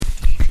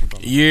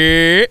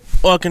Yeah,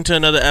 welcome to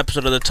another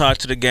episode of the Talk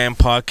to the Game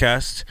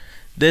podcast.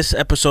 This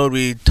episode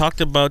we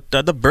talked about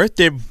the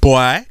birthday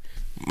boy,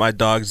 my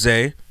dog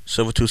Zay,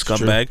 Silvertooth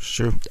Scumbag.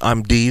 True.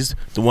 I'm Deez,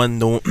 the one,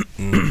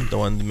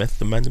 the myth,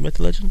 the man, the myth,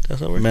 the legend. That's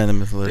how it works. Man, the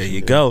myth, legend. There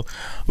you go.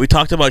 We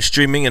talked about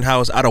streaming and how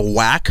it's out of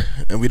whack,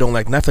 and we don't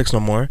like Netflix no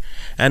more.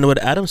 And would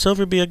Adam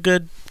Silver be a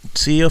good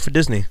CEO for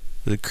Disney?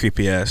 The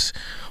creepy ass.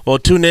 Well,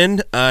 tune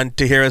in to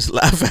hear us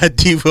laugh at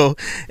Devo,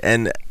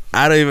 and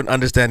I don't even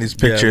understand these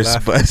pictures,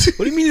 but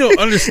what do you mean you don't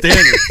understand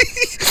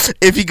it?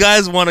 If you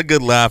guys want a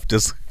good laugh,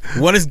 just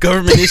what is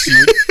government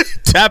issued?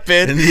 tap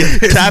in.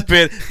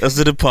 Let's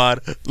do the pod.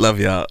 Love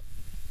y'all.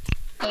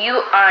 You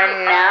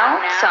are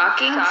now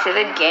talking to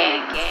the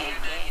gang.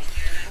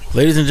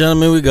 Ladies and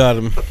gentlemen, we got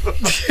him.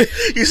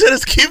 You said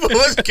his keyboard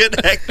was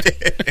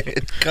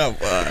connected. Come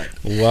on.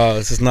 Wow,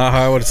 this is not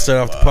how I would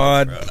start off the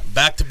pod.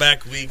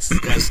 Back-to-back weeks,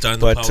 you guys starting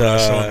the pod without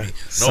showing me.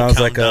 No sounds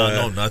like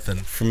no nothing.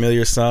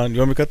 Familiar sound. You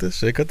want me to cut this?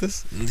 Should I cut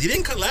this? You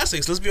didn't cut last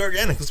week, so let's be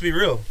organic. Let's be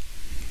real.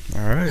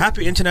 All right.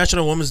 Happy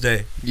International Women's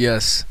Day.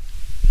 Yes.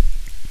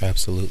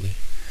 Absolutely.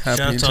 Happy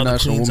Shout out to all the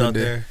International queens Women's out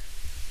Day.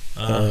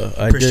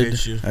 there.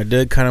 Appreciate you. I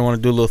did kind of want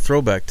to do a little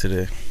throwback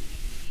today.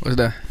 What's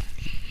that?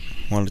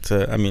 Wanted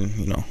to,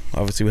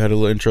 obviously we had a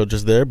little intro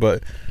just there,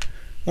 but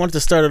wanted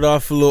to start it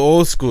off a little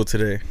old school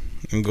today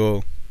and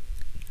go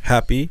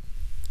happy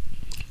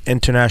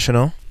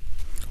International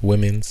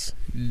Women's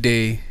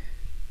Day.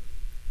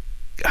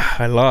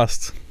 I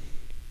lost.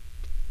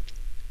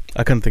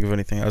 I couldn't think of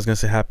anything. I was going to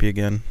say happy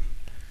again.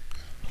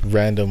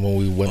 Random when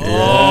we went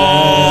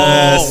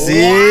there.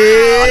 See?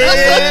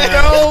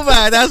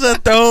 Wow, that's a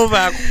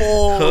throwback.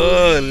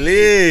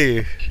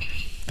 Holy.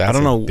 That's I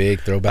don't know.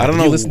 Big throwback. I don't Did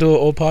know. you listen to an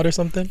old pod or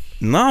something?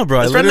 No, bro.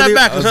 Let's run that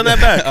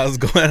back. I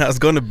was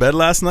going to bed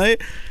last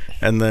night,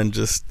 and then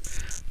just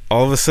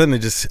all of a sudden it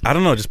just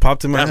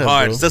popped in my That's head.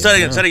 hard. Bro. So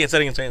say it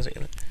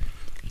again.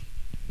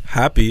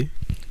 Happy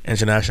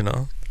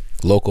International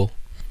Local.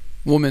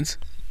 Women's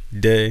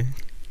Day.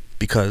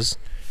 because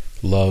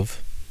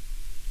Love.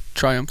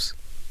 Triumphs.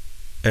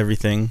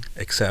 Everything.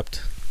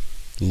 except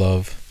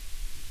Love.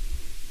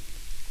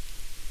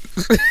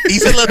 you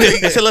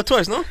said love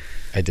twice, no?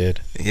 I did.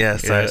 Yeah,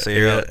 sorry. Yeah, So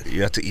yeah.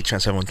 you have to eat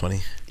Transfer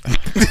 120.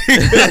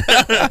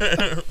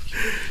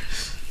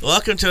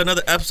 Welcome to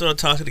another episode of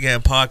Talk to the Game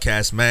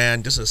podcast,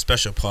 man. This is a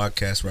special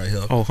podcast right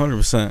here. Oh,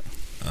 100%.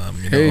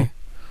 Hey.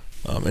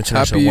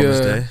 International Women's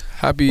Day.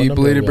 Happy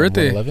belated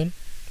birthday. 111?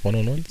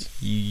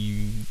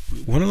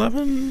 101?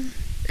 111?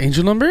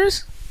 Angel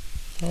numbers?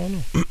 I don't know.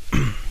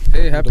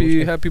 Hey,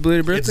 happy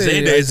belated birthday. It's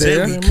Zay Day,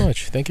 Zay Isaiah. Week.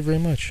 Thank you very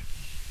much.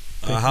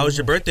 How was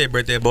your birthday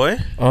boy?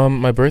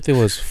 My birthday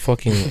was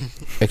fucking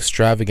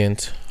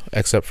extravagant,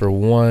 except for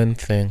one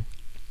thing.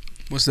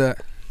 What's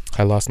that?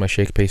 I lost my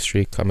shake pay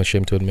streak. I'm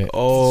ashamed to admit.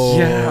 Oh.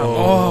 Yeah.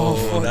 Oh,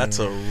 fuck. That's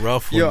a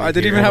rough one. Yo, I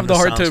didn't even have the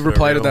heart to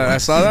reply to that. I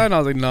saw that and I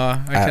was like, nah,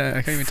 I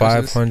can't even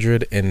touch this.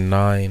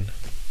 509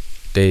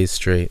 days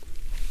straight.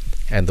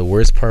 And the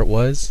worst part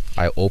was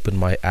I opened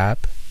my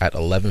app at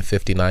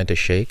 11:59 to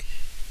shake,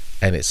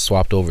 and it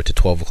swapped over to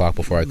 12 o'clock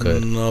before I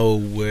could. No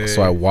way.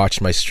 So I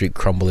watched my streak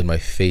crumble in my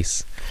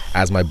face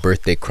as my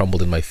birthday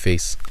crumbled in my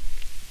face.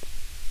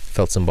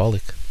 Felt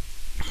symbolic.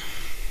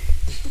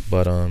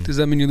 But Does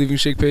that mean you're leaving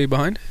Shake Pay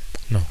behind?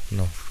 no.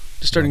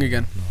 Just starting No,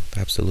 again. No,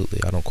 absolutely.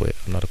 I don't quit.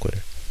 I'm not a quitter.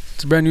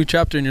 It's a brand new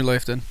chapter in your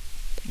life then.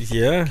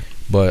 Yeah.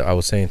 But I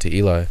was saying to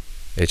Eli,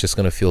 it's just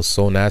gonna feel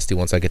so nasty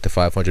once I get to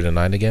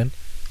 509 again,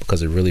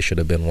 because it really should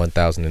have been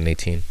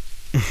 1018.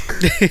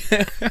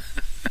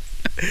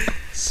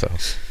 So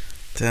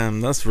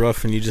Damn, that's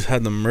rough. And you just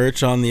had the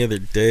merch on the other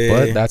day.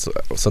 but that's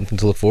something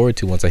to look forward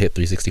to. Once I hit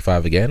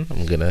 365 again,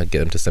 I'm gonna get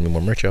them to send me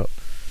more merch out.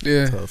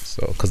 Yeah. Tough.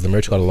 So because the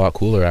merch got a lot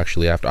cooler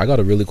actually. After I got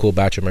a really cool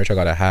batch of merch. I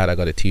got a hat, I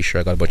got a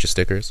t-shirt, I got a bunch of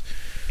stickers.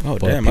 Oh,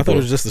 But damn. I thought it people-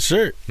 was just the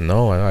shirt.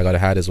 No, I got a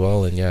hat as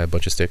well, and yeah, a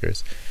bunch of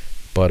stickers.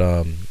 But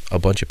a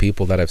bunch of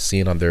people that I've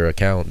seen on their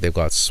account, they've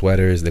got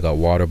sweaters, they got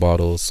water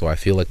bottles. So I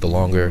feel like the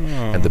longer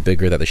and the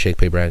bigger that the Shake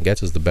Pay brand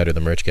gets, is the better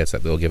the merch gets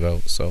that they'll give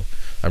out. So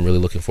I'm really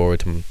looking forward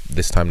to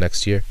this time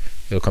next year.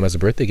 It'll come as a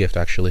birthday gift,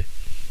 actually.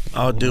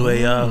 I'll do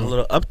a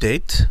little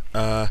update.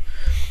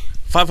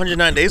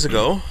 509 days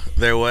ago,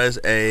 there was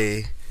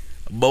a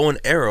bow and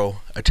arrow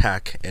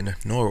attack in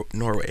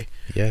Norway.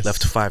 Yes,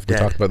 Left 5 we dead.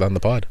 talked about that on the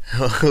pod.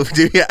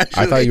 Do we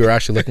actually? I thought you were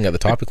actually looking at the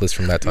topic list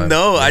from that time.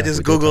 No, Yeah, I just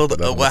we did talk googled about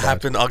that on the what pod.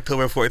 happened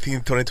October 14th,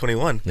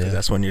 2021, because Yeah.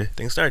 that's when your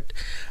things start.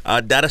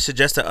 Data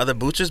suggests that other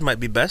boosters might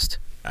be best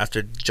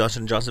after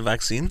Johnson & Johnson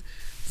vaccine.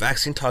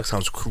 Vaccine talk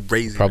sounds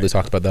crazy. Probably right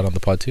talked about that on the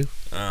pod too.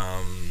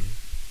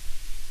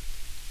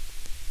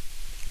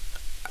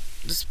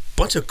 This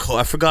bunch of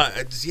I forgot.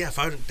 That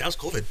was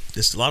COVID.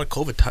 There's a lot of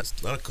COVID.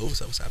 A lot of COVID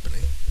stuff was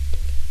happening.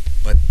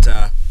 But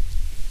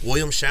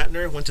William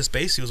Shatner went to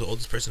space. He was the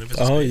oldest person to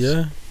visit Oh, space.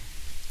 yeah.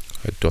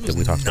 I don't think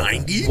we talked about that.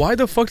 90. Why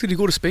the fuck did he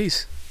go to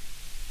space?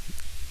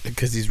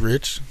 Because he's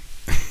rich.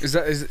 Is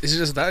it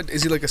just that?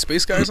 Is he like a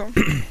space guy or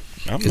something?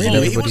 I'm Is he No,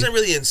 never- he wasn't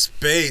really in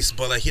space,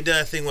 but like he did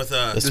that thing with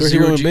That's The where he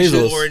went with zero G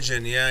Bezos.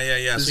 Origin. Yeah.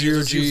 The So he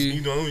was, zero G-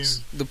 you know,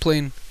 he's The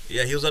plane.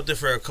 Yeah, he was up there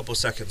for a couple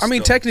seconds. I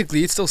mean, still.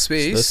 technically, it's still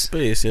space. That's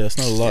space. Yeah, it's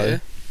not a lot. Yeah.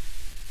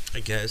 I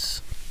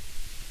guess.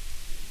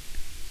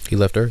 He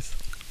left Earth.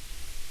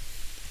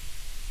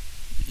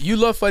 You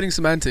love fighting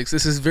semantics.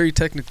 This is very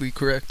technically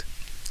correct.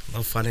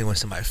 Love Fighting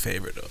was my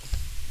favorite though.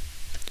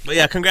 But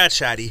yeah, congrats,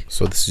 Shadi.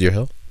 So this is your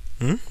hill?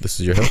 This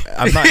is your hill?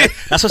 I'm not.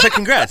 That's what I said.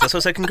 Congrats. That's what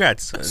I said.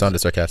 Congrats. Sounded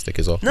sarcastic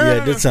is all. No, Yeah,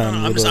 no, it did sound.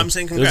 no, a I'm little-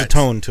 saying There's a congrats.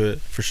 tone to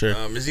it for sure.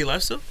 Is he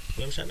alive still?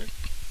 William Shatner?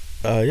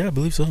 Yeah, I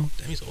believe so.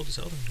 Damn, he's old as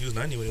hell. Then. He was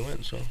 90 when he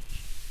went, so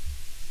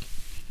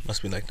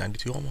must be like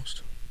 92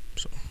 almost.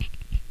 So,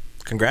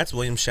 congrats,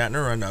 William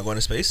Shatner, on going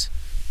to space,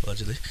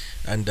 allegedly,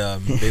 and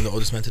being the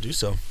oldest man to do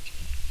so.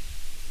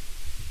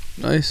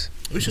 Nice.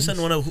 We should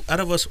send one out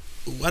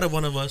of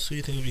one of us. Who do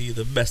you think would be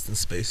the best in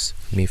space?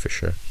 Me for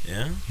sure.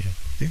 Yeah,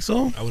 Think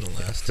so? I wouldn't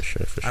last. For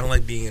sure. I don't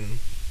like being in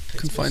tight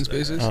Confined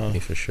spaces. spaces? Me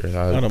for sure.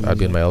 I don't I'd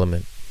be in know. my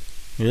element.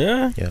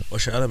 Yeah.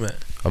 What's your element?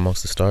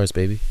 Amongst the stars,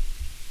 baby.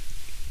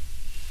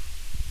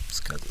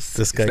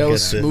 This guy That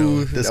was gets it.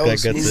 smooth. This That guy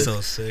was gets He's it.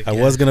 so sick. I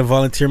was gonna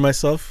volunteer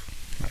myself.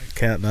 I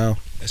can't now.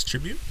 as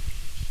tribute.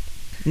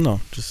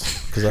 No,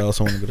 just because I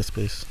also want to go to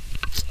space.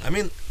 I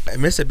mean,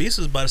 Mr. Beast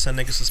was about to send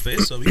niggas to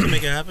space, so we can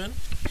make it happen.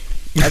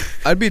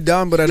 I'd be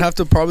down, but I'd have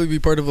to probably be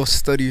part of a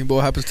study about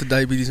what happens to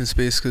diabetes in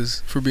space.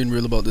 Because if we're being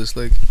real about this,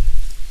 like,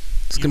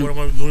 it's You gonna.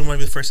 wouldn't want to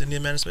be the first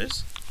Indian man in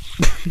space?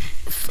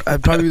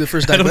 I'd probably be the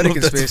first I don't know diabetic if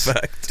in that's a space.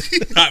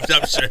 fact.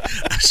 I'm sure.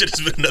 I should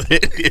have been another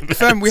Indian man.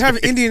 Fam, we have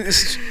Indian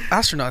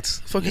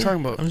astronauts. What the fuck are you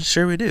talking about? I'm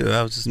sure we do.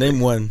 I was just Name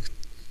one.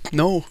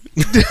 No.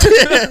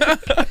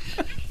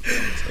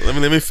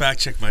 Let me fact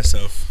check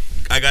myself.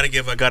 I gotta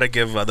give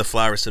the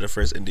flowers to the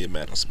first Indian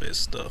man in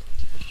space, though.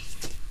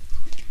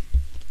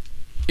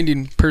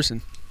 Indian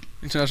person.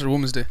 International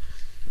Women's Day.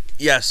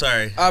 Yeah,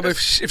 sorry. But if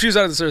she was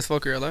out of this earth,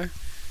 fuck her, I lie.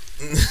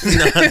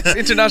 no,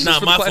 International no,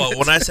 for my the fault. planet.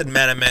 When I said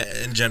man, I meant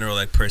in general,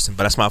 like person.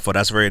 But that's my fault.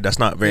 That's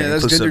not very Yeah,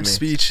 that's inclusive gendered of me.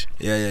 speech.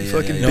 Yeah.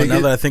 Fucking You know, Bigot.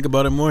 now that I think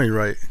about it more, you're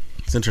right.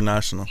 It's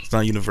international. It's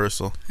not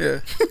universal.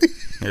 Yeah.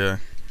 Yeah.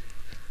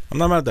 I'm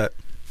not mad at that.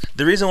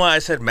 The reason why I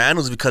said man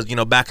was because,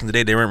 back in the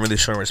day they weren't really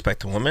showing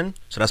respect to women,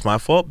 so that's my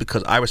fault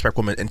because I respect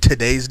women in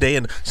today's day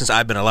and since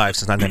I've been alive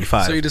since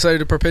 1995. So you decided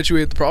to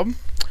perpetuate the problem?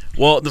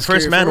 Well, the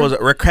first carry it man was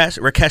forward?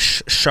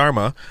 Rakesh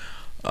Sharma.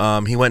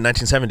 He went in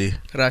 1970.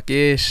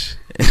 Rakesh.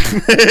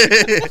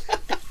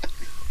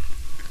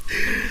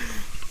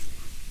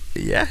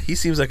 Yeah, he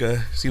seems like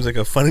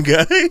a fun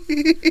guy.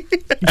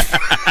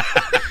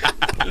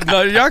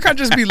 No, y'all can't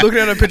just be looking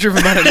at a picture of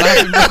a man and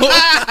laughing,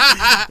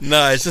 bro.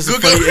 No, it's just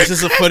Google it's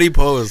just a funny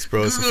pose,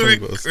 bro. It's a funny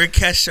pose.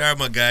 Rakesh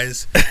Sharma,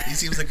 guys. He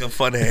seems like a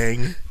fun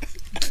hang.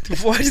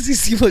 Why does he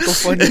seem like a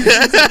funny?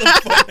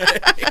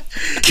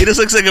 He just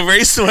looks like a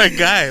very smart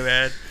guy,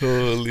 man.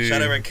 Holy.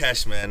 Shout out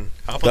Rakesh, man.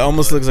 That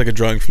almost looks like a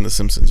drawing from The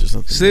Simpsons or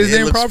something. Say his It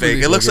name looks properly.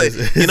 fake. It looks like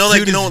His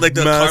like dude like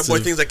the is massive.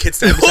 cardboard things that kids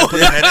stand beside put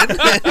their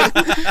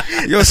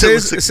head in. Yo, say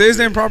his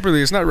name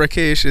properly. It's not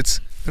Rakesh. It's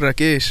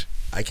Rakesh.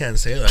 I can't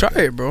say that.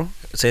 Try it, bro.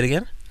 Say it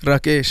again.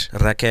 Rakesh.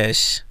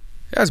 Rakesh.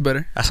 Yeah, that's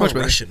better. That's Much not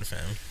better. Russian,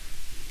 fam.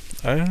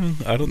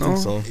 I don't No. think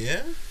so.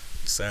 Yeah.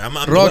 Sorry, I'm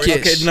Rakesh.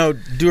 Okay, no,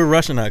 do a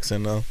Russian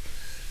accent though.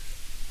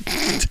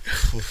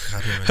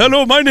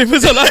 Hello, my name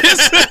is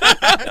Elias.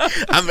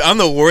 I'm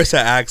the worst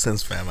at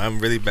accents, fam. I'm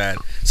really bad.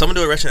 Someone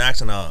do a Russian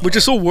accent. Which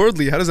is so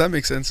worldly. How does that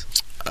make sense?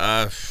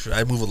 I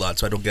move a lot,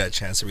 so I don't get a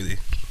chance to really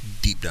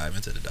deep dive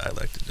into the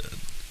dialect, and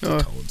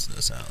the tones and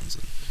the sounds,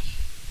 and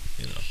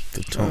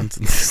The tones,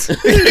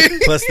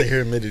 plus the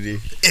humidity.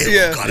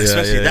 Yeah. God,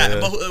 especially Yeah.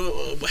 that.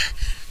 But,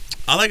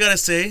 all I gotta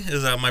say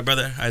is my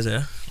brother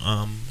Isaiah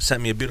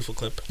sent me a beautiful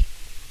clip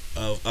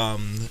of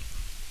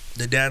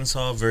the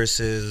dancehall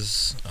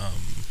versus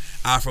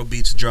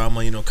Afrobeats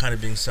drama, kind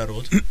of being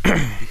settled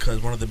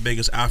because one of the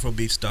biggest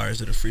Afrobeat stars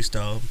did a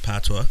freestyle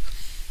patois,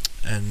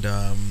 and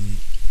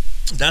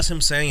that's him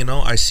saying,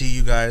 I see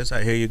you guys,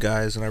 I hear you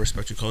guys, and I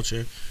respect your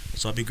culture,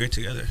 so I'll be great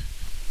together.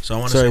 So I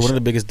want to Sorry, say one of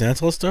the biggest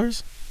dancehall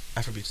stars.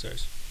 Afrobeat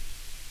stars.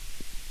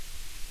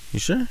 You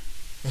sure?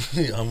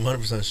 I'm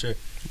 100% sure.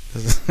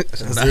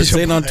 As they're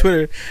saying on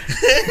Twitter,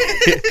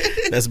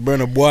 that's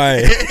Burna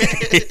Boy.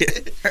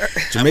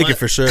 Jamaican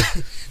for sure.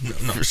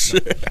 No, For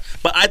sure.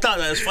 But I thought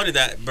that was funny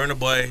that Burna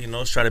Boy,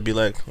 is trying to be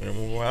like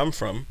where I'm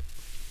from,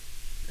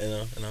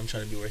 and I'm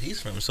trying to be where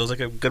he's from. So it's like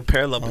a good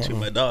parallel between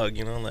my dog,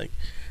 like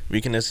we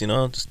can just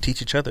just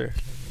teach each other.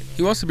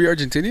 He wants to be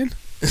Argentinian?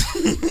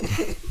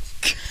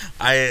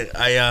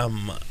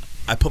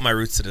 I put my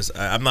roots to this.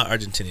 I'm not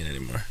Argentinian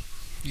anymore.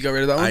 You got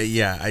rid of that one?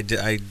 I did.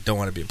 I don't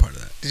want to be a part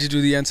of that. Did you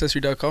do the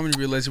Ancestry.com and you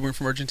realized you weren't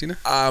from Argentina?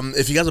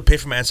 If you guys will pay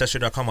for my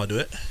Ancestry.com, I'll do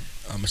it.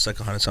 It's like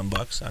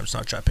 $100 I'm just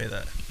not trying to pay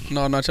that.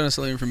 No, I'm not trying to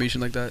sell you information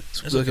like that.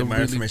 It's okay,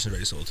 my information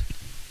already sold.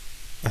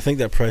 I think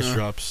that price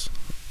drops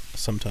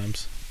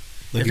sometimes.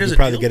 Like If you there's could a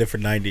probably deal? get it for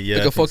 90. Yeah,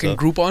 like I a think fucking so.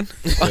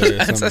 Groupon on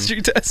Yeah,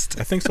 Ancestry test.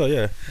 I think so.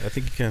 Yeah, I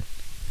think you can.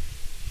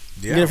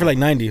 Yeah, Get it for like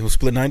 90. We'll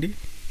split 90.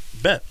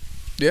 bet.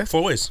 Yeah.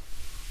 4 ways.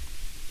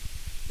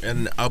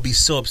 And I'll be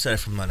so upset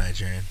if I'm not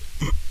Nigerian.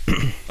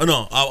 Oh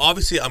no,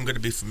 obviously I'm gonna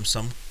be from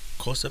some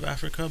coast of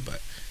Africa,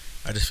 but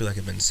I just feel like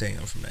I've been saying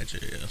I'm from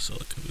Nigeria, so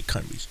like, it would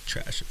kind of be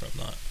trash if I'm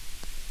not.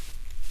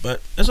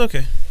 But it's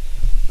okay.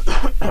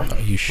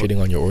 You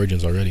shitting on your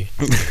origins already.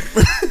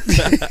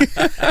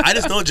 I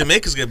just know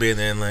Jamaica's gonna be in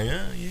there, and like,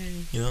 yeah,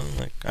 you know,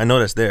 like I know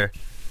that's there,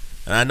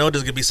 and I know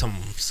there's gonna be some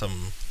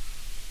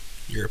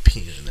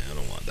European in there. I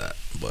don't want that,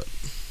 but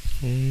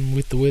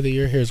With the way that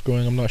your hair is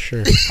growing, I'm not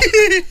sure.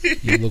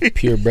 You look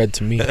purebred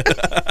to me. I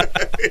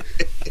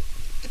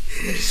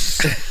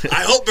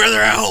hope,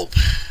 brother.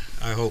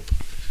 I hope.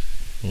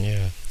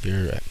 Yeah,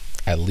 you're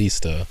at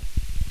least a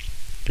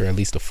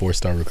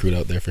 4-star recruit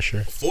out there for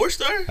sure.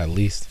 4-star? At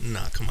least.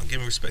 Nah, come on, give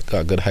me respect.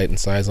 Got good height and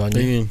size on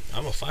you.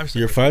 I'm a 5-star.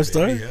 You're a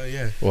 5-star? Yeah,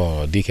 yeah.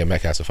 Well, DK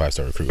Metcalf's a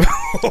 5-star recruit.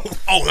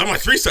 Oh, I'm a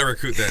 3-star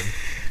recruit then.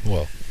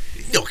 Well,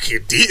 Okay,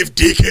 if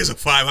DK is a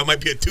 5, I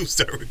might be a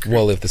 2-star recruit.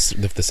 well, if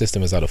the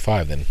system is out of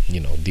 5, then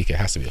DK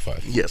has to be a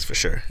 5. Yes, for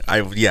sure.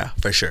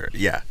 For sure.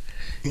 Yeah.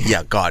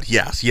 Yeah, God,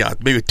 yes, yeah.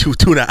 Maybe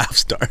 2.5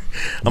 star.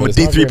 I'm a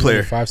D3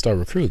 player. 5-star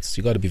recruits.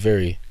 You got to be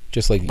very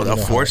just like But a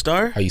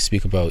 4-star? How you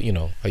speak about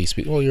how you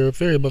speak. Well, you're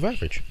very above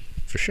average,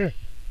 for sure.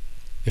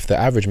 If the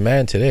average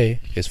man today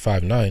is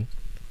 5'9",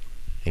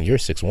 and you're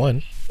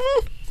 6'1",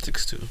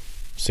 6'2".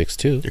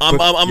 6'2",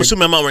 I'm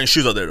assuming I'm not wearing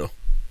shoes out there though.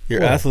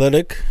 You're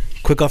athletic,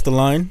 quick off the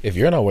line. if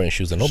you're not wearing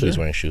shoes, then nobody's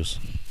wearing shoes.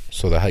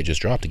 So the height just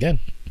dropped again.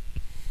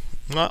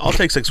 I'll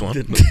take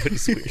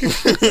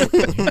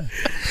 6'1".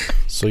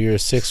 So you're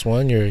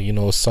 6'1",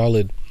 you're a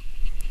solid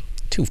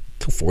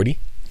 240.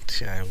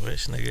 Yeah, I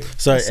wish, nigga.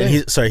 Sorry,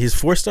 Insane. and he's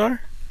 4-star.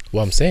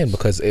 Well, I'm saying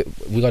because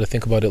we got to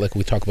think about it like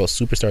we talk about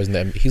superstars in the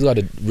NBA. He's got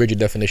a rigid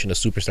definition of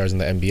superstars in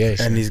the NBA.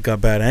 And he's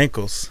got bad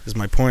ankles, is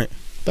my point.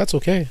 That's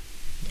okay.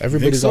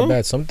 Everybody's so? got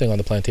bad something on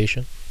the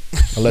plantation,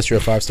 unless you're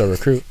a 5-star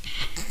recruit.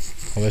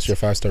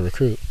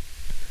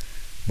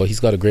 But he's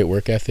got a great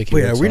work ethic. He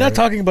Wait, are works we not hard.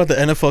 talking about the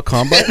NFL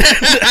Combine?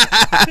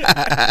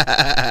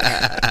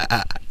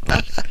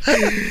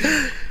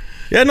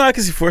 Yeah, no, I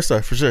can see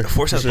 4-star for sure.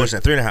 4-star's For sure. pushing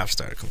at 3.5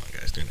 star. Come on,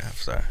 guys, 3.5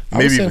 star.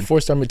 I was saying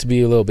 4-star to be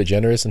a little bit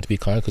generous and to be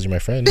kind because you're my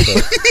friend.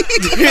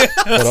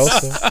 But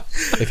also,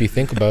 if you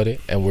think about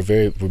it, and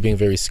we're being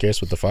very scarce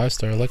with the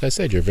 5-star. Like I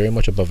said, you're very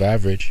much above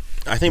average.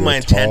 I think You're my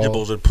tall,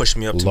 intangibles would push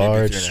me up to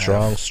Large, maybe 3.5.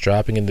 strong,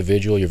 strapping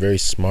individual. You're very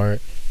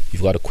smart.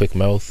 You've got a quick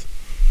mouth.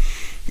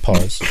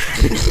 Pause.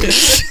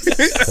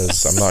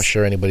 Because I'm not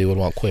sure anybody would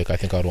want quick. I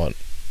think I'd want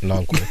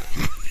non-quick.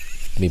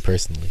 Me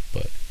personally,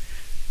 but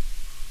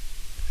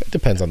it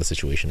depends on the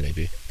situation,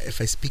 maybe.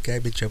 If I speak,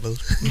 I'm in trouble.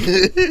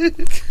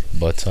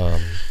 But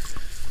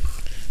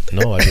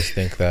no, I just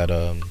think that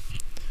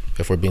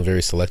if we're being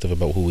very selective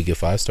about who we give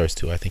 5 stars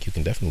to, I think you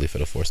can definitely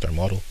fit a 4-star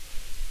model.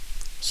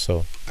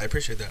 So I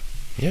appreciate that.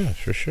 yeah,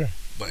 for sure.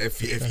 But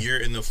if you're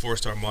in the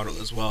 4-star model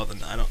as well,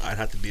 then I'd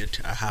have to be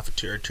a half a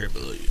tier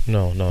below you.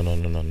 No.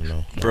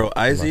 Bro,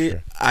 I'm not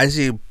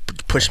Izzy sure.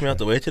 pushed me out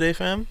the way today,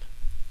 fam.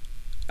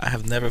 I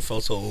have never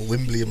felt so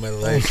wimbly in my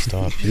life.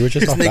 Stop. You were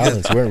just off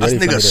balance. You weren't This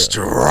ready for me nigga's to.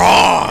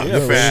 strong, You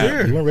weren't fam.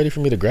 ready- You weren't ready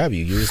for me to grab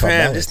you. You were just off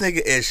Fam, balance. this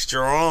nigga is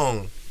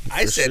strong.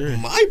 I said, sure.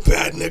 my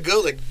bad,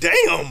 nigga. Like,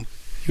 damn. You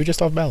were just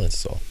off balance,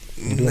 so.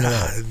 You're doing it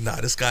right. Nah,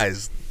 this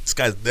guy's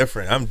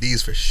different. I'm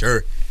D's for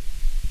sure.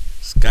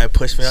 This guy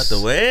pushed me out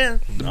the way.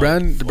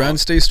 The brand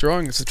stays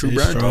strong. It's a true Stays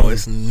brand. strong. Bro,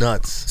 it's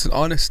nuts. It's an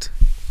honest.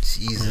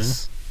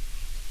 Jesus.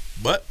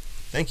 But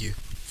thank you,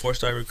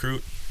 4-star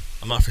recruit.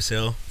 I'm not for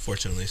sale,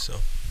 fortunately. So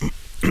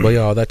But yeah,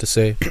 all that to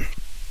say,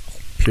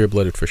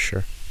 pure-blooded for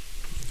sure.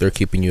 They're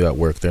keeping you at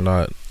work. They're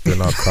not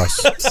cross.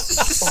 Oh my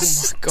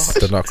god.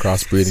 They're not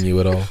crossbreeding you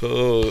at all.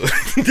 Oh,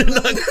 They're-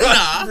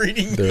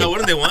 no,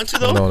 wouldn't they want to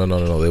though?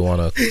 No. They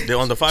want They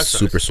want the 5 stars.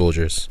 super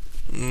soldiers.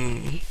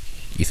 Mm.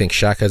 You think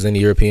Shaq has any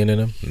European in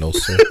him? No,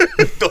 sir.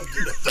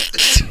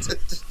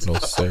 No,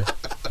 sir.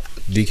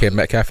 DK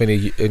Metcalf any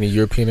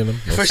European in him?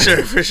 No, For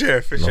sir.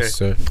 sure. No,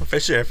 sir. For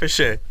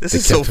sure. This They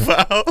is so kept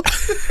foul.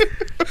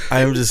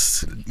 I am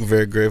just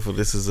very grateful.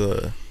 This is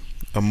a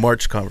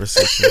March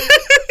conversation.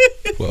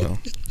 Well,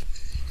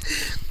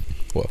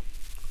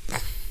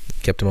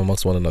 kept him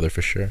amongst one another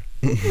for sure.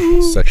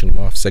 Section them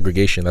off.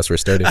 Segregation. That's where it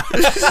started.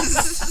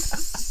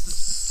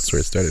 That's where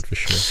it started for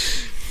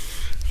sure.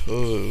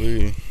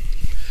 Holy.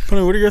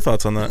 Punny, what are your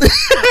thoughts on that?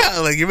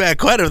 Like, you're mad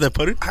quiet over there,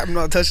 Putter. I'm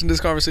not touching this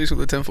conversation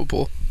with a 10-foot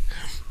pole.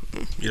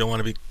 You don't want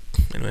to be.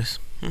 Anyways,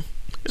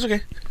 it's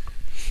okay.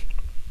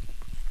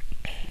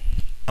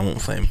 I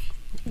won't flame.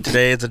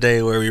 Today is a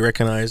day where we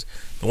recognize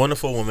the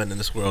wonderful woman in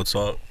this world.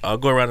 So I'll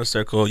go around in a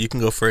circle. You can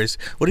go first.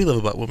 What do you love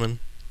about women?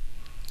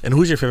 And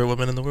who's your favorite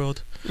woman in the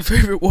world?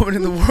 Favorite woman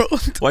in the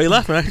world? Why are you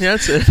laughing? I can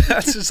answer.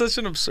 That's just such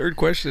an absurd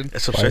question.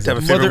 It's Why absurd is to have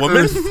a that? favorite Mother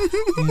woman.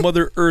 Earth.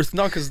 Mother Earth.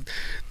 Not because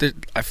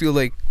I feel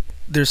like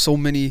there's so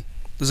many.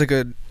 There's like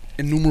a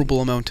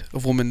innumerable amount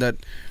of women that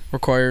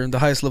require the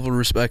highest level of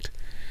respect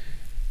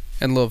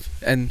and love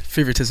and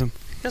favoritism.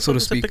 So to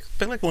speak.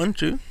 Pick like 1,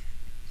 2.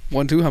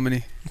 1, 2. How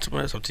many?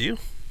 It's up to you.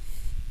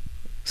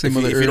 Say If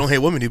Mother you Earth. don't hate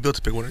women, you built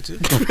to pick 1 or 2.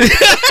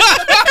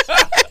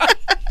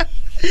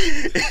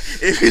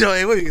 If you don't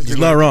hate women, you can You're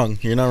pick not one. wrong.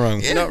 You're not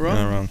wrong. You're not wrong.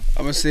 You're not wrong.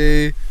 I'm gonna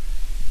say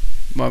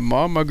my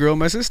mom, my girl,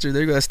 my sister.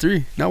 There you go. That's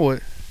 3. Now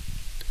what?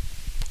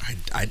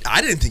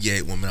 I didn't think you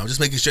hate women. I was just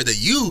making sure that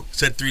you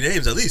said 3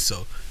 names at least,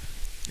 so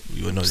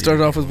you would know.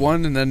 Started off with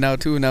 1, and then now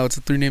 2, and now it's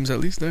 3 names at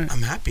least. There.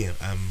 I'm happy. Devo,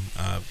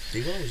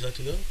 would you like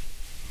to go?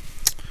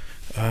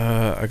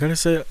 I gotta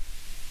say,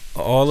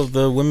 all of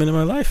the women in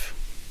my life.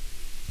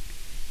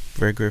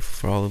 Very grateful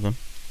for all of them.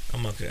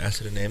 I'm not gonna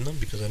ask you to name them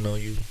because I know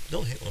you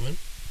don't hate women.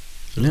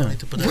 So Yeah. I need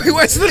to put that Wait,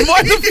 why the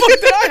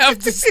fuck did I have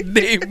this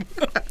name?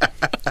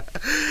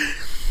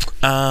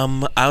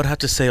 I would have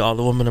to say all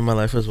the women in my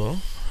life as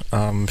well.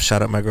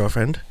 Shout out my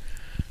girlfriend.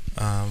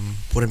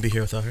 Wouldn't be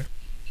here without her.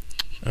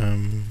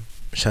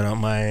 Shout out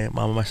my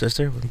mom and my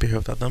sister. Wouldn't be here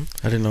without them.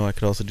 I didn't know I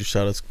could also do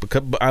shoutouts, but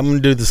I'm gonna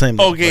do the same.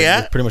 though. Okay,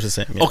 yeah? pretty much the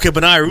same. Yeah. Okay, but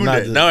now I ruined Not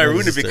it. the- Now I not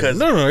ruined it the because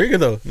no, you're good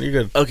though. You're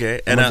good.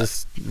 okay, And and I'll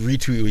just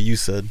retweet what you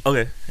said.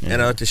 okay, Yeah.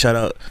 and I like to shout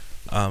out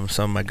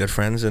some of my good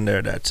friends in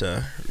there that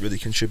really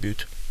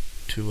contribute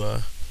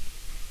to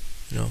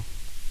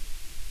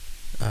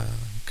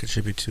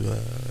contribute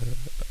to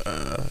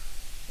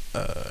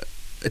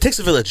it takes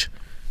a village,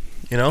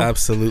 you know.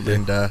 Absolutely,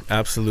 And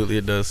absolutely,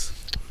 it does.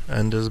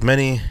 and there's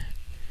many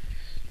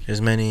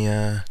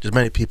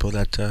people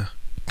that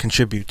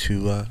contribute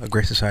to a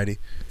great society.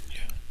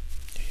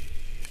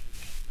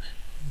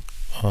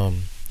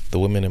 The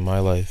women in my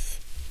life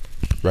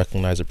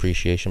recognize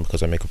appreciation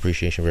because I make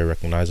appreciation very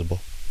recognizable,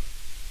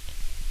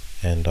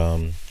 and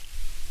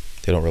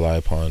they don't rely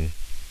upon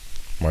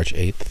March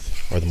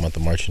 8th or the month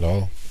of March at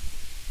all.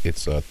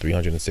 It's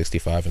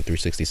 365 and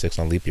 366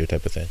 on leap year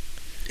type of thing,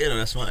 Yeah, no,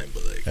 that's fine,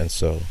 but like and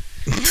so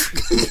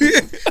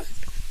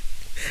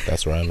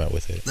that's where I'm at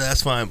with it.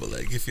 that's fine, but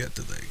like if you have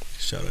to like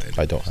shout out,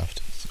 I don't have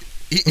to.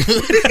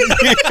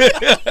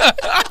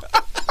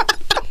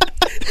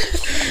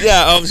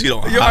 yeah, obviously you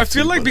don't. Yo, I have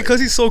feel to, like but, because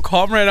he's so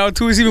calm right now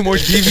too, he's even more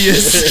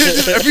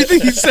devious.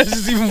 Everything he says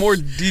is even more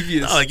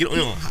devious. no, like you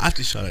don't have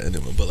to shout out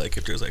anyone, but like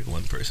if there's like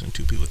 1 person,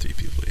 2 people, 3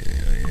 people,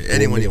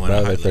 anyone you want to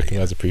I highlight.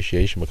 recognize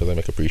appreciation because I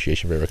make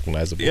appreciation very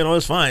recognizable. You know,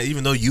 it's fine.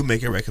 Even though you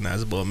make it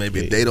recognizable,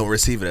 maybe Yeah. they don't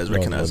receive it as No, they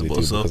recognizable.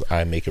 do So because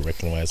I make it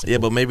recognizable. yeah,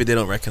 but maybe they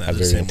don't recognize I'm it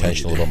the very same way you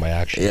intentional do. about my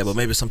actions. Yeah, but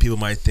maybe some people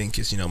might think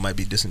it's might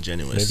be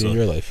disingenuous. maybe So. in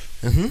your life.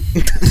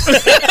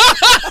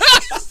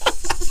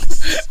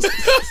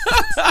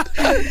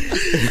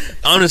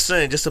 I'm just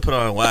saying, just to put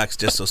on wax,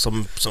 just so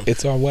some.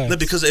 It's on wax. No,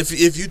 because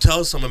if you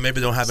tell someone, maybe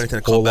they don't have anything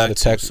to call Whole lot back of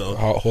to. text, So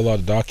whole lot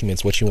of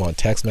documents. What you want?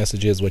 Text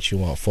messages. What you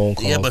want? Phone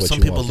calls. yeah, but what some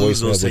you people want, lose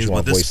those voicemails, what things. you But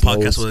want, this voice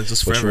podcast notes, will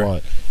exist what forever. you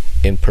want?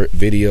 Input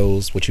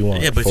videos. What you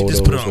want? Yeah, but if you photos,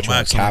 just put it on what you want,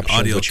 wax, on captions.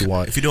 audio, What you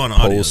want? if you do it on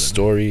audio, Post then-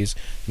 stories.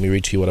 Let me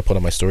read to you what I put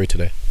on my story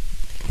today.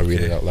 I'll read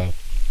it Okay. out loud.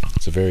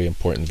 It's a very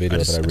important video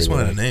that I I really just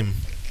wanted like, a name.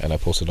 and I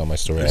posted on my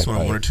story. I just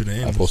wanted 1 or 2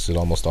 names. I post it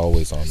almost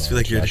always on I feel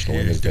like you're International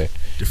Women's Day.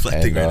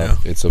 deflecting And, right now.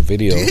 It's a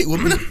video. Do you hate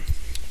women?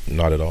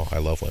 Not at all. I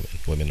love women.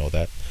 Women know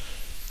that.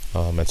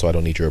 And so I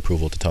don't need your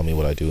approval to tell me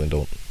what I do and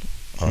don't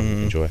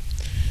enjoy.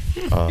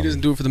 He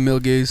doesn't do it for the male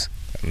gaze.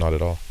 Not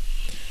at all.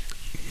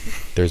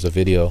 There's a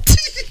video.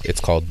 It's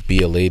called "Be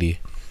a Lady,"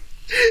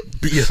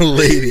 Be a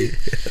lady.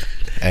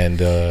 and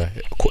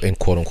in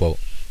quote unquote,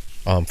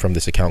 from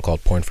this account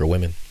called "Porn for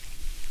Women."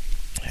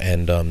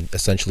 And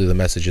essentially, the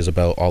message is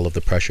about all of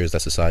the pressures that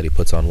society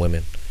puts on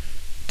women,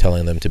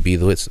 telling them to be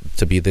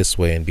this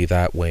way and be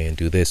that way and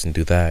do this and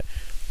do that.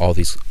 All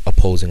these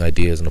opposing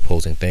ideas and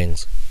opposing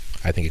things.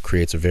 I think it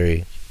creates a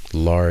very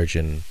large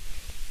and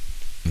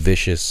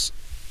vicious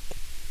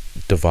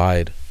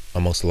divide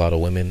amongst a lot of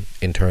women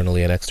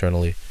internally and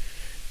externally,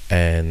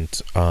 and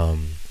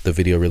the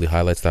video really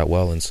highlights that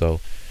well. And so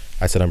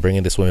I said I'm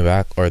bringing this women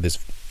back, or this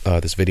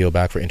video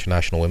back for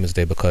International Women's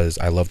Day, because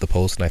I love the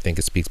post and I think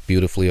it speaks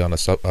beautifully on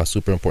a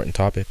super important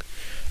topic.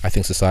 I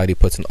think society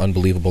puts an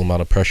unbelievable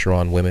amount of pressure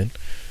on women,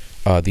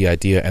 the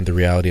idea and the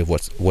reality of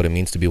what it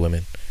means to be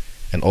women.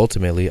 And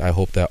ultimately, I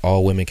hope that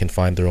all women can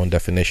find their own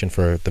definition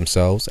for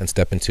themselves and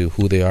step into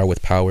who they are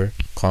with power,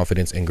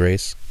 confidence, and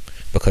grace,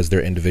 because their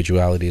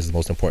individuality is the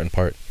most important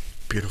part.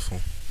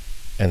 Beautiful.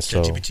 And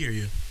so, ChatGPT or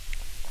you?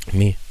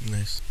 me,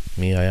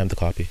 I am the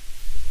copy.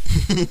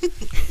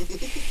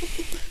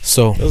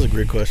 So, That was a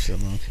great question,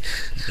 though.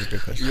 That was a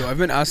great question. Yo, I've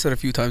been asked that a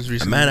few times A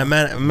recently.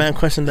 man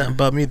questioned that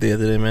about me the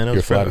other day, man. It You're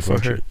was flattered, for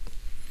weren't her. you?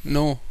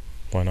 No,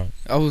 why not?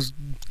 I was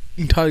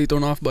entirely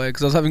thrown off by it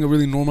because I was having a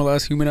really normal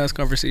ass, human ass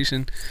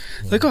conversation.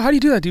 Like, oh, how do you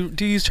do that?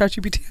 Do you use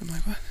ChatGPT? I'm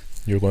like, what?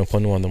 You were going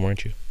punu on them,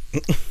 weren't you?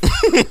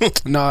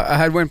 No, I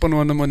had went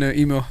on them on the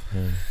email,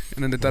 Mm.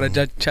 and then they thought I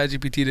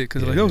ChatGPT'd it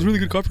because like, that was really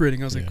good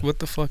copywriting. I was like, Yeah. what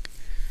the fuck?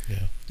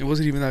 Yeah. It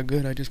wasn't even that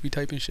good. I just be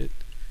typing shit.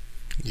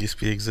 Used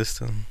to be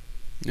existing.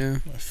 Yeah.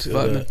 I It's feel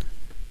fine, that.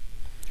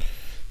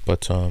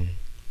 But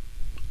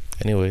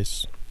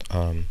anyways,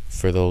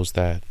 for those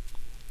that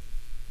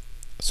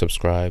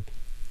subscribe,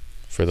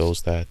 for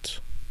those that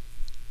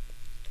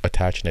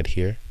attach and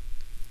adhere,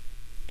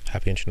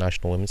 happy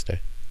International Women's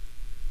Day.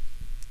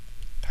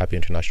 Happy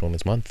International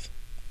Women's Month.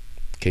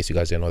 In case you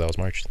guys didn't know that was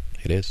March,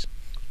 it is.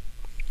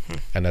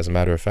 And as a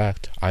matter of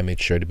fact, I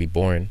made sure to be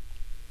born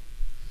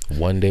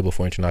one day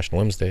before International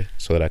Women's Day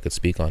so that I could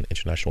speak on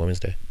International Women's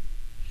Day.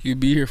 You'd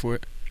be here for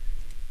it.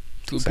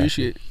 To Exactly.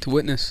 appreciate, to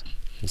witness.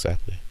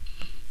 Exactly.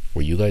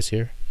 Were you guys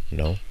here?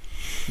 No,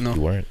 No.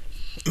 you weren't.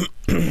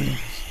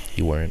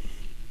 You weren't.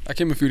 I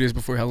came a few days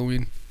before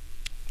Halloween.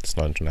 It's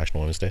not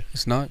International Women's Day.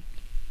 It's not.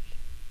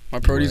 My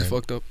priorities are Right.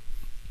 fucked up.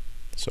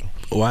 So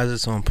Why is it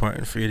so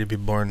important for you to be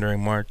born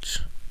during March?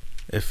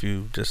 If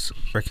you just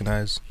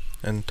recognize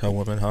and tell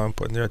women how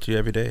important they are to you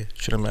every day,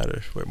 shouldn't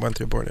matter what month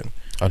you're born in.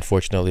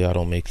 unfortunately, I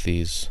don't make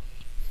these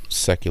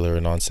secular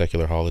and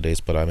non-secular holidays,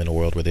 but I'm in a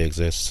world where they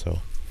exist. So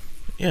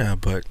Yeah,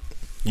 but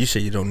you say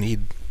you don't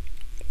need.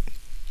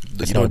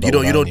 It's You not don't. about You don't.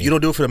 what You I don't. need. You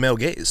don't do it for the male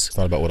gaze. it's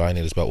not about what I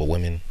need. It's about what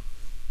women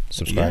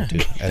subscribe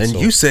to. And so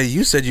you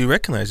said you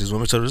recognize these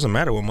women, so it doesn't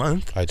matter what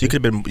month. I do. You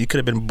could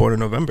have been born in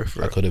November.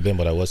 I could have been,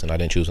 but I wasn't. I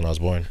didn't choose when I was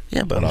born.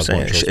 Yeah, but when I I'm was born,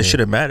 saying it chose it me.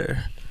 shouldn't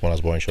matter. When I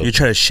was born, it chose You me.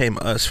 try to shame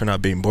us for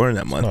not being born in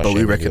that month, not but we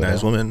shaming you at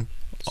recognize all. women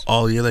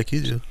all year like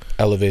you do.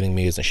 Elevating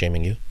me isn't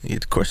shaming you. Yeah,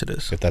 of course it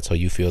is. If that's how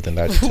you feel, then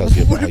that tells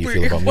you about how you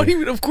feel about What do me. you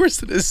mean? Of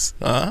course it is.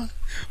 Uh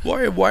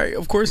Why?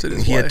 Of course it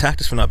is. He Why? attacked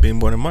us for not being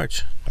born in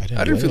March. I I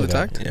didn't do feel any of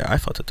that. attacked. Yeah, I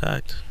felt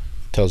attacked.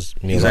 Tells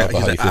me a He's lot like,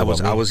 about how you feel I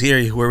about me. was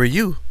here. Where were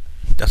you?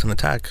 That's an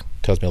attack.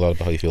 Tells me a lot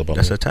about how you feel about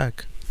That's an me.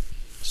 attack.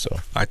 So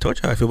I told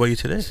you how I feel about you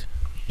today.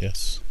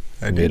 yes,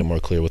 I I made did. it more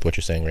clear with what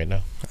you're saying right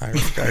now. I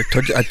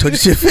told you. I told you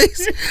to your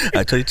face.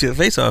 I told you to your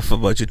face how I feel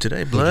about you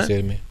today, What did you blood.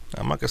 say to me?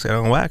 I'm not gonna say it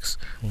on wax.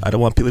 I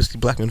don't want people to see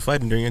black men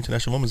fighting during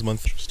International Women's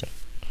Month. Interesting.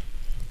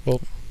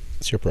 Well,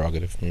 it's your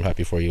prerogative. I'm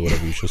happy for you.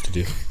 Whatever you choose to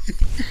do.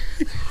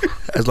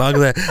 As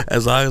long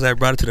as I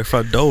brought it to the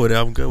front door with it,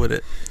 I'm good with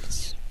it.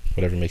 It's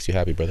whatever makes you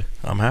happy, brother.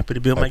 I'm happy to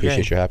be on I my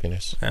appreciate game. your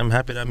happiness. I'm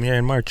happy that I'm here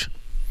in March.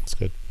 It's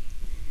good.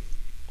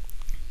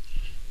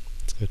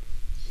 It's good.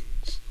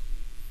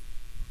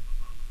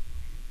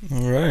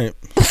 All right.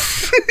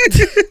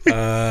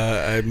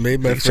 I made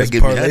my Try first to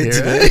get me out parlay here,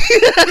 today.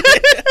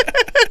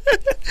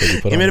 What'd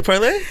you put You on made a it?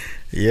 parlay?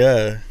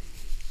 Yeah.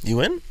 You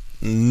win?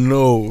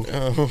 No.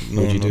 Oh.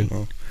 No, What'd you no, do?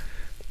 no.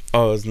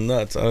 Oh, it was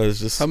nuts. I was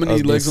just. How I many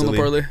was being legs on the silly.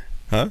 parlay?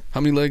 Huh? How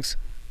many legs?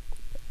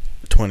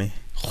 20.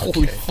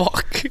 Holy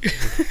fuck!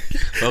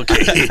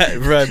 Okay.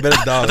 Bro, I bet $1. I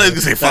thought you were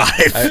gonna say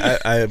 5.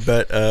 I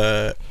bet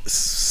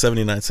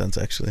 79 cents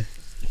actually.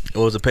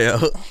 What was the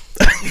payout?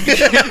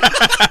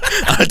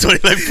 On a 20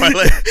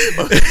 parlay,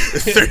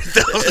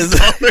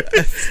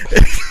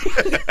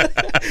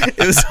 $30,000.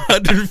 It was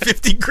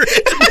 150 grand.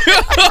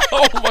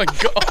 Oh my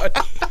god!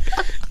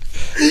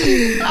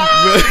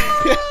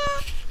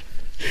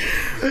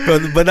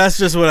 But that's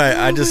just what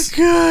I just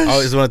gosh.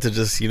 always wanted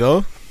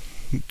to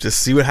just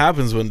see what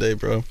happens one day,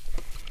 bro.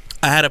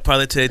 I had a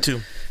parlay today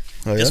too.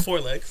 Oh, yeah? It's 4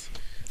 legs,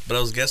 but I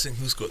was guessing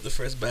who scored the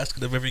first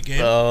basket of every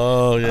game.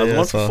 Oh yeah. I was yeah,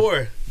 one so- for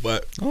 4,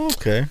 but Oh,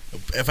 okay.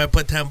 if I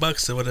put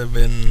 $10, it would have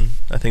been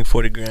I think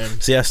 40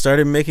 grand. See, I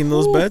started making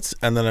those bets,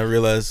 and then I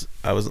realized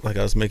I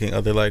was making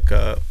other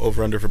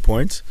over under for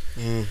points,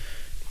 Mm.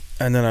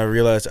 and then I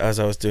realized as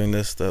I was doing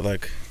this that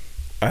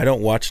I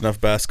don't watch enough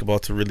basketball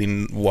to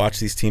really watch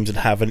these teams and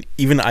have an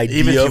even idea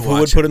Even if you of who would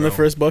watch put it, in the bro.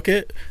 first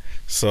bucket.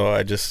 So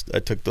I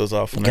took those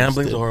off. And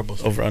Gambling's I horrible.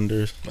 Over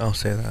unders. I'll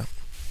say that.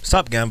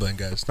 Stop gambling,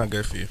 guys. It's not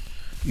good for you.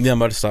 Yeah, I'm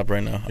about to stop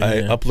right now. I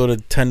Yeah.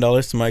 uploaded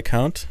 $10 to my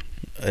account.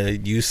 I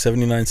used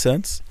 79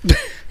 cents.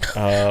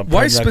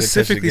 Why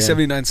specifically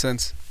 79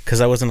 cents?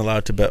 Because I wasn't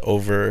allowed to bet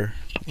over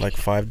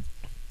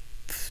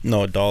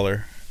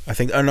 $1. I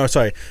think. Oh no,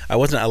 sorry. I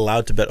wasn't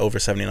allowed to bet over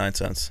 79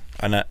 cents.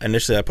 And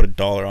initially I put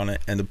 $1 on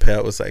it, and the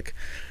payout was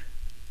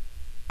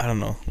I don't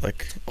know,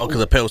 Oh, because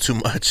the payout was too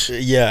much.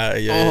 yeah.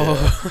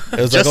 Oh. It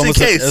was Just in almost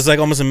case. it was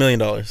almost $1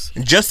 million.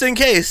 Just in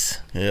case.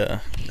 Yeah.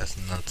 That's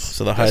nuts.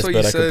 So the That's highest what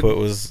bet you I could said. put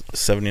was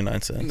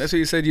 79 cents. That's what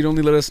you said. You'd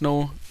only let us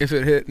know if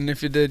it hit, and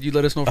if it did, you'd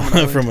let us know from an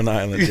island. From an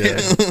island,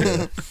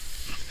 yeah.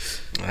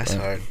 That's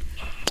hard.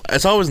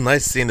 It's always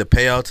nice seeing the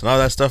payouts and all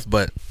that stuff,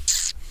 but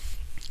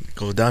it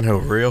goes downhill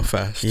real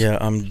fast. Yeah,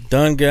 I'm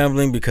done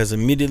gambling because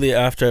immediately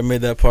after I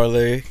made that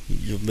parlay,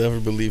 you'll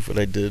never believe what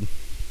I did.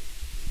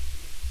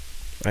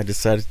 I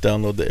decided to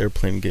download the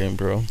airplane game,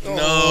 bro.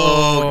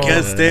 No,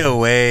 can't stay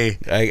away.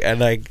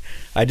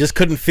 I just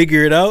couldn't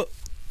figure it out,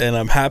 and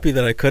I'm happy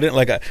that I couldn't.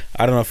 I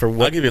don't know for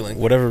I'll give you a link.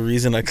 whatever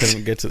reason I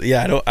couldn't get to.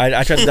 Yeah,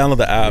 I tried to download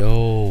the app.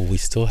 Yo, we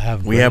still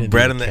have. We have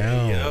bread in the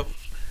account. yep.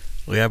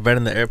 We have bread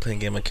in the airplane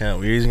game account.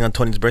 We're using on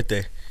Tony's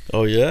birthday.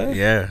 Oh yeah,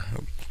 Yeah,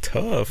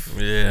 tough,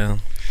 yeah.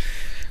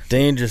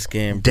 dangerous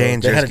game. Bro.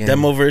 Dangerous They had a game.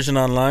 demo version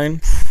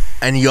online.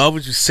 And you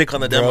always be sick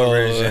on the demo Bro.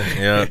 version.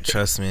 Yeah,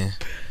 trust me.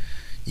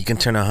 You can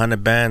turn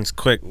 100 bands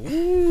quick.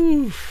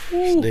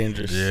 It's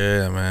dangerous.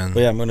 Yeah, man.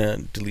 But yeah, I'm gonna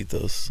delete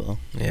those. So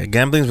Yeah,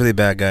 gambling's really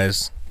bad,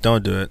 guys.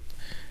 Don't do it.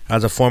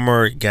 As a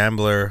former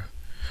gambler,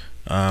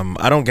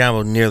 I don't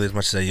gamble nearly as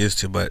much as I used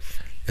to, but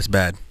it's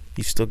bad.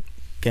 you still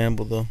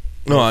gamble though?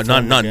 No, Former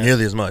not gambler.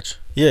 nearly as much.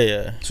 Yeah,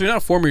 yeah. So you're not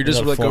a former. You're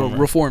just Not a a former.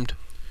 reformed.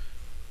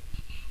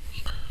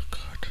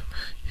 God.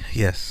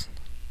 Yes,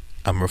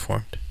 I'm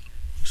reformed.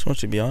 Just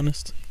want you to be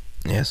honest.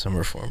 Yes, I'm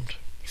reformed.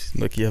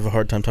 Look, you have a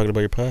hard time talking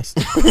about your past.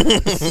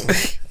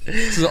 This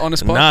is an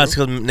honest spot. Nah, it's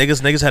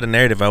because niggas had a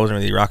narrative. I wasn't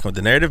really rocking with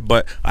the narrative,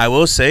 but I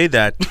will say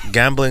that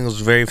gambling was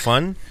very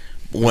fun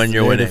when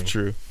you're Narrative winning.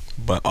 True.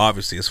 But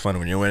obviously, it's fun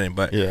when you're winning.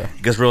 But Yeah.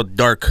 it gets real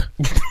dark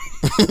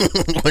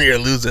when you're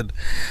losing,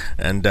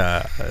 and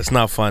it's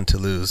not fun to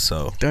lose.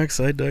 So Dark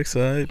side. I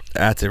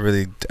had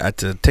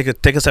to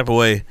take a step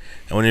away,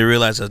 and when you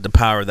realize that the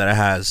power that it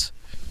has,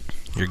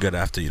 you're good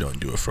after you don't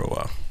do it for a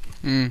while.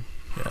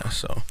 Yeah,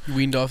 so You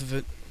weaned off of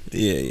it.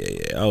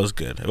 yeah. I was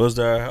good. It was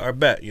our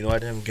bet. You know, I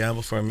didn't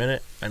gamble for a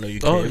minute. I know you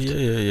caved. Oh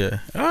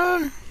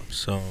yeah.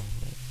 So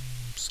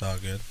it's all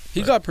good.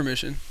 He got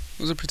permission.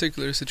 It was a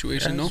particular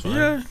situation, Yeah, no? it's fine.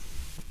 Yeah.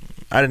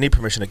 I didn't need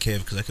permission to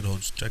cave because I could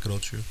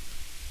hold true.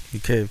 You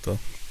caved though,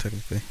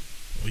 technically.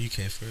 Well, you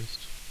caved first.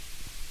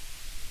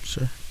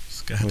 Sure.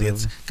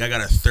 This guy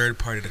got a third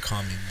party to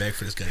call me, beg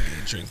for this guy to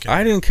get a drink.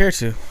 I didn't care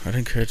to.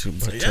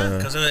 But Yeah,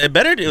 because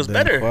it was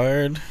better.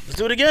 Inquired, Let's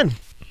do it again.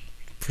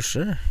 for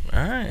sure.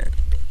 All right.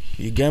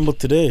 You gambled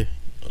today.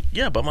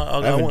 Yeah, but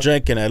I haven't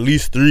drank in at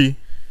least 3.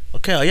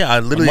 Okay, yeah, I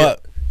literally. I'm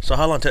up. So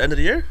how long to the end of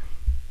the year?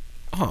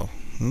 Oh,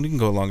 we can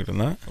go longer than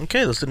that.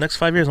 Okay, let's do the next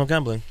 5 years. No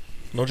gambling,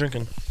 no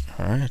drinking.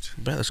 All right.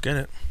 Bet, let's get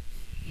it.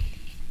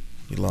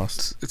 You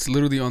lost. It's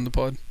literally on the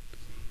pod.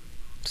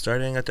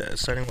 Starting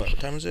what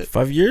time is it?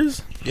 5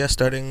 years? Yeah,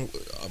 starting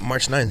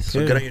March 9th. So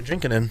Okay. get out your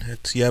drinking in.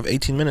 You have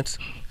 18 minutes.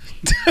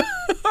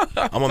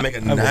 I'm gonna make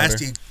a have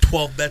nasty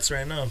 12 bets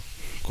right now.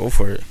 Go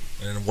for it.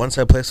 And once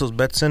I place those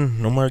bets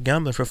in, no more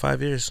gambling for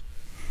 5 years.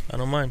 I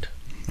don't mind.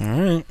 All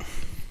right.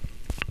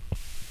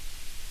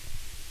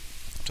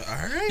 All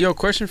right. Yo,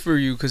 question for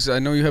you, because I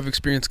know you have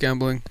experience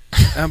gambling,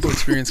 ample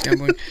experience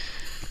gambling.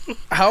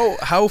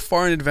 How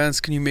far in advance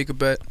can you make a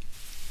bet?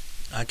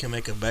 I can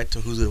make a bet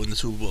to who's gonna win the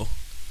Super Bowl.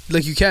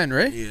 Like you can,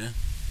 right? Yeah.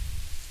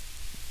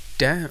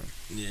 Damn.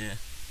 Yeah.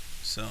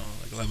 So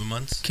like 11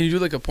 months. Can you do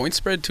like a point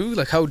spread too?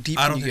 Like how deep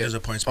I can don't you think get? there's a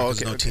point spread Oh,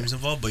 because okay, there's no teams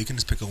involved, but you can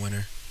just pick a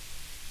winner.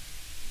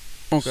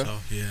 Okay. So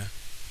yeah.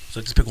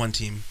 So just pick one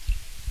team.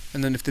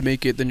 And then if they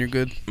make it, then you're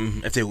good.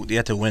 If they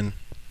have to win.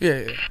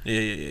 Yeah.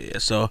 Yeah.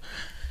 So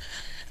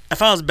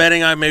if I was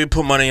betting, I'd maybe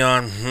put money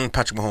on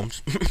Patrick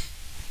Mahomes.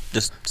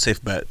 Just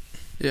safe bet.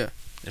 Yeah.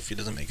 If he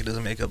doesn't make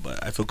it.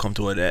 But I feel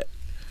comfortable that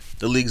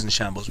the league's in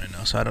shambles right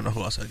now, so I don't know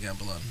who else I'd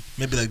gamble on.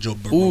 Maybe like Joe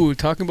Burrow. Ooh,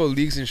 talking about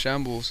leagues in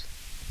shambles.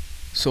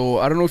 So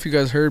I don't know if you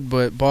guys heard,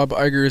 but Bob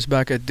Iger is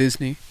back at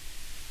Disney,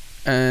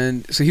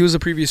 and so he was the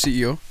previous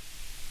CEO,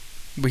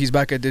 but he's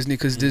back at Disney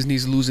because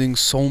Disney's losing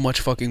so much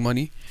fucking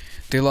money.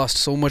 They lost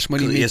so much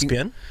money making.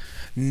 ESPN?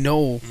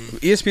 No,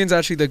 ESPN's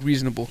actually like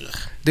reasonable.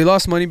 They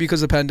lost money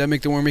because of the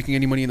pandemic. They weren't making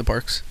any money in the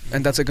parks,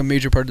 and that's like a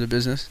major part of the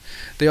business.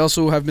 They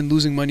also have been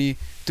losing money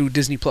through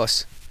Disney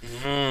Plus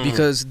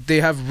because they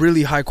have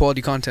really high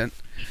quality content,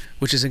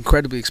 which is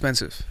incredibly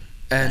expensive,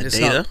 and it's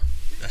data? not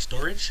That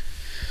storage?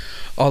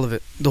 all of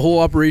it. The whole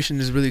operation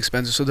is really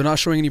expensive, so they're not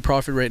showing any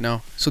profit right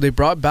now. So they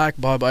brought back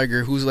Bob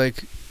Iger, who's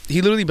like,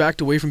 he literally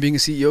backed away from being a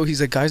CEO. He's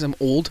like, guys, I'm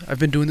old. I've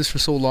been doing this for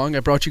so long.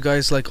 I brought you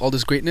guys like all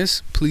this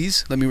greatness.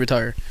 Please let me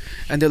retire.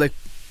 And they're like,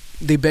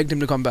 they begged him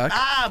to come back.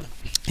 Bob!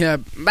 Yeah,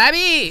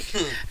 Bobby.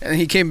 And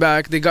he came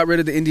back. They got rid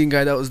of the Indian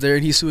guy that was there,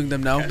 and he's suing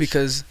them now Rakesh?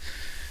 because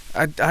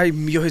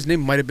his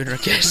name might have been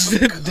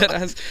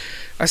Rakesh.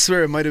 I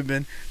swear it might have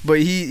been, but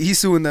he's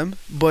suing them.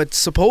 But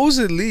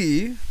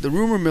supposedly, the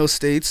rumor mill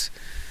states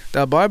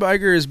that Bob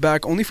Iger is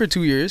back only for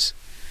 2 years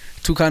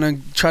to kind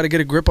of try to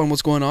get a grip on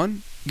what's going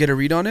on, get a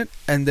read on it,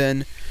 and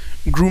then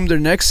groom their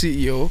next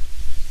CEO,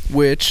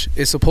 which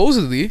is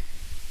supposedly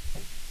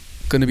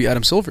going to be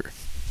Adam Silver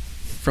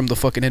from the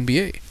fucking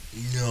NBA.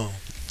 No.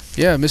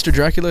 Yeah, Mr.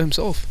 Dracula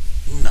himself.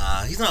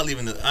 Nah, he's not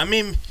leaving I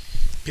mean,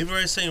 people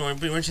are saying,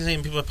 weren't you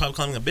saying people are probably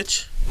calling him a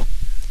bitch?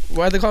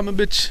 Why they call him a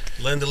bitch?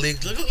 Letting the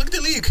league, look at the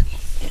league.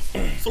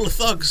 Full of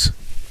thugs.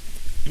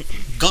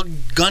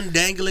 Gun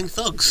dangling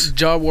thugs.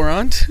 Ja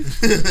Morant?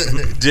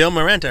 Jail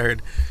Morant, I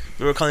heard.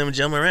 We were calling him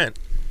Jail Morant.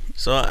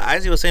 So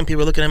Izzy was saying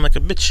people are looking at him like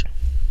a bitch.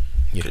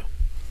 Yeah.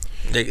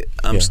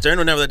 Yeah. Stern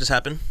would never let this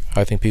happen.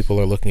 I think people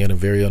are looking at him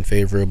very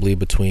unfavorably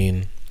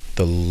between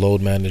the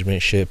load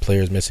management shit,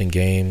 players missing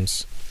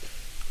games,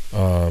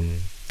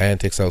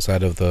 antics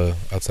outside of the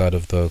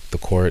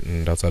court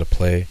and outside of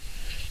play.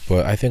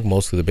 But I think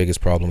mostly the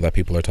biggest problem that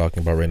people are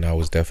talking about right now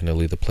is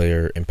definitely the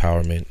player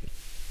empowerment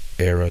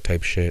era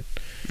type shit,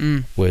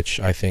 which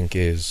I think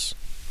is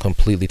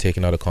completely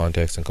taken out of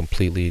context and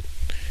completely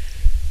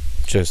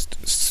just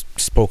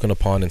spoken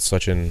upon in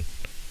such an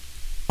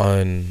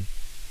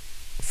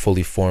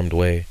unfully formed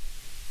way.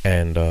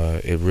 And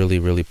it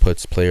really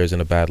puts players in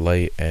a bad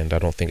light, and I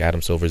don't think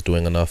Adam Silver is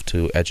doing enough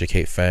to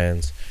educate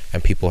fans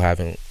and people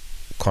having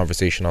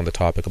conversation on the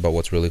topic about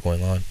what's really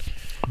going on.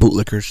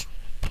 Bootlickers.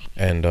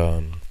 And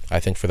I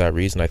think for that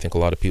reason, I think a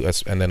lot of people,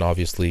 and then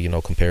obviously, you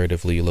know,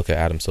 comparatively, you look at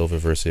Adam Silver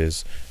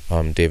versus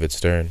David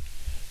Stern,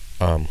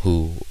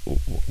 who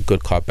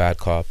good cop, bad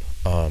cop,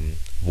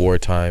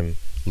 wartime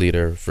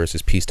leader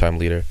versus peacetime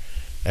leader,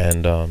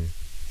 and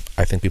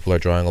I think people are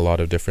drawing a lot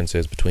of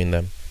differences between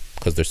them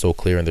because they're so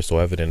clear and they're so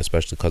evident,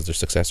 especially because they're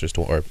successors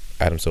to, or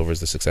Adam Silver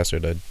is the successor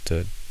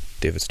to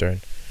David Stern,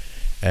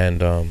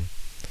 and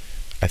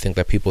I think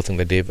that people think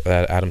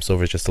that Adam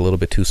Silver is just a little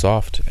bit too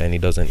soft, and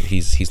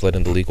he's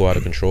letting the league go out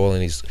of control,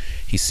 and he's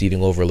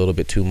ceding over a little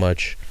bit too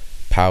much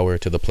power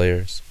to the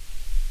players,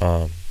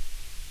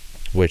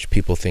 which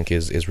people think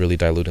is really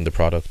diluting the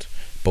product,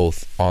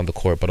 both on the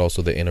court but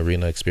also the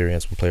in-arena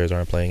experience when players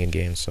aren't playing in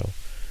games. So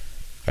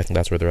I think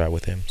that's where they're at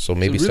with him. So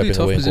maybe It's a really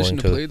stepping away and tough going position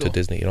to play, to though.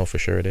 Disney, for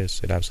sure it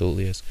is. It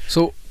absolutely is.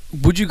 So,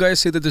 would you guys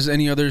say that there's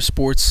any other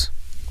sports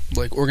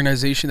like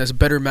organization that's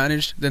better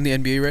managed than the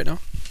NBA right now?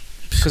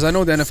 Because I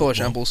know the NFL is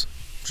shambles.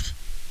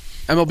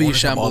 MLB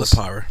Owners have all the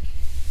shambles. power.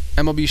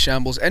 MLB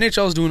shambles.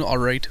 NHL is doing all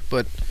right,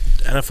 but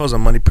NFL's a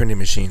money printing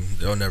machine.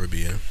 They'll never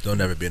be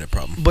in a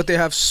problem. they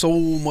have so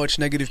much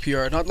negative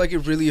PR. Not like it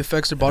really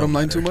affects their It bottom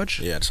don't line too matter. much.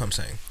 Yeah, that's what I'm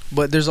saying.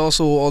 But there's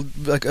also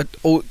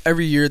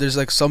every year there's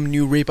like some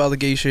new rape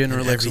allegation or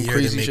And like every some year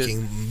crazy they're shit.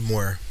 making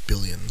more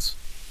billions.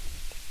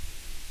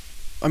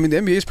 I mean, the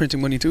NBA is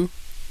printing money too,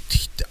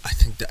 I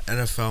think the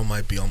NFL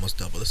might be almost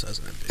double the size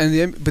of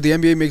NBA. and but the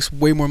NBA makes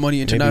way more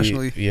money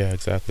internationally. Maybe, yeah,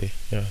 exactly.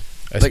 Yeah.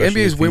 Like NBA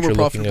Especially is way more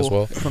future-looking profitable,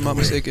 as well. if I'm not No way.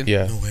 mistaken.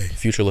 Yeah, No way.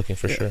 future looking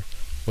for Yeah. sure.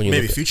 When you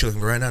Maybe look at, future looking,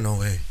 but right now, no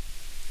way.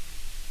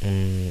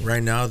 mm,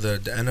 Right now, the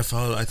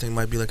NFL I think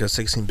might be like a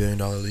 $16 billion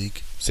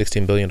league.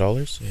 $16 billion.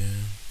 Yeah.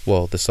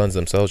 Well, the Suns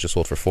themselves just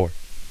sold for 4.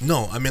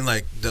 No, I mean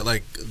the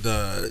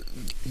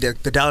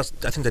Dallas.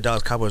 I think the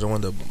Dallas Cowboys are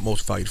one of the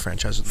most valued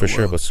franchises in For the sure,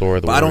 world. but so are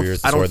the But I don't-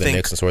 Warriors, I so don't are the think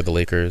Knicks, and so are the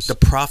Lakers. The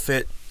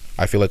profit.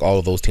 I feel like all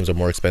of those teams are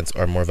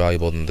more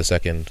valuable than the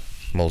second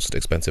most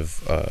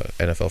expensive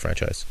NFL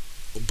franchise.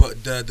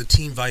 But the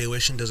team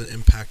valuation doesn't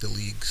impact the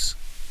league's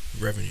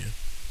revenue.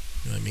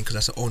 You know what I mean? Because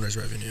that's the owner's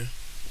revenue,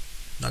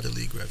 not the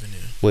league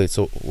revenue. Wait,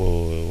 so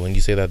when you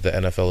say that the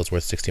NFL is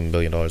worth $16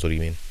 billion, what do you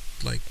mean?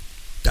 Like,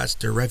 that's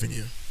their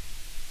revenue.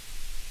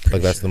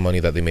 Like that's the money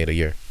that they made a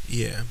year.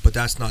 Yeah, but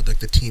that's not like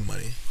the team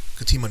money.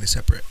 The team money's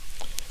separate.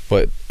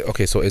 But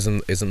okay, so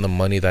isn't the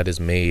money that is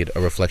made a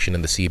reflection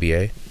in the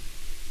CBA?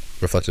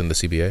 Reflected in the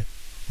CBA?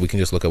 We can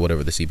just look at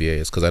whatever the CBA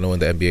is, because I know in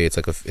the NBA it's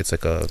like a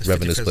It's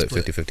revenue 50-50 split,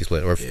 split. 50-50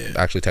 split, or Yeah.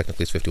 actually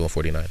technically it's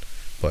 51-49.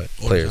 But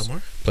Owners have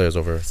more? players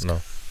over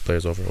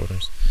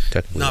owners.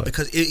 Technically, No, like,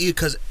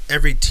 because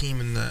every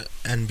team in the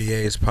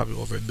NBA is probably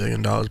over $1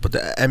 billion, but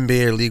the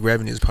NBA league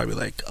revenue is probably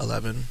like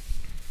 11.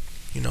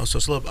 You know, so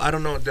it's a little. I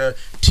don't know the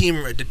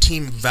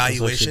team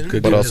valuation.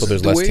 good. but It also is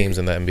there's the less way- teams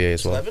in the NBA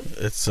as well. 11?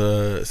 It's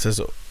it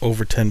says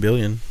over 10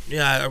 billion.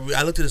 Yeah,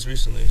 I looked at this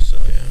recently. So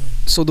yeah.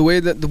 So the way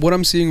that what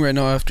I'm seeing right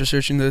now after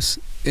searching this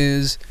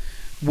is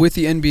with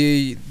the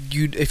NBA,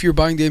 if you're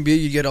buying the NBA,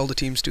 you get all the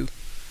teams too.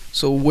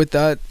 So with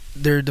that,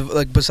 they're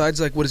like besides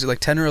like what is it like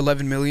 10 or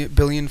 11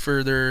 billion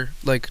for their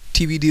like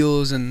TV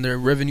deals and their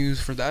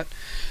revenues for that.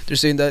 They're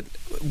saying that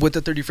with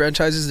the 30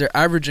 franchises, they're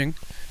averaging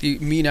the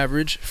mean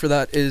average for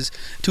that is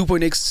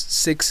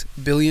 2.86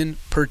 billion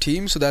per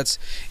team. So that's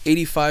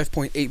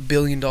 $85.8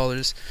 billion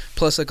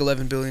plus like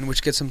 11 billion,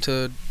 which gets them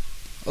to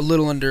a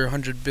little under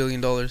 $100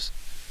 billion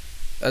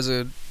as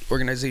a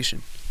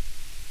organization.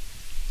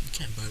 You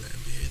can't buy the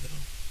NBA though.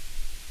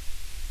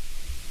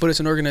 But it's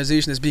an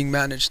organization that's being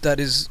managed that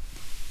is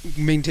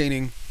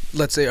maintaining,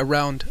 let's say,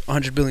 around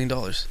 $100 billion.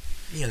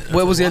 Yeah,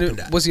 What was the whopping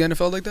that. was the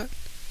NFL like that?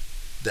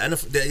 The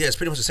NFL? Yeah, it's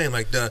pretty much the same.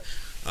 Like the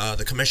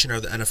commissioner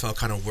of the NFL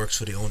kind of works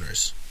for the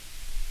owners.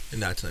 In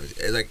that time,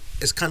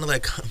 it's kind of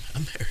like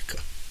America.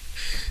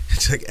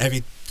 It's like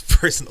every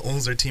person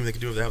owns their team. They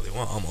can do whatever they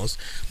want almost,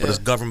 but it's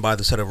governed by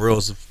the set of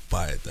rules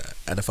by the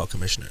NFL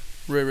commissioner.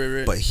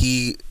 Right. But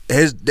the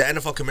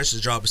NFL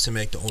commissioner's job is to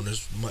make the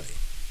owners money.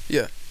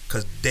 Yeah.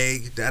 Because the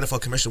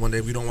NFL commissioner one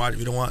day we don't want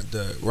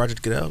the Roger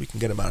Goodell, we can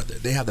get him out of there.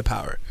 They have the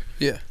power.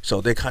 Yeah.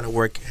 So they kind of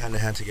work hand in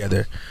hand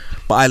together.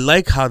 But I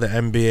like how the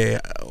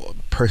NBA,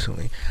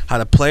 personally, how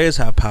the players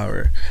have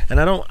power, and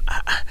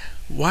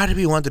why do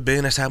we want the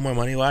billionaires to have more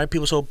money? Why are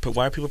people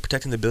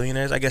protecting the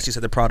billionaires? I guess you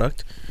said the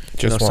product.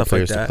 just want stuff like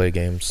players to that. play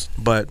games.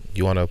 But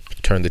You want to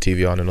turn the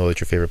TV on and know that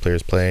your favorite player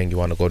is playing. You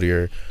want to go to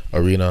your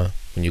arena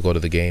when you go to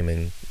the game,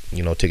 and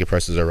ticket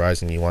prices are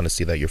rising. You want to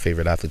see that your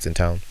favorite athlete's in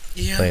town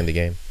playing the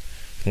game.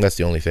 I think that's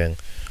the only thing,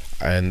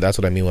 and that's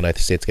what I mean when I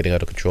say it's getting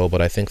out of control.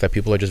 But I think that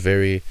people are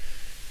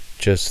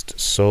just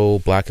so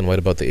black and white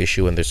about the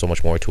issue, and there's so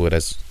much more to it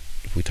as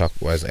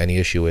any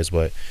issue is.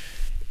 But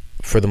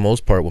for the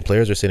most part, when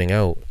players are sitting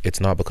out, it's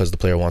not because the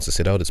player wants to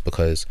sit out. It's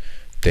because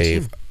the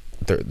team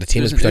There's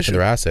is an protecting issue.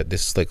 their asset.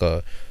 This is like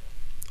a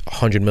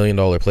 $100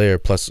 million player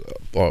plus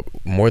or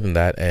more than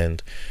that,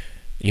 and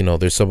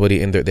there's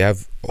somebody in there. They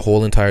have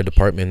whole entire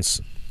departments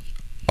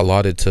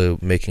allotted to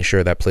making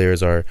sure that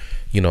players are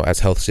as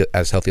healthy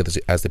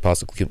as they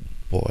possibly can.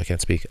 Well, I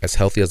can't speak. As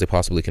healthy as they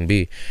possibly can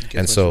be.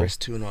 And so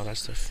too and all that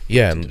stuff.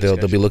 yeah, and they'll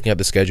be looking at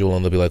the schedule,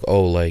 and they'll be like,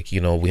 oh,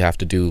 we have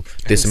to do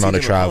this amount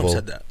of travel.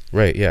 Said that.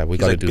 Right, yeah, we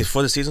got to do.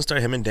 Before the season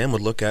started, him and Dan would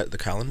look at the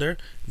calendar.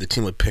 The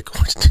team would pick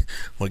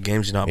what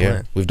games you're not Yeah,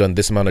 playing. we've done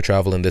this amount of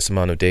travel in this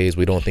amount of days.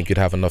 We don't think you'd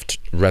have enough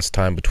rest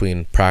time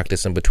between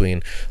practice and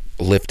between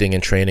lifting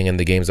and training and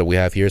the games that we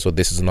have here. So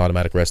this is an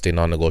automatic rest day,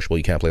 non-negotiable.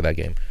 You can't play that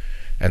game.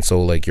 And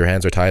so your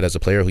hands are tied as a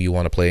player who you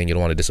want to play, and you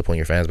don't want to disappoint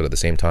your fans, but at the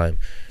same time,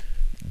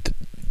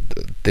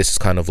 this is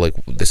kind of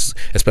this,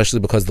 especially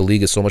because the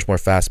league is so much more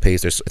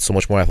fast-paced. It's so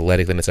much more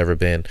athletic than it's ever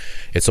been.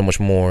 It's so much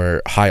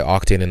more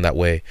high-octane in that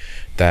way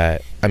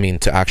that,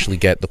 to actually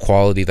get the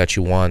quality that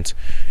you want,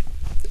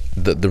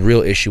 the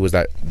real issue is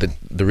that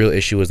the real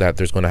issue is that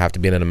there's going to have to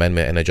be an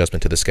amendment and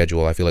adjustment to the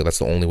schedule. I feel like that's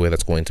the only way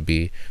that's going to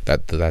be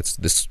that's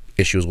this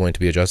issue is going to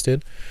be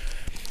adjusted.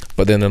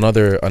 But then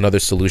another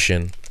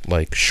solution,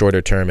 like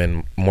shorter term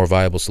and more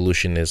viable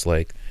solution, is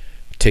like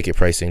ticket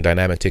pricing,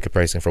 dynamic ticket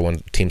pricing for when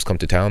teams come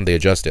to town. They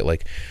adjust it.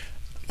 Like,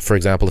 for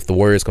example, if the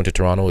Warriors come to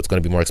Toronto, it's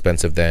going to be more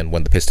expensive than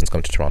when the Pistons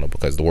come to Toronto,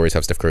 because the Warriors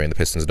have Steph Curry and the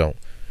Pistons don't.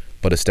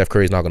 But if Steph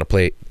Curry's not going to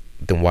play,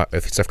 then why?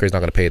 If Steph Curry's not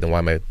going to pay, then why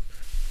am I?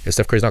 If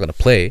Steph Curry's not going to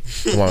play,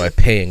 then why am I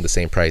paying the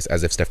same price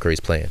as if Steph Curry's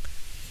playing?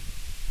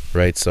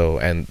 Right. So,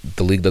 and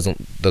the league doesn't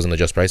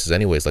adjust prices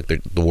anyways. Like,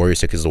 the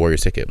Warriors ticket is the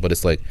Warriors ticket, but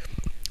it's like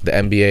the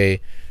NBA,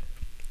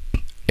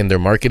 in their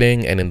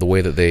marketing and in the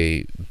way that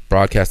they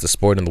broadcast the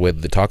sport and the way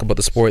that they talk about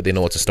the sport, they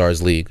know it's a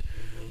stars league,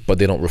 but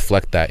they don't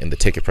reflect that in the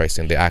ticket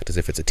pricing. They act as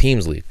if it's a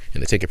teams league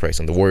in the ticket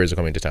pricing. The Warriors are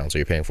coming to town, so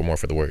you're paying for more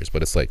for the Warriors,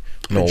 but it's like,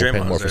 no, we're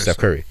paying more for Steph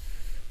Curry.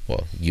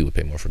 Well, you would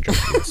pay more for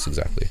Draymond. Yes,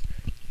 exactly.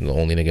 The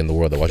only nigga in the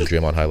world that watches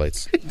Draymond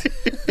highlights.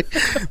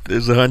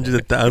 There's hundreds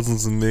of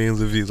thousands and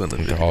millions of views on the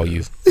video. All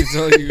you. It's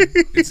all you.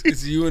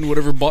 It's you and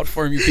whatever bot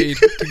farm you paid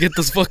to get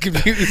those fucking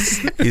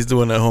views. He's the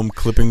one at home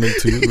clipping them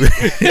too.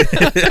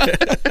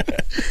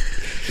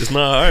 It's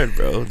not hard,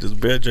 bro. Just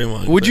bear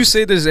Draymond. Would you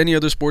say there's any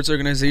other sports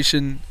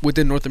organization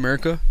within North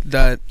America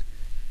that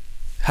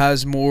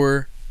has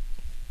more,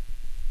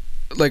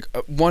 like,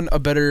 one, a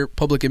better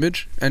public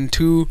image, and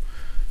two,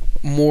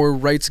 more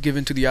rights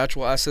given to the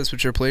actual assets,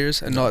 which are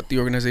players, and not the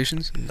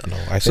organizations? No,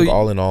 I think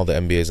all in all, the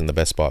NBA is in the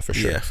best spot for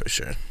sure. Yeah, for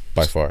sure.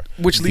 By far.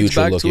 Which leads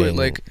back to it,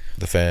 like,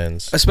 the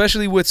fans.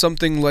 especially with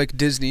something like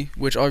Disney,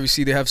 which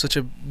obviously they have such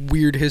a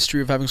weird history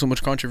of having so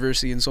much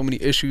controversy and so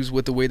many issues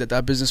with the way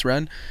that business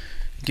ran,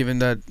 given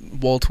that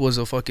Walt was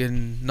a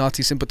fucking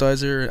Nazi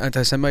sympathizer,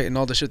 anti-Semite, and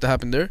all the shit that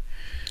happened there.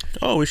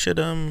 Oh, we should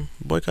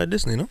boycott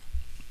Disney, no?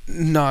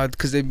 Nah,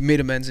 because they made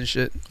amends and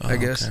shit, I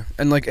guess. Okay.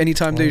 And like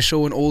anytime they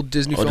show an old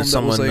Disney film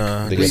that was like they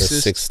got a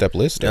racist, 6-step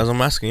list. Yeah, that's what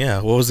I'm asking. Yeah,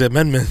 what was the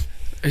amendment?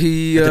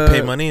 he You had to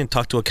pay money and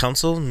talk to a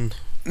council and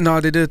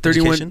No, they did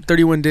a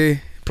 31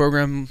 day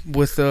program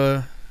with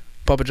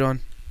Papa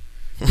John.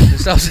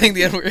 Stop saying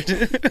the N-word.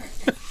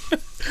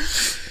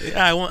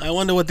 yeah, I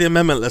wonder what the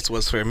amendment list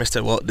was for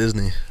Mr. Walt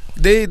Disney.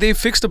 They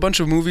fixed a bunch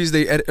of movies.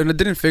 They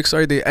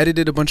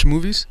edited a bunch of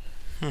movies.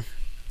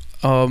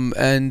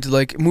 And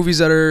like movies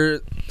that are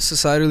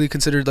societally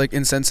considered like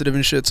insensitive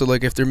and shit. So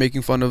like if they're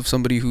making fun of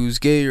somebody who's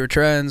gay or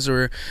trans,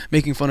 or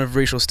making fun of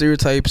racial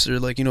stereotypes, or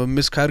like, you know,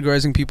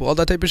 miscategorizing people, all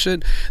that type of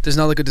shit, there's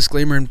not like a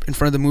disclaimer in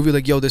front of the movie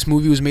like, yo, this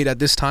movie was made at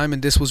this time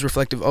and this was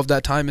reflective of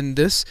that time, and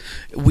this,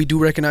 we do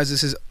recognize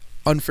this is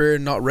unfair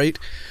and not right,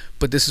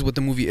 but this is what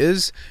the movie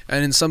is.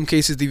 And in some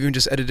cases they've even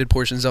just edited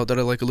portions out that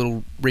are like a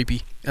little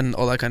rapey and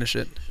all that kind of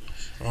shit.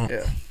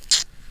 Yeah.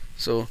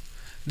 So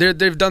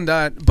they've done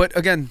that, but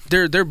again,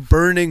 they're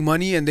burning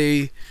money, and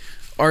they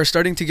are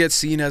starting to get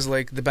seen as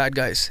like the bad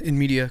guys in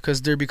media,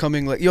 because they're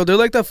becoming like, yo, they're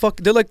like the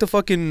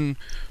fucking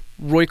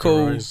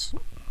Royco.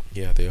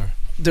 Yeah, they are.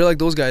 They're like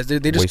those guys. They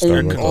just Waystar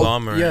own Royco.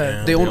 all.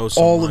 Yeah, they own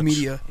so all much. of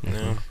media.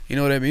 Yeah. You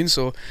know what I mean?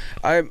 So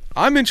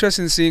I'm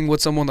interested in seeing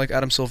what someone like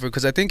Adam Silver,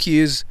 because I think he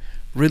is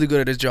really good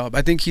at his job.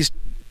 I think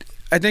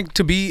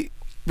to be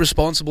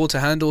responsible to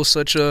handle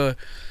such a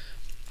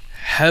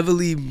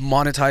heavily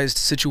monetized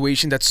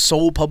situation that's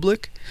so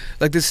public,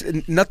 like this,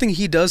 nothing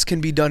he does can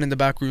be done in the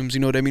back rooms. You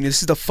know what I mean?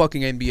 This is the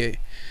fucking NBA.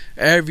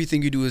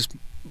 Everything you do is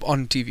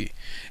on TV,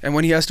 and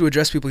when he has to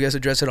address people, he has to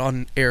address it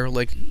on air,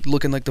 like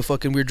looking like the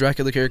fucking weird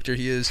Dracula character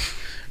he is,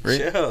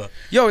 right? Yeah.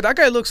 Yo, that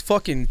guy looks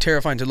fucking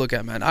terrifying to look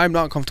at, man. I'm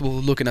not comfortable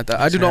looking at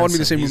that. I do not want to be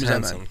in the same room as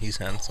that man. He's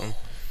handsome.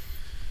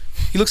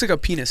 He looks like a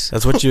penis.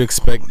 That's what you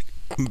expect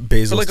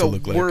Bezos Like to a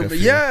look like. worm. I feel.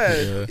 Yeah.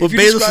 Well, If you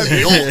Bezos describe-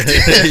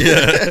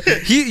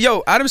 is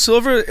gold. Adam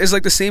Silver is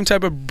like the same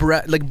type of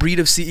breed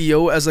of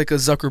CEO as like a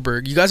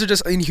Zuckerberg. You guys are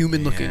just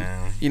inhuman looking.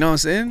 Yeah. You know what I'm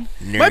saying?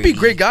 Might be Nerdy.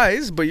 great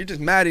guys, but you're just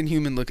mad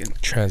inhuman looking.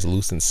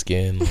 Translucent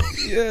skin.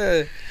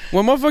 Yeah.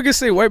 When motherfuckers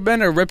say white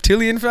men are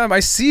reptilian, fam, I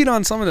see it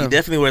on some of He them.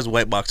 definitely wears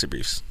white boxer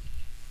briefs.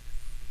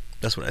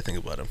 That's what I think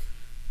about him.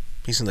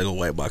 He seems like a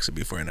white boxer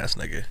brief wearing ass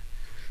nigga.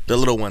 The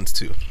little ones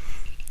too.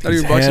 Not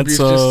even He's boxer briefs,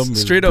 handsome,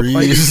 just straight up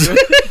his fighting.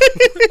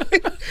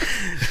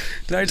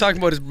 Now you're talking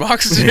about his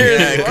boxers.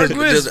 Yeah, because Mark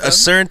there's Wiz, a fam.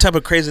 certain type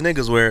of crazy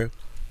niggas wear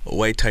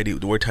tidy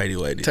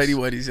whities. Tidy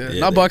whities, yeah. Yeah,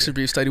 Not there boxer you go.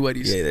 briefs, tidy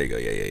whities. Yeah, there you go.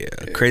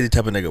 Yeah. Crazy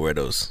type of nigga wear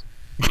those.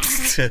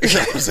 You know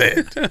what I'm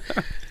saying?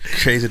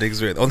 Crazy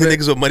niggas wear. Only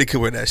niggas with money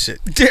can wear that shit.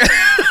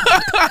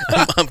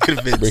 I'm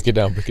convinced. Break it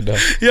down.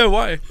 Yeah,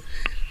 why?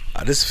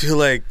 I just feel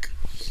like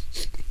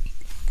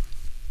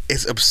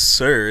it's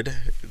absurd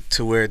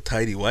to wear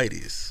tidy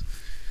whities,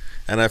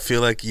 and I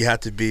feel like you have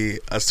to be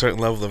a certain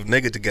level of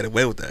nigga to get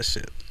away with that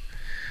shit.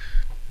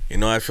 You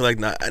know, I feel like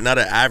not an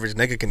average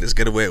nigga can just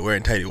get away with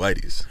wearing tidy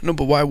whities. No,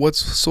 but why? What's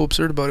so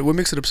absurd about it? What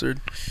makes it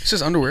absurd? It's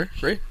just underwear,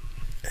 right?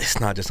 It's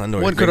not just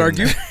underwear. One It's could bigger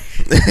argue. than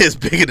that. It's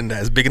bigger than that.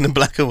 It's bigger than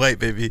black and white,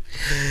 baby.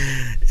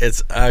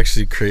 It's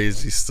actually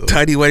crazy still.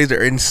 Tidy whities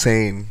are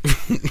insane.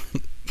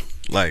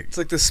 Like, It's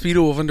like the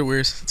Speedo of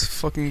underwears. It's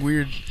fucking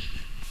weird.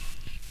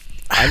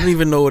 I don't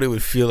even know what it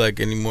would feel like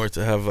anymore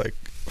to have like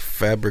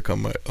fabric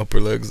on my upper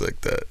legs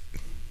like that.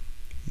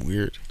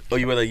 Weird. Oh,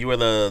 you were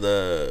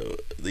the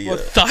What,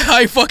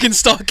 thigh-high fucking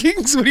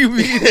stockings? What do you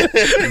mean?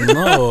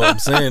 No, I'm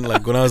saying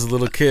like when I was a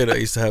little kid, I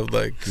used to have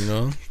like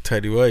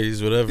tidy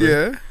whities, whatever.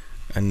 Yeah.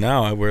 And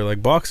now I wear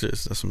like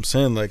boxers. That's what I'm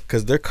saying. Like,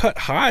 cause they're cut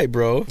high,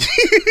 bro.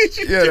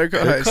 Yeah, they're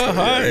cut high. cut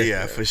high.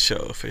 Yeah, for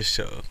sure.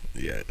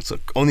 Yeah, so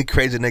only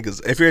crazy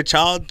niggas. If you're a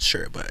child,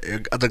 sure, but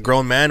as a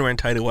grown man wearing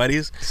tidy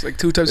whities, It's like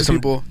two types of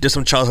people: there's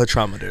some childhood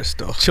trauma there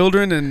still.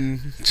 children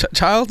and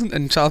child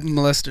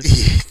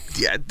molesters.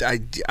 Yeah,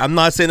 I'm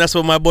not saying that's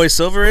what my boy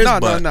Silver is.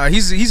 No.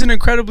 He's an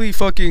incredibly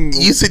fucking.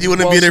 You said you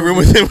wouldn't be in a room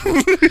with him.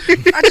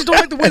 I just don't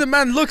like the way the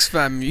man looks,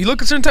 fam. You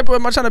look a certain type of way.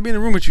 I'm not trying to be in a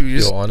room with you. You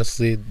just, Yo,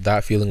 honestly,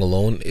 that feeling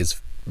alone is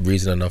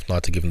reason enough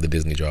not to give him the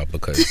Disney job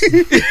because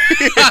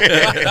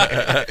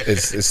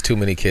it's too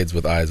many kids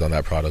with eyes on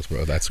that product,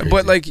 bro. That's crazy.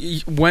 but like,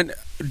 when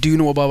do you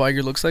know what Bob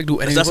Iger looks like? Do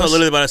any That's of what I'm us?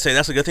 literally about to say.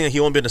 That's a good thing that he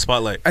won't be in the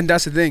spotlight. And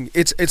that's the thing.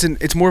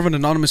 It's more of an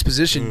anonymous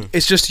position.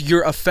 It's just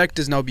your effect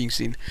is now being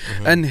seen,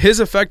 and his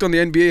effect on the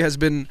NBA has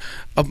been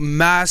a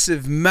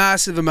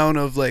massive amount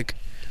of like.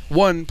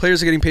 One,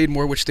 players are getting paid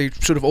more, which they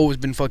should have always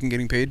been fucking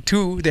getting paid.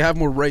 Two, they have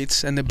more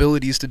rights and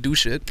abilities to do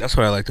shit. That's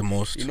what I like the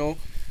most. You know,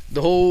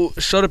 the whole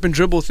shut up and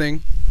dribble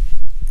thing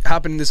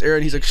happened in this era,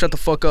 and he's like, shut the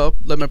fuck up,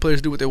 let my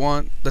players do what they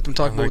want, let them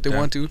talk about what they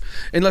want to.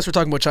 Unless we're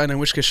talking about China, in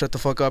which case, shut the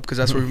fuck up, because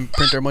that's where we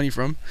print our money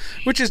from,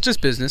 which is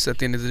just business at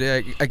the end of the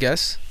day, I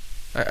guess.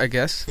 I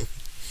guess.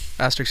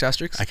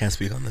 Asterisk. I can't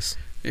speak on this.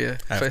 Yeah.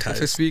 I have If I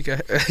ties. speak, you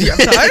have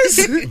ties?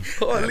 I have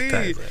Holy.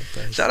 ties.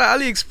 Shout out I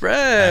have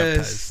AliExpress.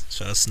 ties.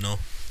 Shout out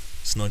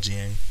Snow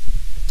Jiang.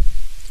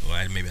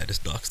 Or maybe I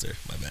just doxed her.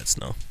 My bad,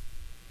 Snow.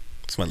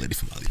 It's my lady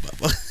from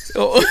Alibaba.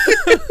 Oh.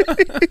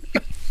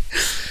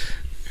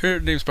 Her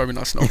name's probably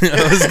not Snow.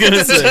 I was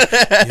gonna say, you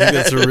think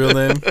that's her real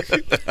name?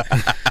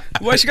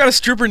 Why she got a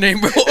stripper name,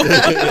 bro?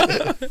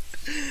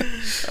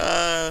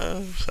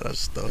 Shout out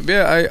Snow.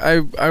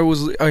 Yeah,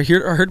 I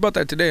heard about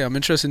that today. I'm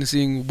interested in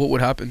seeing what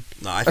would happen,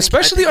 No, I think-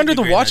 especially I think under he'd be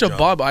the great in watch that of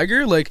job. Bob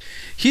Iger. Like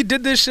he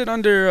did this shit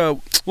under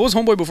what was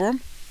Homeboy before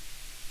him?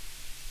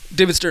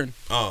 David Stern.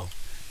 Oh,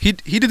 He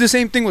did the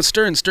same thing with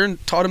Stern. Stern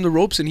taught him the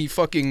ropes, and he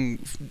fucking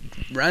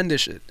ran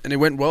this shit, and it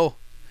went well.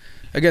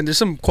 Again, there's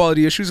some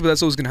quality issues, but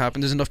that's always gonna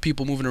happen. There's enough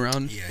people moving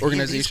around, yeah.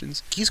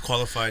 organizations. He's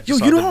qualified. Yo,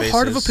 just you know off how the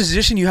hard of a basis.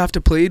 position you have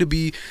to play to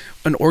be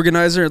an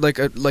organizer, like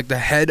the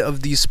head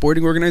of these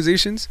sporting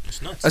organizations,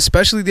 It's nuts.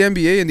 especially the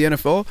NBA and the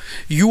NFL.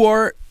 You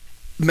are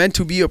meant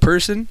to be a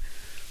person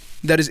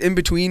that is in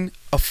between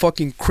a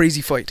fucking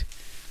crazy fight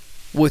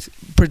with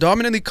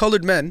predominantly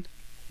colored men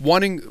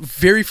wanting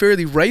very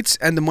fairly rights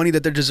and the money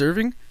that they're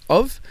deserving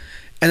of,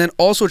 and then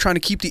also trying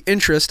to keep the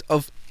interest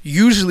of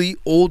usually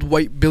old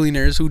white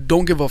billionaires who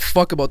don't give a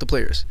fuck about the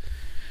players.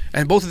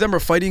 And both of them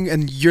are fighting,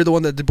 and you're the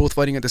one that they're both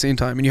fighting at the same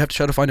time, and you have to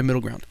try to find a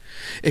middle ground.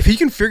 If he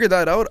can figure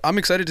that out, I'm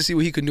excited to see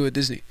what he can do at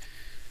Disney.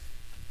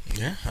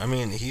 Yeah, I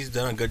mean, he's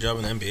done a good job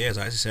in the NBA. As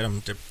I said,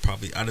 they're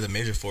probably out of the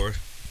major four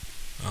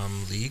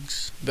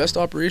leagues. Best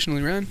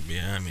operationally ran.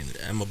 Yeah, I mean,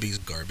 MLB's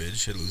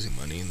garbage. They're losing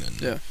money. And then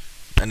Yeah.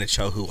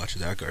 NHL, who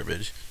watches that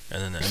garbage?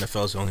 And then the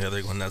NFL is the only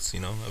other one that's,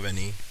 of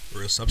any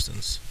real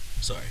substance.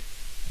 Sorry.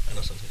 I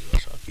know something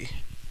about hockey.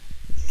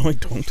 No, I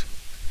don't.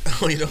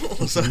 Oh, you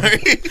don't?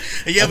 Sorry.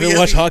 I've been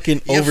watching hockey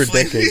in over a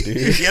decade,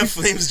 dude. You have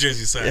Flames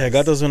jersey, sorry. Yeah, I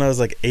got those when I was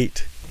like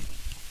 8.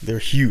 They're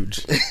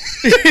huge. I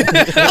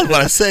was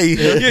about to say.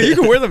 Yeah, you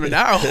can wear them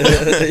now.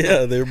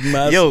 Yeah, they're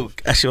massive. Yo,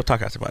 actually, we'll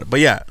talk after about it.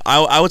 But yeah,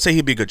 I would say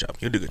he'd be a good job.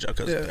 He'll do a good job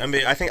because Yeah.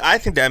 NBA. I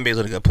think the NBA is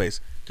in a good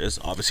place. There's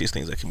obviously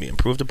things that can be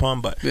improved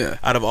upon, but Yeah.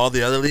 out of all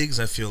the other leagues,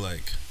 I feel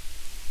like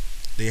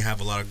they have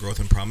a lot of growth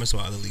and promise,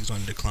 while other leagues are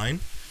on decline.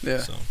 Yeah.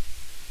 So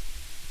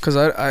Because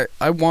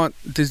I want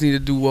Disney to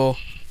do well,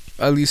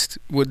 at least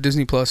with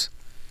Disney Plus,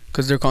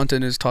 because their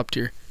content is top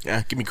tier.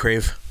 yeah, give me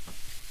Crave.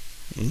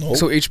 Nope.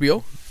 So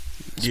HBO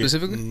Yeah.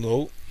 specifically.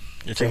 Nope.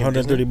 You're For taking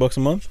 $130 a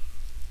month?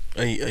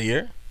 a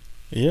year.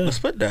 Yeah. Let's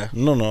split that.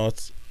 No,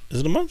 is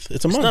it a month?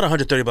 It's a It's month. not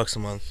 $130 a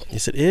month.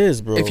 Yes, it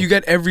is, bro. If you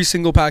get every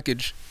single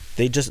package,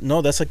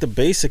 that's like the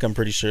basic. I'm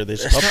pretty sure they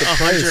just It's up the not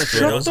price.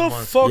 $130 bro. a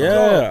month. fuck up.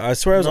 Yeah, I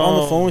swear I was on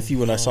the No, phone with you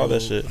when I saw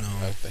that shit. No.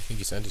 I think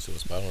you sent it to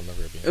us, but I don't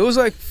remember it being. It was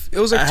like It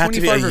had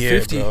to be a 25 or year,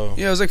 50. bro.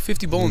 Yeah, it was like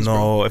 50 bones, bro.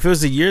 No, if it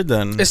was a year,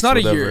 then It's not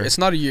a whatever. year. It's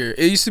not a year.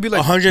 It used to be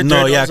like $130.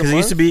 No, yeah, a because it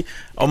used to month? be.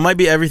 Oh, it might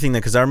be everything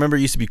then. Because I remember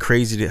it used to be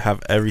crazy to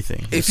have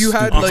everything. If you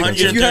had, Stupid like,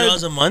 expensive. if you had-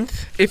 $130 a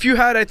month. if you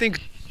had I think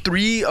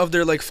 3 of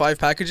their like 5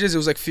 packages, it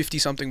was like 50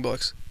 something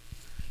bucks.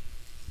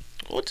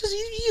 Well, just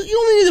you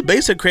only need a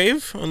basic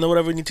Crave, and then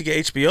whatever you need to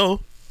get HBO.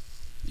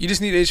 You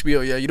just need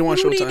HBO. Yeah, you don't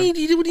want What do you Showtime.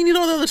 need? What do you need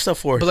all the other stuff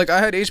for? But like I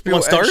had HBO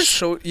want and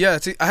Stars?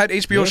 I had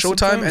HBO Yeah, Showtime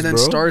sometimes, and then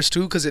bro. Stars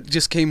too because it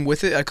just came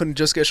with it. I couldn't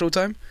just get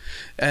Showtime,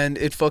 and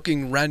it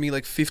fucking ran me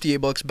like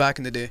 $58 back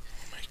in the day.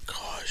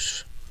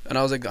 Gosh. And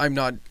I was like, I'm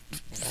not.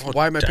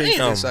 Why am I paying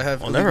for this? I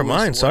have. Well, never illegal ways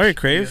mind. to Sorry, watch.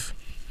 Crave.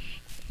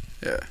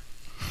 Yeah.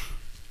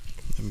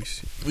 Let me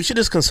see. We should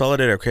just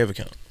consolidate our Crave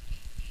account.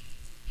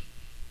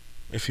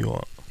 If you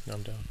want.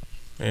 I'm down.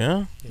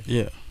 Yeah?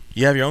 Yeah.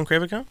 You have your own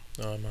Crave account?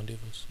 No, I'm on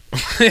Divas.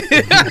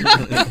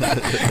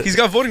 He's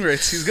got voting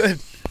rights. He's good.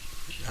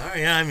 All right,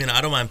 yeah, I mean,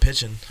 I don't mind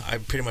pitching.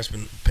 I've pretty much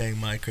been paying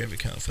my Crave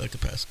account for like the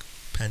past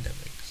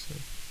pandemic. So.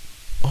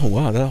 Oh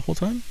wow, that whole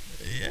time.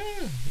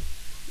 Yeah.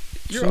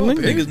 You're all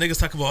big. Niggas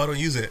talk about I don't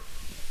use it.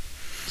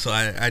 So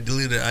I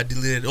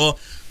deleted. Well,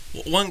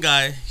 one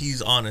guy,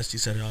 he's honest. He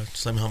said,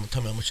 just tell me how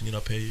much you need,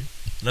 I'll pay you.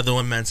 Another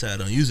one man said, I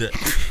don't use it.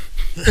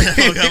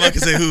 I'm not gonna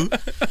say who.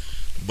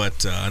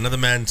 But another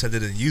man said they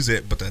didn't use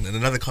it. But then in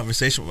another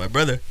conversation with my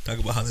brother, talk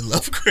about how they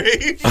love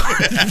Crave.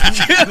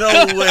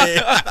 No way.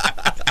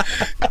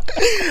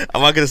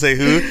 I'm not gonna say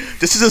who.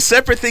 This is a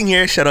separate thing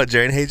here. Shout out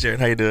Jaren. Hey Jaren,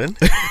 how you doing?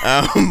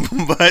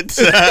 But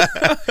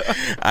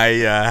I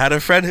had a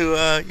friend who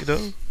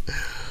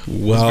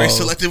was very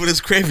selective with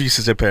his Crave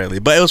usage apparently.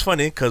 But it was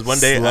funny because one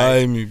day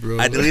I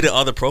deleted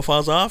all the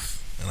profiles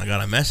off and I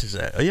got a message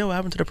that, oh, yo, what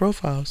happened to the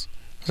profiles?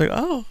 I was like,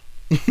 oh.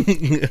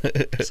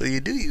 So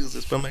you do use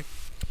this. But I'm like,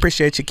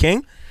 appreciate you,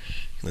 King.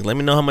 Like, let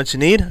me know how much you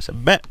need. I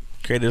said, bet.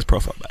 Created his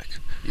profile back.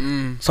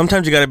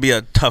 Sometimes you gotta be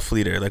a tough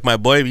leader. Like my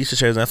boy, we used to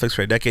share his Netflix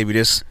for a decade. We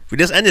just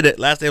ended it.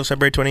 Last day was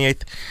February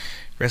 28th.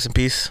 Rest in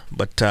peace.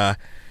 But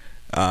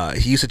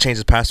he used to change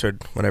his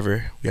password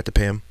whenever we had to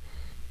pay him.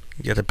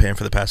 You have to pay him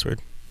for the password.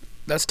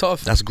 That's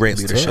tough. That's great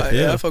leadership.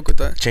 Yeah, I fuck with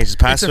that. Change his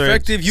password. It's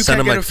effective. You send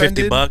can't him get like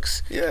offended.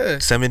 $50. Yeah.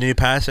 Send me the new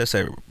password.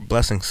 Say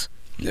blessings.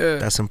 Yeah.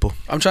 That's simple.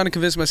 I'm trying to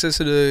convince my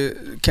sister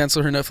to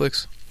cancel her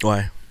Netflix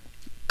Why?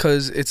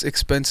 because it's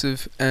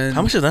expensive and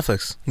How much is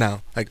Netflix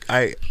now? Like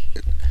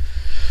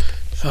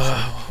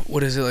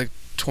what is it, like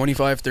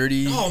 25,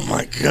 30? Oh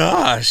my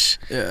gosh.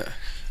 Yeah.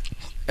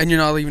 And you're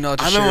not even allowed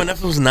to I share. remember when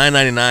Netflix was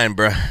 $9.99,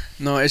 bro.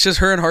 No, it's just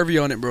her and Harvey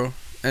on it, bro.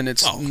 And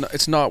it's Oh.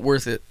 it's not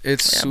worth it.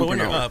 It's Yeah, super but when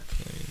you're not up,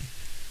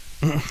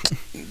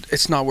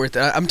 It's not worth it.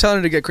 I'm telling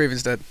her to get Crave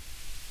instead.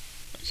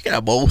 you can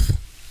have both.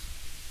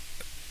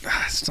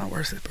 It's not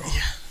worth it, bro.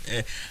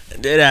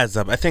 It adds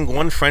up. I think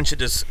one friend should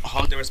just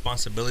hog the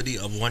responsibility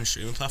of one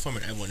streaming platform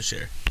and everyone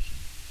share.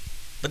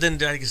 But then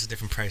I guess it's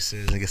different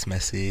prices. It gets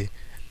messy.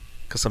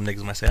 Because some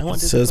niggas might say, I It want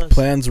this. says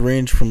plans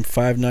range from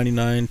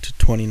 $5.99 to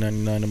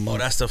 $20.99 a Oh, month.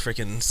 that's the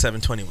freaking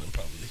 721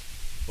 probably.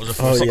 Was it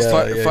Oh,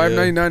 yeah.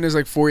 $5.99 is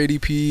like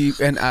 480p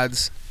and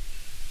ads.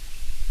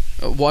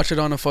 Watch it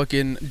on a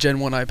fucking Gen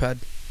 1 iPad,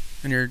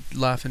 and you're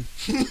laughing.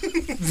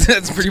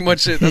 That's pretty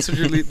much it. That's what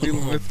you're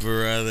dealing with.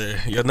 Brother,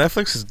 your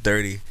Netflix is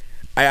dirty.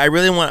 I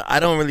really want. I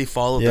don't really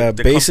follow. Yeah,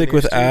 the basic company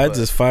with history, ads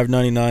but- is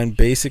 $5.99.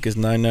 Basic is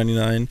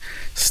 $9.99.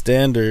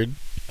 Standard,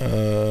 I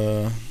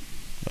don't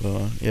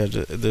know. Yeah,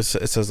 this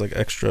it says like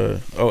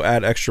extra. Oh,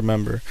 add extra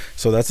member.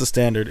 So that's the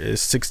standard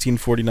is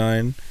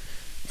 $16.49.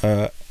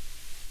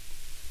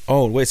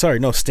 Oh wait, sorry.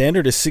 No,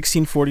 standard is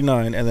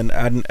 $16.49, and then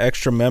add an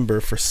extra member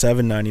for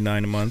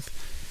 $7.99 a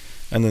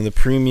month, and then the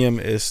premium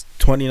is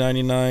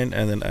 $20.99,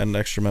 and then add an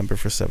extra member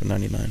for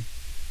 $7.99.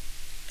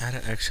 Add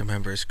an extra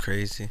member is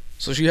crazy.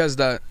 So she has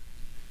that.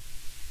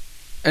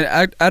 And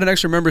add an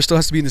extra member still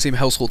has to be in the same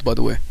household, by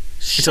the way.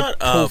 It's Shut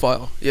a up.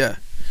 profile. Yeah.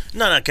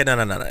 No. If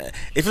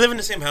you live in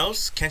the same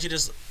house, can't you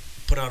just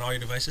put on all your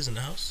devices in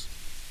the house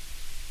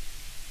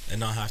and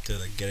not have to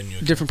like get a new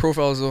account? Different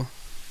profiles, though.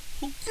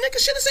 Nigga,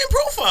 shit, the same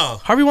profile.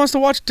 Harvey wants to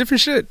watch different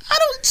shit. I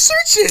don't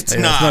search it.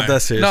 Hey, nah, it's not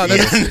that serious. No,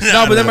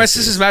 Yeah. but then my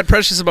sister's mad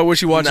precious about what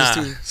she watches Nah,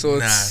 too. So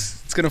nah.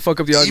 it's gonna fuck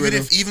up the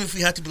algorithm. Even if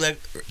we had to be like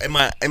in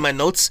my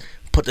notes,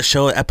 put the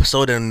show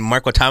episode and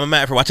mark what time I'm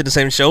at. If we're watching the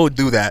same show,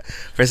 do that.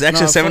 For it's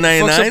extra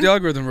 $7.99. Fucks up the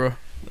algorithm, bro.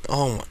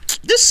 Oh, my.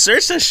 Just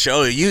search the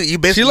show. You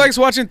basically. She likes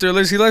watching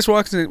thrillers. He likes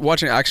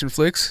watching action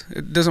flicks.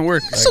 It doesn't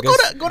work. So go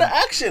to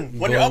action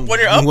when you're up. When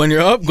you're up. When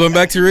you're up, going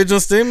back to your original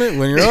statement.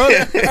 When you're up,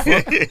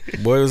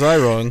 fuck. Boy, was I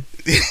wrong.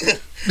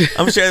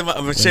 I'm sharing my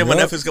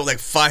Netflix got like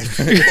 5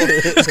 people.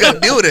 It's got to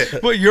deal with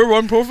it. But your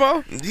one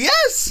profile?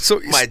 Yes.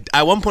 So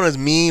at one point it was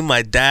me,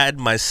 my dad,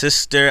 my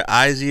sister,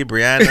 Izzy,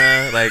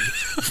 Brianna, like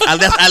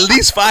at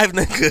least 5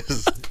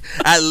 niggas.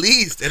 At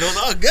least. And it was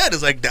all good.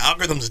 It's like the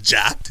algorithm's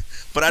jacked,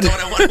 but I know what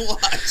I want to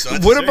watch. So I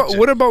just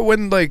what about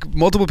when like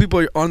multiple people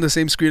are on the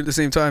same screen at the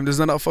same time? Does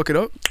that not fuck it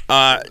up?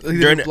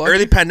 during the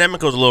early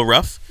pandemic it was a little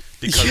rough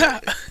because Yeah.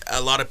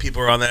 a lot of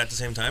people were on that at the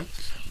same time.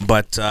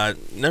 But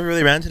never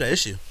really ran into that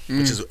issue,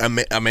 which is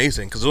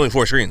amazing because there's only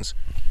 4 screens.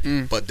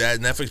 But that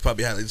Netflix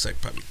probably had at least like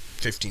probably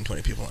 15,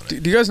 20 people on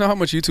it. Do you guys know how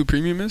much YouTube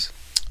Premium is?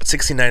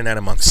 $16.99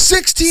 a month.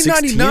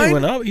 $16.99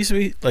 went up. It used to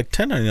be like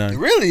 $10.99.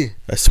 Really?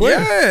 I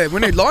swear. Yeah,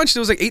 when it launched, it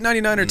was like $8.99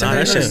 or Nah,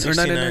 that shit's $10.99 or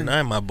 $9.99.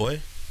 $16.99, my boy.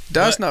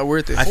 That's But not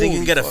worth it. I think you Holy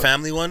can get a fuck.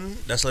 family one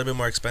that's a little bit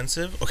more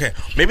expensive. Okay,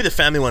 maybe the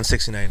family one's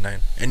 $16.99,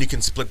 and you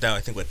can split that. I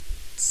think with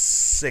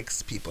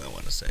 6 people. I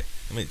want to say.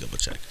 Let me double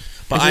check.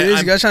 But Is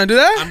you guys trying to do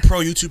that? I'm pro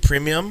YouTube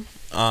Premium.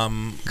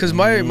 Because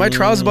my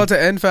trial's about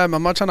to end, fam.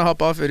 I'm not trying to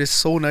hop off it. It's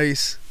so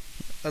nice.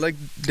 I like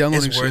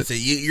downloading It's shit. worth it.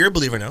 You're a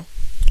believer now.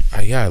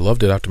 Yeah, I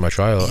loved it after my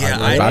trial. Yeah,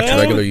 I'm back to I-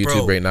 regular bro.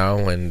 YouTube right now,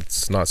 and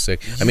it's not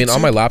sick. I mean,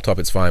 on my laptop,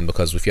 it's fine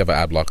because if you have an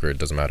ad blocker, it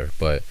doesn't matter.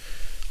 But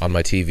on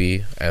my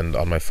TV and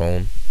on my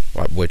phone,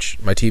 which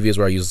my TV is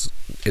where I use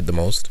it the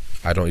most.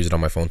 I don't use it on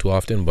my phone too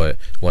often, but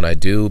when I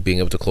do, being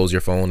able to close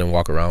your phone and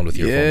walk around with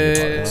your phone in your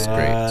pocket is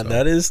great. So.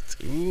 That is.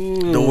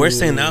 The worst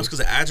thing now is because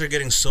the ads are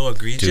getting so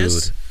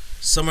egregious. Dude.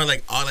 somewhere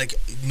like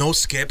no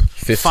skip,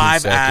 15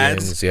 5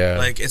 seconds, ads. yeah.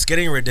 Like it's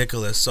getting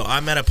ridiculous. So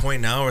I'm at a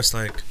point now where it's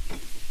like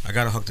I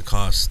gotta hug the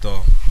cost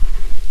though.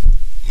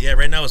 Yeah,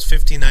 right now it's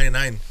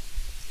 $15.99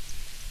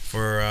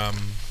 for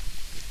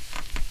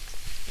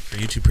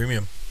YouTube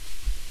Premium.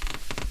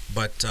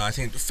 But I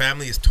think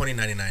family is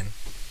 $20.99.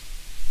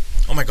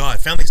 Oh my God,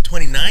 family is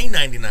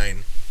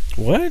 $29.99.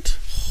 What?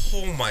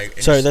 Oh my!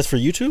 Sorry, that's for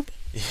YouTube?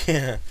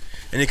 yeah,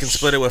 and you can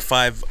split it with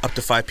up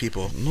to 5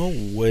 people. No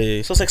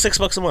way. So it's like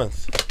 $6 a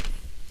month,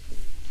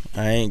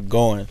 I ain't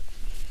going.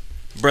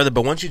 brother.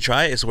 But once you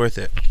try it, it's worth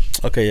it.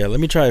 Okay, yeah, let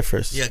me try it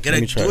first. Yeah, Let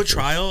me try do a it first.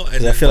 trial.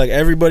 'Cause I feel like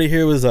everybody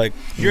here was like,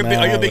 are you a big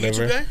whatever.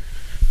 YouTube guy?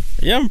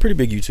 Yeah, I'm a pretty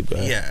big YouTube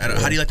guy. Yeah. And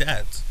how do you like the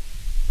ads?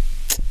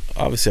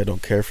 Obviously, I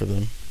don't care for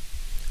them.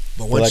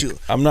 But But, once like,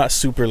 I'm not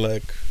super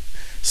like.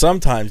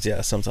 Sometimes,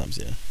 yeah.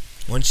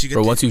 once you get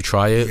Bro, once you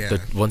try it, Yeah.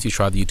 once you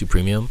try the YouTube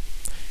Premium,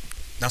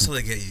 that's what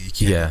they get you. You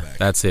can't yeah, go back.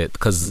 that's it.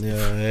 Because, Yeah,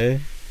 hey.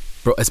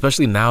 bro,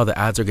 especially now, the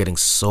ads are getting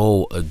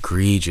so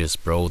egregious,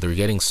 bro. They're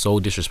getting so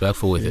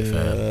disrespectful with it,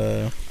 fam.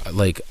 Yeah.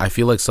 Like, I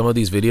feel like some of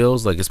these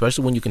videos, like,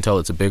 especially when you can tell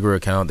it's a bigger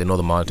account, they know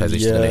the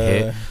monetization's gonna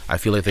hit. I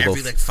feel like they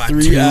Every go like 5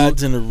 3 two-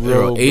 ads in a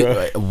row,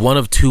 bro. one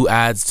of 2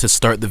 ads to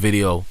start the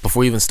video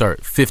before you even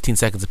start. 15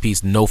 seconds a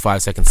piece, no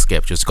 5 second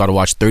skip. Just gotta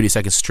watch 30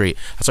 seconds straight.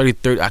 I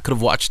could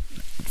have watched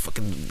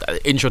fucking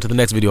intro to the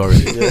next video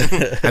already.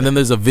 And then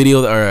there's a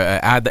video or an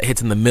ad that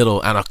hits in the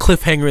middle and a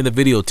cliffhanger in the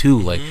video too.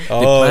 Like they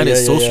plan it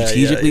so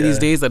strategically these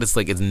days that it's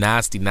like it's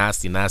nasty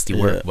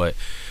work. Yeah. But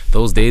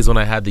those days when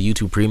I had the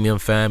YouTube Premium,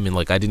 fam, and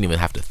like I didn't even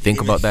have to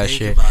think about that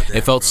shit.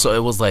 It felt so.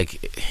 It was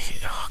like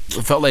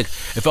it felt like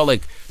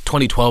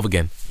 2012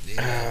 again.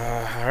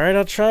 All right,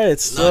 I'll try it.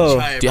 So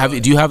Have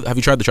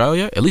you tried the trial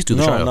yet? At least do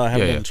the trial. No, I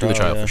haven't done do the trial,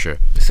 trial yeah. for sure.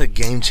 It's a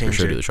game changer. For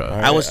sure, do the trial.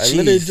 All I was I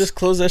literally cheesed. just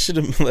closed that shit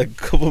like a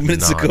couple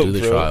minutes Nah, ago, do the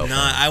bro. trial.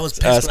 Nah, I was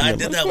Ask pissed when I me,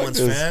 did that once,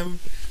 motherfuckers. fam.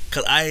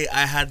 Cause I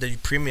had the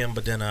premium,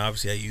 but then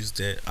obviously I used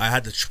it. I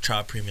had the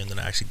trial premium, then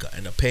I actually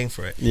ended up paying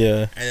for it.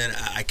 Yeah. And then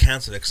I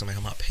canceled it because I'm like,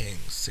 I'm not paying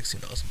 $16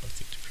 a month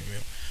for the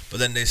premium. But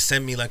then they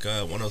sent me like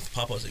one of the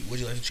pop-ups like, would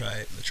you like to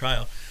try the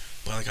trial?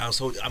 But like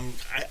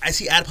I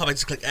see ad pop, I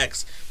just click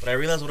X. But I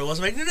realized what it was.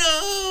 I'm like,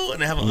 no,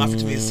 and they haven't offered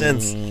to me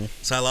since.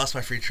 So I lost my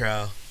free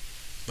trial.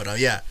 But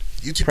yeah,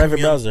 YouTube Private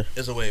Premium browser.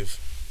 is a wave.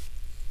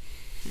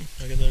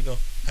 Okay, there you go.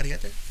 How do you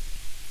get there?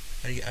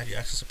 How do you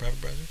access a private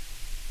browser?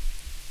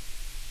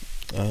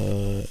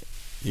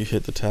 You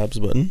hit the tabs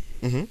button,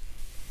 Mm-hmm.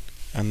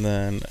 and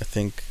then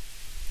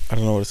I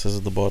don't know what it says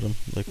at the bottom.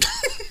 Like,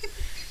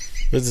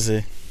 what does it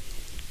say?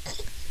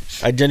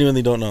 I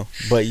genuinely don't know.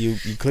 But you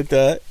click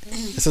that.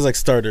 It says like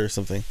starter or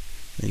something.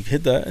 And you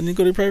hit that, and you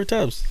go to your private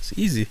tabs. It's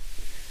easy.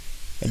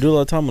 I do a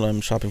lot of time when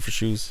I'm shopping for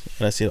shoes,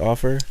 and I see an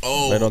offer.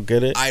 Oh, if I don't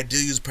get it. I do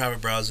use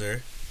private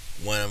browser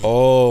when I'm.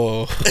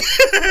 Oh.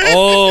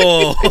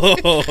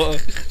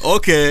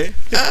 Okay.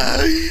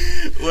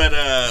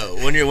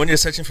 when you're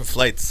searching for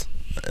flights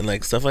and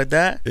like stuff like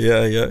that,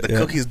 Yeah. the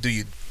cookies do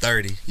you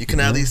 30. You can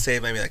at least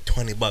save maybe like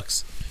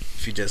 $20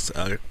 if you just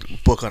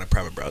book on a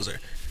private browser.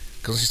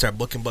 Because once you start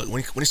booking,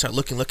 when you start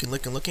looking,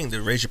 they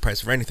raise your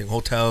price for anything,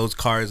 hotels,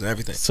 cars, and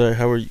everything. Sorry,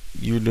 how were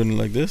you doing it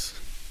like this?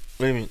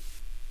 What do you mean?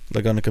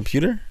 Like on a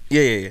computer?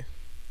 Yeah.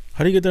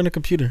 How do you get there on a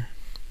computer?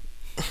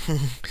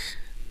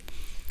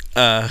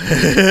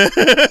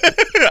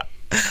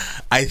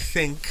 I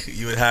think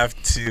you would have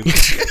to.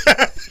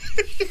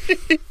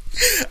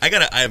 I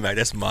got an iMac.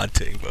 That's mod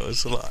thing, bro.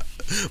 It's a lot.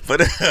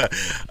 But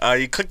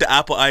you click the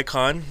Apple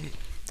icon.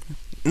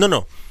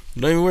 No.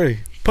 Don't even worry.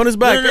 Punter's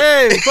back. No.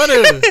 Hey,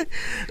 Punter.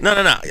 No.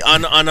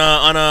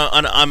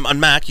 On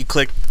Mac, you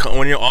click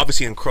when you're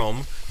obviously in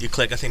Chrome. You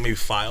click, I think maybe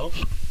File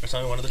or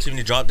something. One of the two, and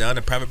you drop down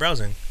to private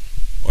browsing,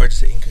 or just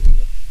say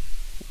incognito.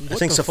 I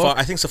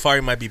think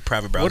Safari might be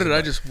private browsing. What did I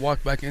but just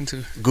walk back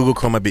into? Google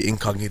Chrome might be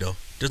incognito.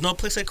 There's no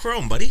place like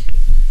Chrome, buddy. You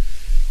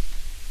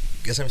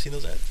guys haven't seen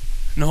those ads?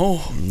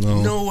 No.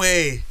 No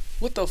way.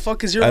 What the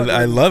fuck is your I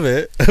algorithm? love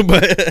it,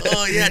 but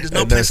Oh yeah, there's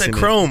no I've place never like seen it.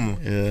 Chrome.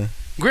 Yeah.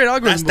 Great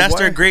algorithm. but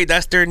why?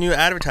 That's their new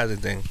advertising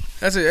thing.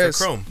 That's for it's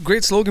Chrome.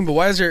 Great slogan, but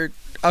why is your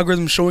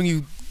algorithm showing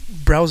you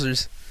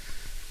browsers?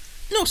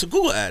 No, it's a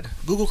Google ad,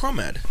 Google Chrome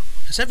ad.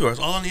 It's everywhere.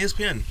 It's all on the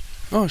ESPN.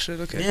 Oh shit.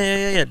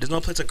 Okay. Yeah. There's no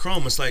place like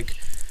Chrome. It's like,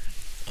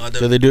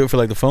 Do they do it for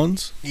like the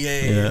phones?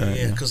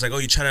 yeah. Because like,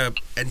 you try to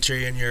enter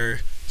in your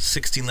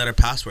 16-letter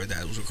password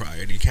that was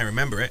required, and you can't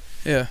remember it,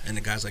 Yeah. and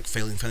the guy's like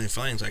failing. It's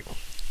like,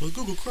 well,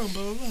 Google Chrome,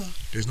 blah blah blah.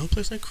 There's no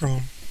place like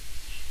Chrome.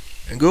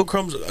 And Google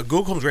Chrome's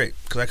great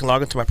because I can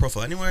log into my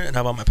profile anywhere and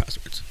have all my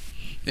passwords.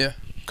 Yeah.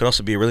 Could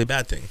also be a really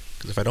bad thing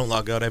because if I don't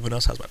log out, everyone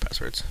else has my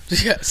passwords.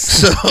 Yes.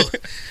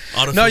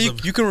 So, No, you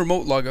can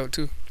remote log out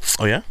too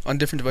Oh yeah. on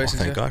different Oh, devices.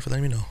 thank yeah. God for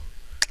letting me know.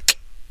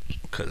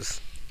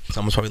 Because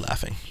someone's probably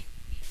laughing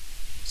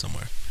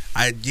somewhere.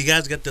 You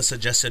guys get the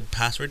suggested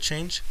password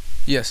change?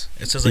 Yes.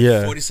 It says like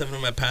Yeah. 47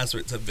 of my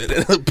passwords have been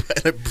in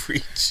a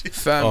breach.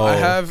 Fam, Oh. I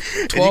have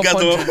And you got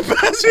the 1200. wrong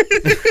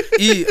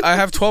password. I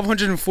have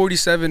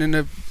 1247 in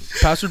a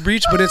password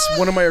breach, but it's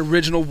one of my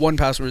original one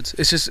passwords.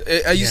 It's just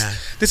I use. Yeah.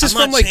 This is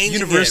I'm from not like changing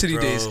university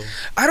it, bro. days.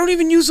 I don't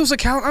even use those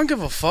accounts. I don't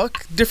give a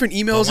fuck. Different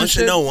emails and Once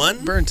shit. you know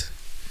one, Burnt.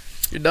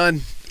 You're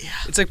done. Yeah.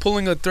 It's like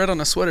pulling a thread on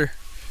a sweater.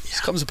 Yeah.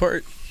 Just comes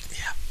apart.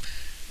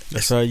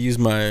 That's why I use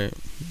my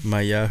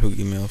Yahoo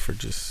email for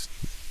just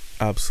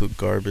absolute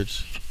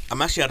garbage.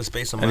 I'm actually out of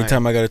space on mine.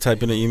 Anytime I gotta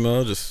type in an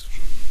email, just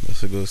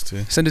that's what it goes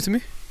to. Send it to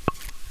me.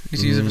 You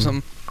should use it for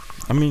something.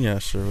 I mean, yeah,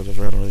 sure,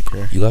 whatever. I don't really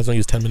care. You guys don't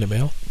use 10-minute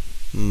mail?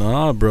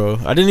 Nah, bro.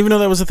 I didn't even know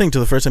that was a thing till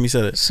the first time you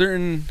said it.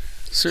 Certain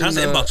How's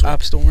the inbox work?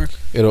 apps don't work.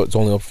 It's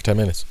only up for 10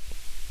 minutes.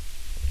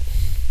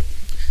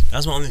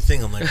 That's my only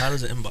thing. I'm like, how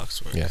does the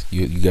inbox work? Yeah,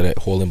 you get a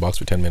whole inbox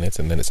for 10 minutes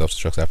and then it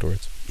self-destructs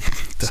afterwards.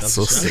 That's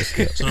so Self-destruct?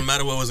 sick. So no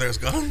matter what was there, it's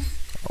gone.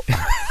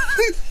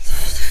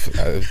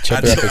 Check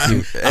I their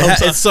don't-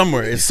 FAQ. It's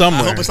somewhere. It's I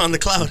somewhere. hope it's on the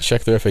cloud.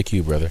 Check their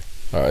FAQ, brother.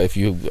 If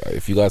you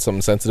got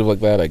something sensitive like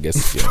that, I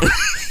guess. Yeah. I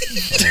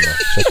don't know.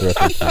 Check their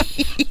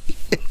FAQ.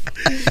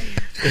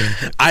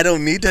 I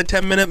don't need that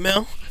 10-minute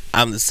mail.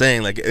 I'm just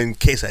saying, like, in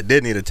case I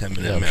did need a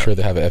 10-minute Yeah, I'm mail. sure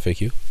they have an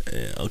FAQ.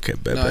 Yeah, okay,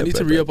 bet, No, I need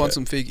to re-up on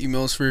some fake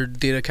emails for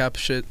data cap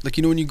shit. Like,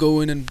 you know when you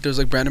go in and there's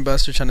like brand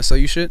ambassador trying to sell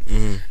you shit,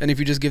 and if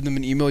you just give them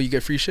an email, you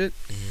get free shit.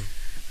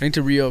 I need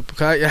to re-up.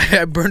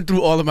 I burned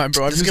through all of mine,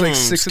 bro. I've Just used give like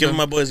him, 6 just of give them. him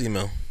my boy's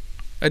email.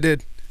 I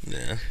did.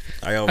 Yeah,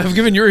 I always I've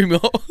given your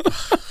email.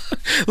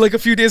 Like a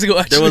few days ago,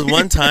 actually. There was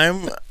one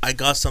time I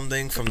got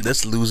something from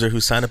this loser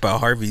who signed up at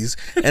Harvey's,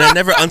 and I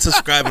never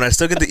unsubscribed, and I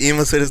still get the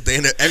emails to this day.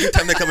 And every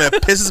time they come in,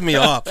 it pisses me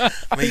off.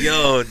 I'm like,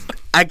 yo,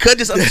 I could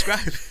just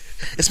unsubscribe.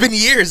 It's been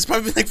years. It's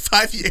probably been like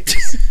 5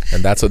 years.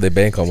 And that's what they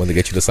bank on when they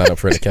get you to sign up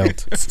for an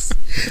account.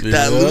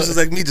 That losers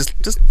like me just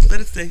let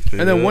it stay.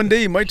 And then one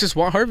day you might just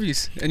want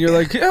Harvey's, and you're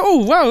like,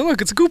 oh wow,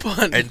 look, it's a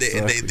coupon. And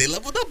they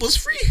leveled up. It was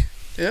free.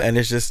 Yeah. And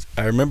it's just,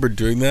 I remember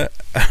doing that.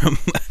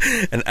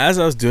 And as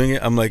I was doing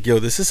it, I'm like, yo,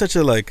 this is such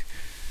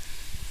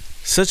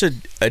a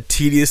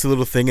tedious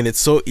little thing, and it's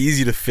so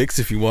easy to fix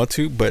if you want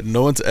to, but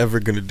no one's ever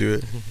gonna do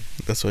it.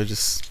 That's why it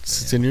just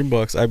sits in your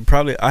inbox.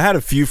 I had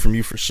a few from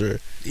you for sure.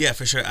 Yeah,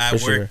 for sure. At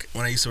For work,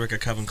 when I used to work at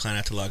Calvin Klein, I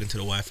had to log into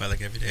the Wi-Fi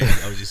like every day.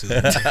 I always used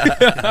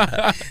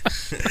to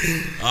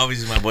always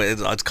use my boy.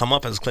 It's come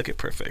up and just click it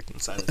perfect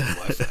and silence the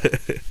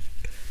Wi-Fi.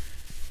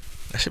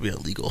 That should be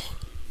illegal.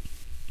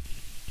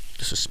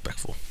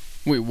 Disrespectful.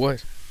 Wait,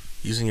 what?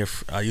 Using your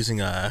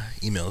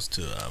emails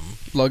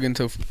to Log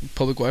into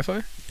public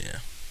Wi-Fi? yeah,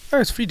 Oh,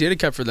 it's free data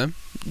cap for them.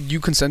 You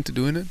consent to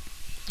doing it.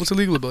 What's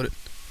illegal about it?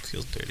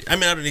 feels dirty. I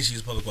mean, I don't need to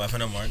use public Wi-Fi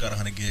no more. I got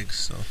 100 gigs,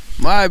 so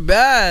My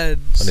bad.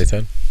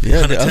 110. Yeah,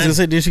 I was 110. gonna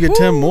say, didn't you get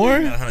 10 I more?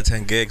 got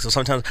 110 gigs. So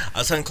sometimes I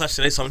was telling Clutch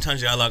today.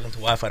 Sometimes you gotta log into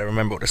Wi-Fi to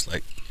remember what it's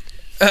like.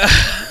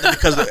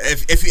 Because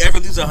if you ever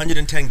lose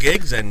 110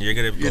 gigs, then you're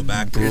gonna go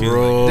back to feeling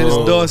Bro. like, That is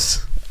Oh.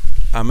 DOS.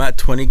 I'm at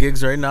 20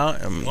 gigs right now.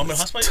 And Want me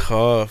to it's hotspot you?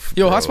 tough.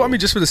 Yo, bro. hotspot me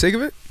just for the sake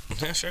of it?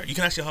 yeah, sure. You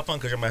can actually hop on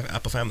because you're my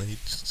Apple family. You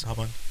just hop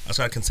on. I just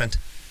gotta consent.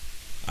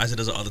 Isaac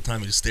does it all the time.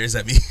 He just stares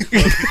at me.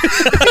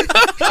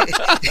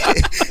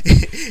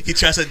 He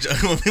tries to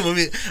join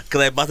me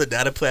because I bought the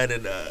data plan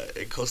in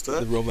Costa.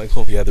 The roam like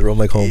home. Yeah, the roam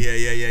like home.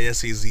 Yeah.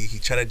 So he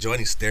tried to join.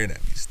 He's staring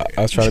at me.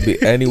 I was trying to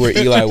be anywhere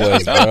Eli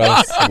was,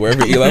 bro.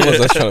 Wherever Eli was,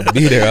 I was trying to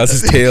be there. I was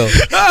his tail.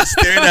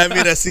 staring at me.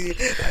 And I see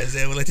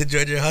Isaiah would like to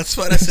join your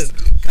hotspot. I said,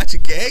 "Got you,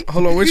 gang."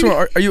 Hold on, which one?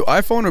 Are you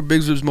iPhone or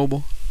Big Zip's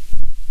mobile?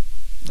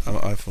 I'm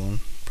an iPhone,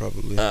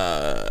 probably.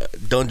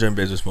 Don't join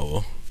Business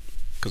Mobile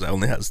because I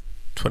only has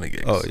 20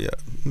 gigs. Oh, yeah.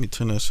 Let me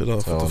turn that shit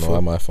off. I What don't the know. fuck?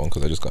 I'm my phone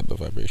because I just got the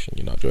vibration.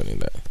 You're not joining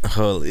that.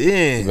 Holy.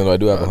 Even though I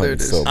do have Oh, there 100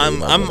 it is. still. but you're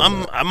not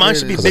joining that. Mine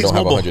should be Because I Big don't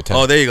have Mobile. 110.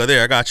 Oh, there you go.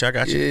 There, I got you.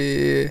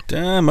 Yeah.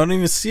 Damn, I don't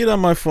even see it on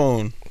my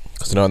phone.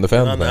 Because they're not in the I'm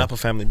family on the plan. Apple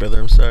family, brother.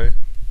 I'm sorry.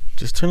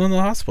 Just turn on the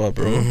hotspot,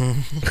 bro.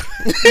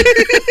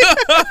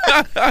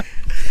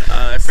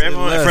 For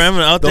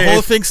everyone out The there,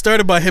 whole thing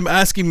started by him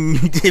asking me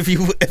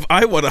if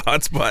I want a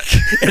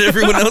hotspot, and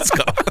everyone else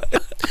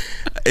got.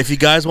 if you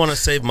guys want to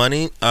save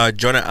money,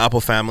 join an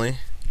Apple family.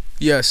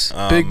 Yes.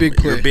 Big play.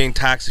 You're being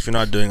taxed if you're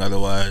not doing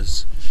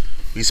otherwise.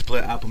 We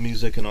split Apple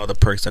Music and all the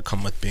perks that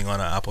come with being on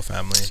an Apple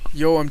family.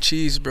 Yo, I'm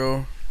cheese,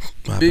 bro.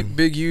 What Big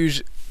happened?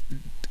 huge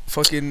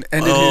fucking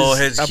ended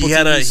his Apple he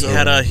had TV, a so-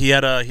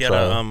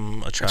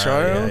 Trial. a trial.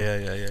 trial?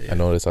 Yeah. I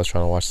noticed I was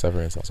trying to watch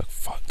Severance. I was like,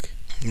 fuck.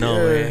 No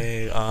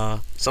Yeah. way.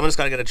 Someone's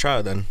got to get a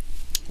trial then.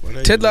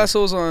 Ted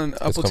Lasso's on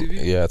It's Apple com-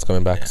 TV. Yeah, it's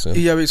coming back Yeah. soon.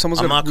 Yeah, but someone's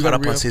I'm got. not We caught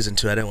got up on season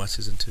 2. I didn't watch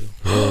season 2.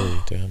 Really?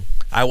 Damn.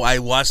 I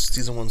watched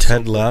season 1.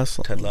 Ted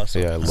Lasso? Ted Lasso.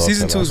 Yeah, I love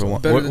Season Ted 2 is Lasso.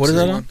 better What than is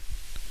that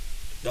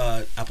season on?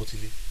 1. Apple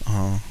TV.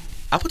 Oh.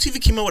 Apple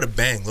TV came out with a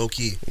bang, low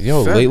key.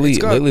 Yo, Fam, lately it's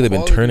got they've been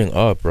quality. turning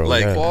up, bro.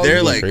 Like, yeah, quality. they're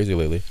they're like like crazy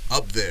lately.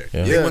 up there.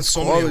 Yeah. They Yeah, won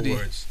so quality. many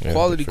awards. Yeah,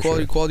 Quality for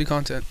sure.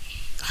 content.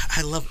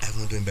 I love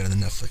everyone doing better than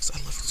Netflix. I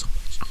love it so much.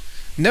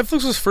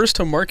 Netflix was first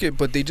to market,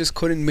 but they just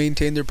couldn't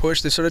maintain their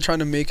push. They started trying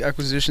to make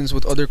acquisitions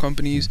with other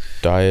companies.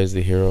 Die as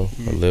the hero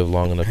or live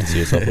long enough to see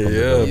yourself become Yeah,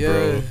 the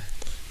villain. bro.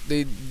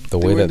 They The They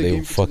way were that in the they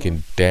game for too long.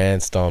 fucking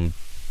danced on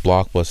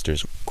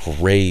Blockbuster's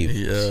grave.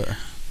 Yeah.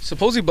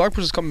 supposedly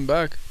Blockbuster's coming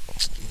back,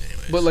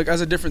 Anyways. but like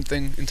as a different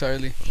thing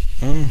entirely.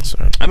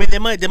 Sorry. I mean,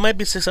 they might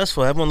be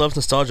successful. Everyone loves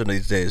nostalgia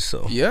these days,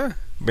 so Yeah,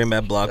 bring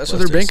back Blockbuster. That's what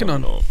they're banking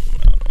on. No,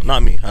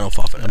 not me. I don't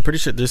fall for I'm that. pretty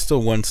sure there's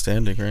still one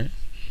standing, right?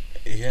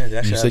 Yeah, they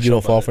actually You have said you a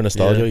don't show fall about for it.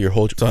 nostalgia. Yeah. Your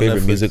whole It's on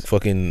favorite Netflix. music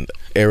fucking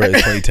era is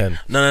 2010.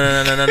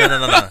 No.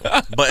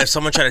 But if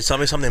someone tried to tell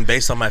me something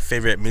based on my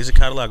favorite music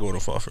catalog, I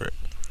wouldn't fall for it.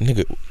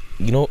 Nigga,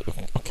 you know,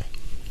 okay.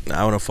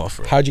 Nah, I wouldn't fall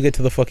for it. How'd you get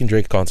to the fucking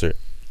Drake concert?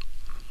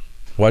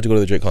 Why'd you go to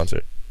the Drake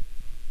concert?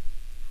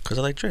 Because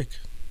I like Drake.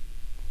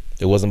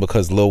 It wasn't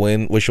because Lil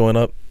Wayne was showing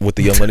up with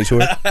the Young Money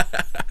tour?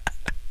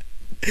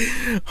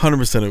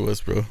 100% it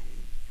was, bro.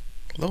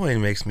 Lil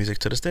Wayne makes music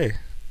to this day.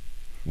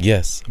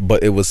 Yes,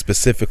 but it was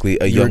specifically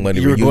a Young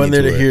Money You were reunion going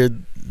there tour. to hear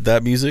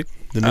that music,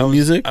 the new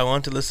music. I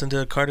want to listen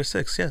to Carter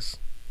 6, yes.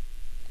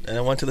 And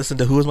I want to listen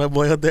to Who Was My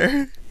Boy Out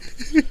There?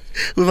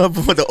 Who's my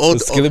boy? The old The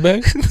Skillet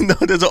Bang? No,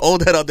 there's an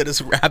old head out there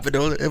that's rapping.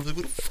 Who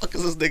the fuck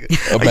is this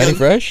nigga? Manny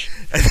Fresh?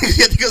 I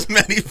think it was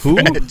Manny Who?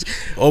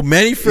 Fresh. Oh,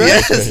 Manny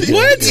Fresh. Yes.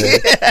 What?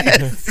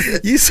 Yes.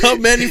 You saw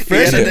Manny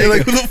Fresh Yeah, and you're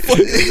like, who the fuck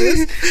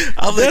is this?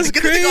 I'm That's like,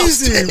 get the nigga off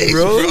crazy, stage,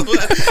 bro.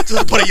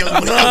 Just put a young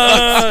one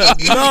on.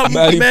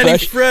 No, Manny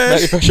Fresh.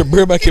 Manny Fresh and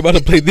Birdman came out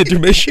to play the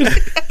intermission.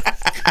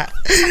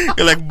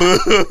 You're like, boo.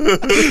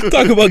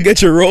 Talk about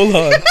get your roll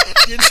on.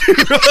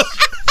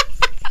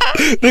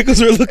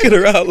 Niggas were looking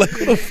around like,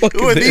 what the fuck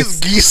Who are is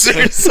these this?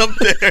 geezers up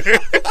there?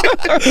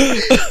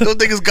 Those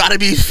niggas gotta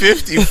be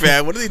 50,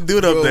 fam. What are they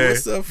doing up Bro, there?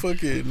 what's that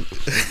fucking?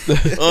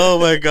 Oh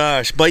my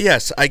gosh. But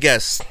yes, I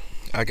guess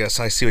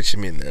I see what you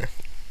mean there.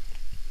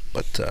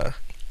 But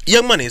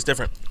Young Money is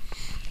different.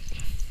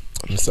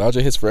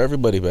 Nostalgia hits for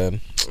everybody,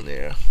 man.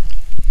 Yeah.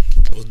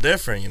 It was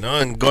different, you know.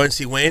 And going to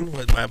see Wayne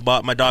with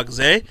my dog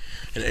Zay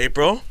in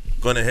April.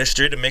 Going to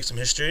history to make some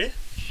history.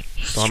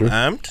 So I'm True.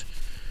 amped.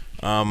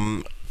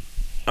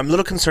 I'm a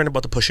little concerned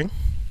about the pushing.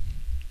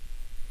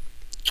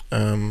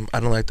 I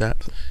don't like that.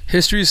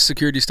 history's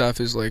security staff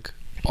is like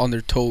on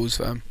their toes,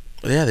 fam.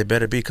 Yeah, they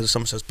better be because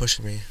someone says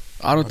pushing me.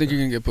 I don't think you're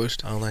gonna get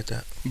pushed, I don't like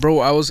that. bro.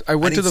 I went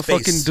to need the space.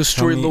 fucking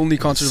Destroy Tell me- Lonely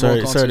concert of all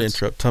Sorry, concerts. sorry to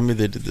interrupt. Tell me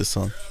they did this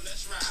song.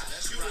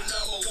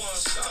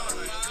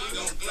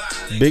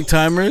 Big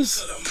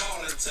Timers.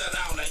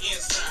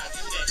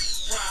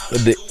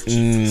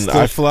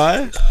 I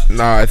Fly.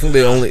 I think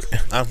they only.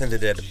 I don't think they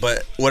did.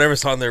 But whatever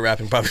song they're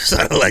rapping probably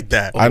sounded like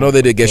that. I know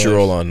they did Get Your gosh.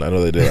 Roll On. I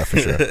know they did that for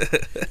sure.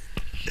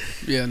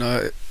 Yeah,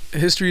 no,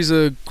 history's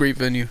a great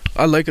venue.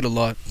 I like it a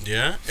lot.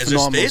 Yeah? Is there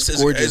Phenomenal. space? It's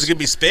Is gorgeous. it going to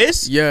be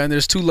space? Yeah, and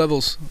there's 2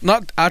 levels.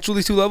 Not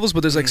actually 2 levels,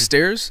 but there's like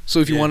stairs. So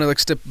if you Yeah. want to like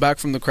step back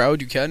from the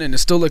crowd, you can, and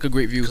it's still like a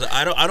great view. 'Cause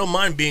I don't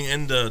mind being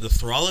in the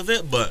thrall of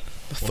it, but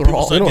when thrall? people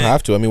We start don't getting-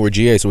 have to. I mean, we're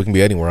GA, so we can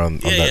be anywhere on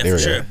Yeah, that yeah, area. for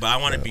sure. But I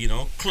want to be,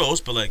 close.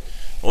 But like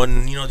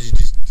when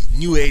these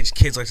new age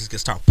kids like this get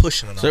start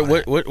pushing and all So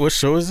that. what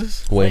show is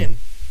this? Wayne.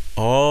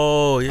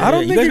 Oh yeah. I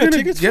don't you think guys you're got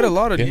gonna tickets get for a it?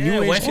 lot of Yeah. new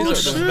Yeah, age wifey kids.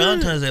 loves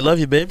Valentine's. They love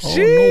you, babes. Oh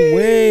no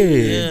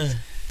way. Yeah,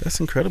 That's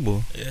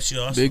incredible. yeah, she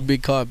awesome.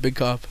 Big cop, big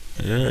cop.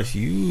 Yeah,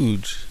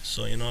 huge.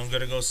 So I'm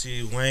gonna go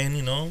see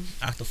Wayne.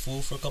 Act a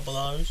fool for a couple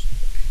hours.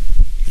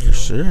 For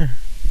sure.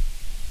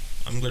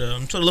 I'm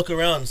trying to look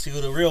around and see who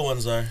the real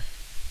ones are.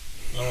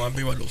 I don't want to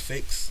be one of those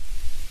fakes.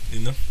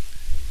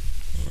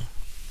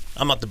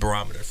 I'm not the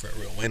barometer for a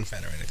real Wayne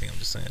fan or anything. I'm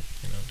just saying.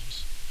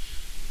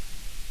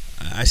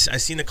 I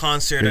seen the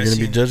concert. You're I gonna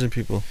be seen. judging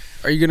people.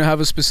 Are you gonna have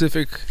a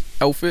specific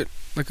outfit,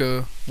 like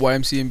a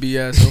YMCMB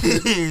ass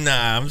outfit?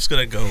 Nah, I'm just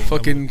gonna go.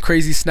 Fucking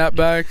crazy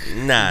snapback,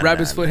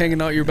 rabbit's foot nah.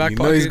 hanging out your back You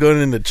know pocket. he's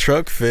going in the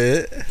truck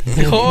fit.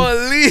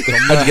 Holy!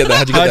 How'd you get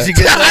that? How'd you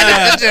get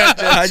that?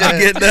 How'd you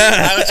get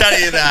that? I'm trying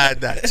to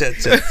get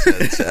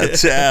that.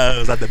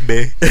 Chill. Not the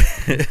big.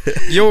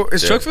 Yo,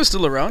 is Truckfest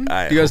still around?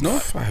 Do you guys know?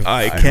 It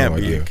I can't have no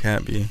be. idea. It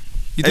can't be.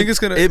 You think it's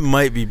gonna It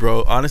might be,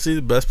 bro. Honestly,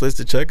 the best place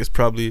to check is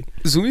probably.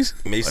 Zoomies?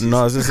 Macy's. No,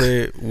 I was gonna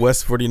say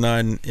West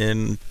 49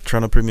 in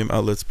Toronto Premium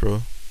Outlets,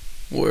 bro.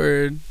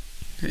 Word.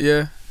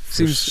 Yeah. For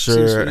Seems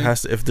sure. It fitting.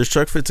 has to. If there's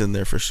truck fits in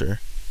there, for sure.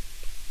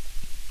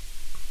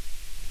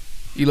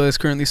 Eli is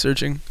currently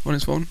searching on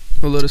his phone.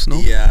 He'll let us know.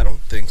 Yeah, I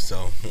don't think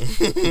so.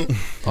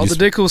 All the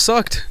dick holes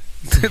sucked.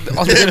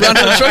 All the way around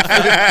to the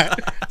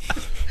truck.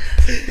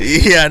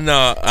 Yeah,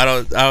 no, I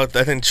don't.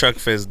 I think Truck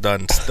Fit is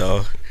done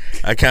still.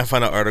 I can't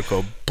find an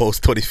article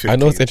post 2015. I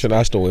know it's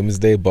International Women's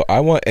Day, but I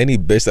want any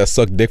bitch that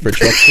sucked dick for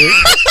truck fit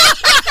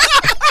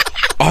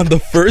on the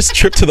first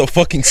trip to the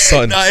fucking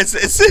sun. No, it's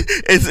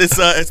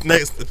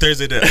next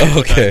Thursday. Night.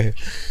 Okay.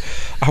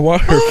 I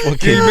want her Yeah,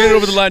 fucking. you made it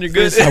over the line. You're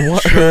good. I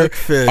want her Truck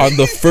fit. on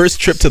the first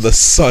trip to the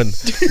sun,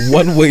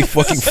 one-way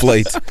fucking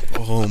flight.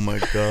 Oh my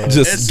god.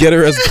 Just It's- get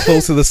her as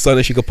close to the sun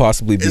as she could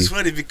possibly be. It's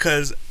funny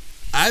because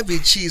I be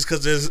cheese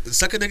because there's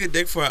suck a nigga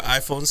dick for an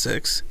iPhone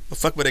 6, but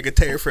fuck my nigga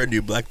Terry for a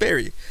new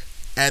BlackBerry,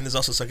 and there's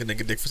also suck a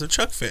nigga dick for some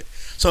Truck Fit.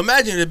 So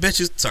imagine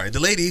the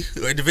lady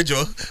or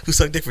individual who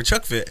sucked dick for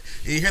Truck Fit,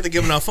 and you hear they're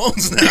giving out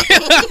phones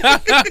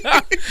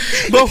now.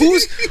 But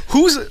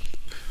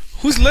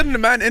who's letting the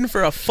man in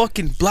for a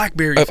fucking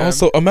BlackBerry? And fam?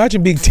 also,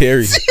 imagine being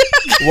Terry.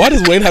 Why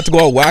does Wayne have to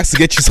go on wax to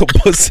get you some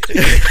pussy?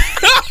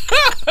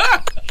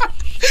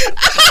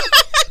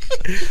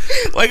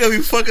 Why gotta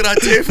be fucking on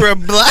Terry for a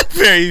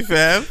BlackBerry,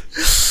 fam?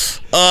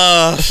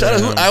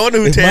 Shout out. I wonder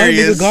who If my Terry nigga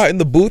is. got in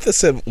the booth, I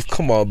said,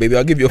 "Come on, baby,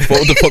 I'll give you a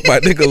phone to fuck my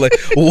nigga." Like,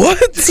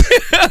 what?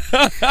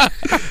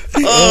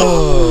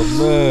 Oh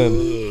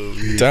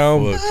man,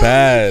 down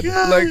bad,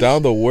 Like-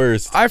 down the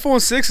worst.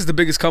 iPhone 6 is the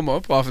biggest come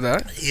up off of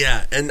that.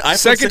 Yeah, and iPhone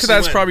Second 6 to that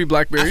is is when? probably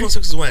BlackBerry. iPhone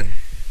 6 is when?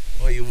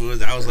 Oh,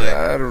 I was like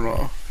I don't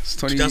know. It's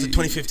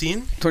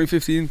 2015.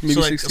 2015, maybe So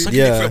like 16. sucking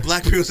Yeah. dick for a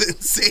BlackBerry was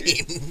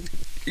insane.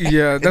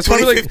 Yeah, that's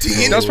probably like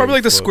 2015? that's probably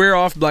like the Fuck. square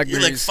off You're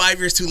Blackberries. like 5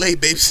 years too late,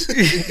 babes.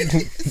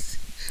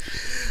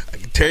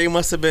 Terry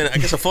must have been. I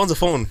guess a phone's a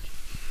phone.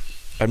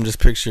 I'm just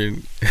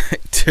picturing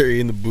Terry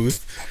in the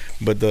booth,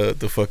 but the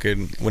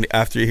fucking when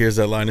after he hears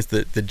that line, it's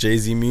the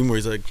Jay-Z meme where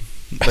he's like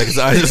his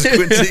eyes are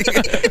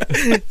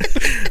squinting,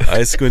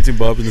 eyes squinting,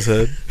 bobbing his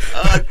head.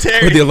 With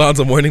Terry, the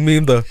Alonzo Morning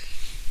meme, though.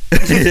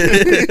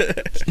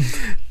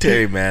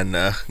 Terry, man,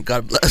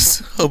 God bless.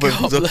 Hope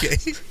everything's okay.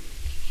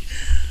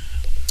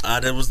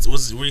 That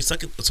was were you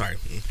sucking? Sorry,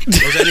 was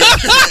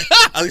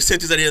that I was saying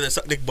that here that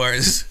suck dick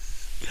bars.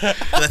 But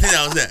I think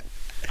that was it.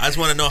 I just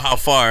want to know how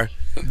far.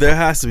 There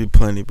has to be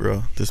plenty,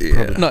 bro. There's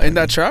probably no, in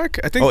that track,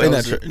 I think. Oh, that in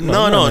was that it. track.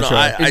 No.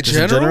 I In just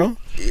general?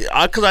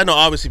 because I know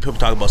obviously people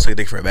talk about sucking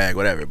dick for a bag,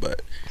 whatever.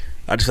 But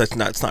I just like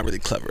it's not really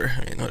clever.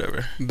 I mean,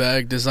 whatever.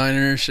 Bag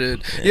designer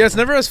shit. Yeah, it's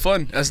never as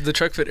fun as the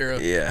Trek Fit era.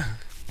 Yeah,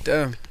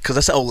 Damn, because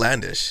that's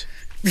outlandish.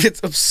 it's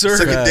absurd.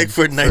 Sucking dick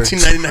for a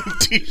 1999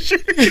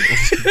 T-shirt.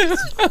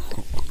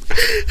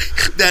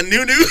 That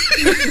new.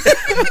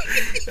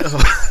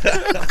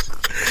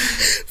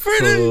 For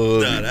the,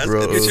 Holy nah, that's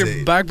bro. Get insane.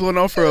 your back blown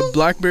off for a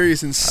BlackBerry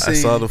is I insane.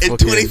 saw the In fucking.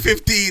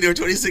 2015 or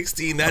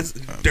 2016, that's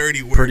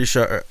dirty work.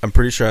 I'm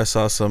pretty sure I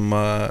saw some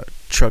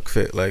truck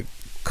fit like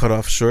cut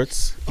off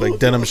shorts, like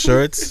denim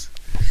shorts.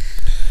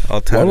 All Why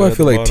tatted do I at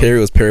feel the like bottom. Terry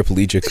was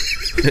paraplegic?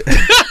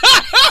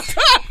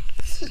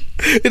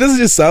 It doesn't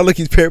just sound like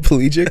he's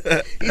paraplegic.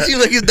 He seems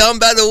like he's down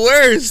by the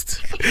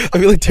worst. I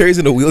feel like Terry's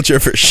in a wheelchair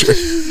for sure.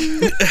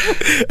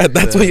 And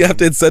that's why you have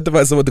to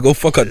incentivize someone to go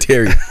fuck on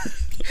Terry.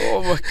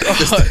 Oh my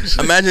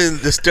god. Imagine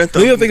the strength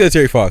Maybe I'm of thinking of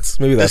Terry Fox.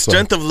 Maybe the that's why.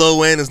 strength of Lil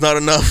Wayne is not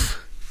enough.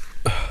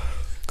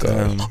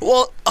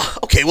 Well,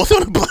 okay, we'll throw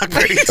in a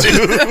BlackBerry too.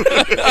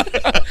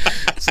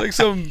 It's like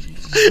some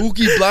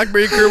booky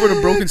BlackBerry curve with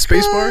a broken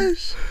space bar.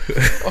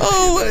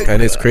 Oh my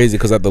And it's crazy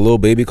because at the Lil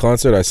Baby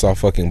concert, I saw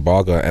fucking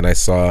Baga and I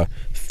saw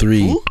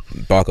three Who?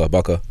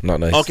 Baka, not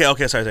nice.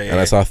 Okay, sorry. And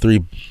I saw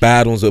three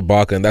bad ones with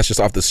Baka, and that's just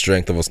off the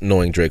strength of us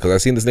knowing Drake. Because I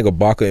seen this nigga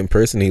Baka in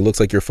person. He looks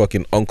like your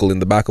fucking uncle in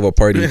the back of a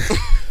party,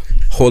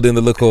 holding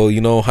the little,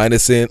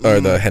 Hennessy or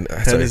the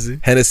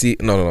Hennessy.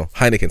 No,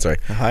 Heineken. Sorry,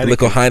 the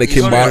little Heineken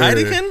You bar.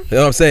 Heineken? You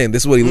know what I'm saying?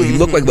 This is what he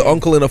looked like, the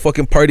uncle in a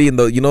fucking party in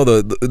the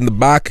in the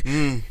back,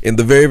 in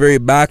the very very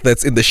back.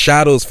 That's in the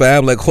shadows,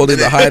 fam. Like holding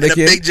the In Heineken. a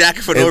big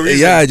jacket for no And, reason.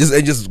 yeah,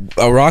 just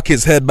rock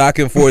his head back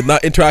and forth,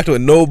 not interacting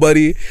with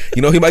nobody.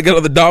 He might get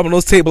on the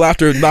Domino's table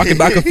after knocking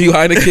back a few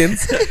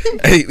Heinekens.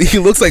 And he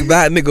looks like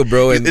that nigga,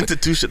 bro. And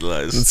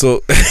Institutionalized.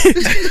 so,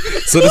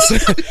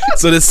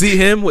 so to see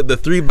him with the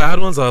three bad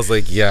ones, I was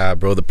like, yeah,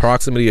 bro. The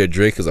proximity of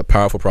Drake is a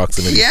powerful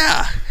proximity.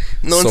 Yeah.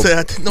 No one So,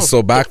 said that. No.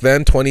 so back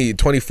then,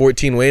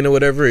 2014 Wayne or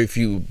whatever, if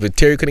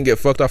Terry couldn't get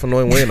fucked off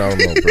annoying Wayne, I don't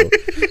know, bro.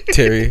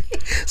 Terry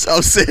So I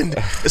was saying,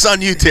 it's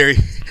on you, Terry.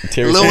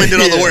 Terry- Lil Wayne did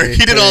all the work.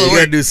 He did all the You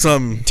gotta work. do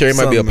something. might be a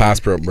something, man.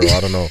 passport bro. I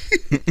don't know.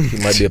 He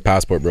might be a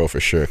passport bro for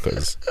sure,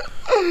 because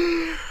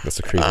that's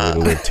a crazy way to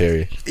live,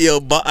 Terry. Yo,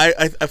 but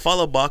I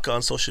follow Baka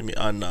on social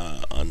media on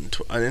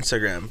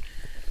Instagram,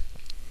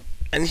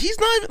 and he's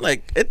not even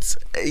like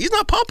he's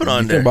not popping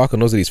on You there. think Baka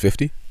knows that he's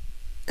 50?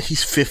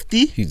 He's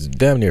 50. He's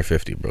damn near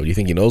 50, bro. You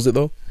think he knows it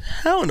though?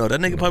 Hell no, that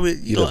nigga probably.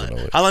 he doesn't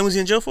know it. How long was he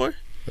in jail for?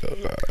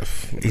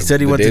 He said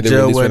he The went day to they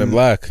jail released Men in when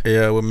Black.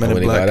 yeah, when Men And when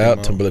in he Black got came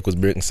out, Timberlake was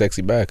bringing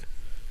sexy back.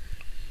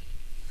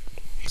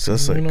 So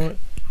that's like You know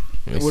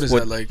what? What is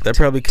that like? that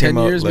probably came 10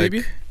 out years like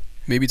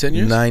maybe 10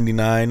 years.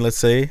 99, let's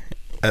say,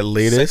 at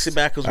latest. Sexy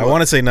Back was I what?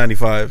 want to say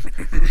 95.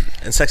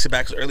 And Sexy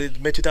Back was early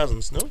mid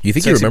 2000s. No. You think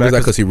he Sexy remembers Back that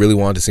was- because he really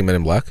wanted to see Men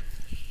in Black?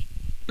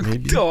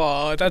 Maybe.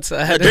 Oh, that's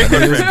sad. Drake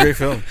It was a great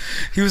film.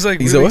 He was like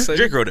He's really a what? excited.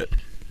 Drake wrote it.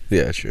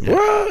 Yeah, true.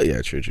 Well,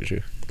 yeah, true.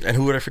 And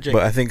who wrote it for Drake?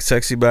 But I think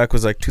Sexy Back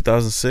was like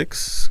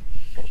 2006.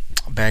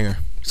 Banger.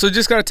 So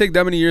just gotta take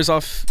that many years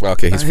off Well,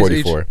 okay, he's his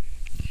 44.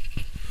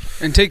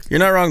 and take You're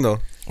not wrong though.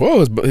 Whoa,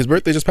 his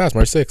birthday just passed,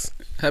 March 6th.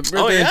 happy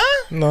Oh birthday. yeah.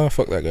 No,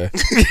 fuck that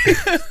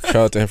guy. Shout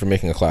out to him for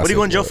making a classic. What are you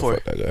going to jail but for?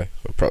 Fuck that guy.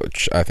 Probably,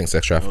 I think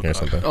sex trafficking or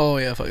something. Oh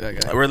yeah, fuck that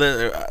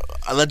guy.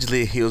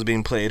 Allegedly, he was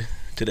being played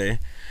today,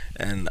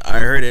 and I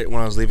heard it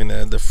when I was leaving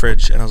the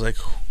fridge, and I was like,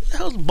 "Who the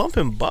hell's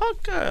bumping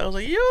Baka?" I was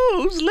like, "Yo,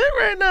 who's lit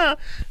right now?"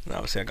 And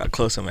obviously, I got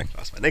close. I'm like,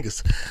 "That's my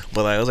niggas,"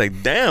 but I was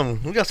like,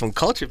 "Damn, we got some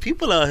cultured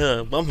people out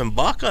here bumping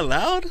Baka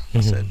loud." I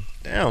said,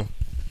 "Damn,"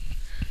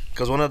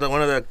 because one of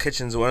the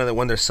kitchens,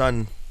 when their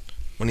son,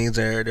 when he's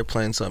there, they're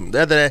playing something.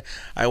 The other day,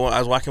 I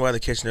was walking by the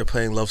kitchen, they're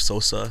playing Love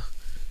Sosa.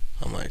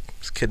 I'm like,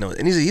 this kid knows,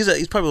 and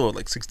he's probably what,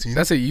 like 16.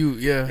 That's a you,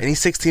 yeah. And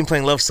he's 16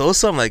 playing Love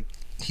Sosa. I'm like,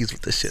 he's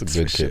with the shit. It's a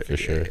good kid for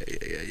sure.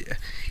 Yeah.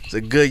 He's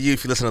a good you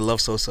if you listen to Love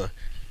Sosa.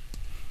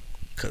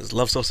 Because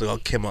Love Sosa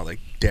came out like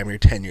damn near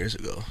 10 years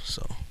ago.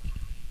 So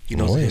He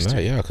knows More the than that,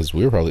 history. yeah, because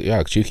we were probably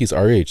Chiqui's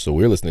our age, so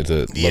we were listening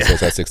to Yeah. Los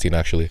Dos at 16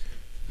 actually,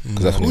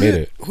 because that's when he made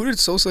it. Who did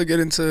Sosa get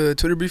into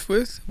Twitter beef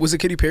with? Was it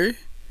Katy Perry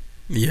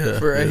Yeah.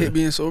 for I yeah. hate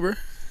being sober?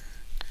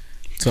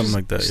 Something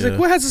like that. She's yeah. like,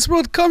 what has this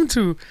world come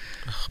to?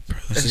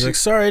 She's like,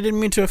 sorry, I didn't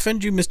mean to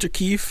offend you, Mr.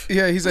 Keefe.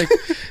 Yeah, he's like,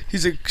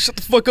 shut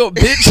the fuck up,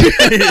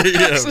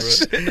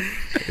 bitch.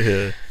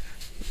 Yeah.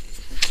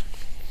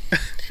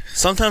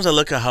 Sometimes I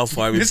look at how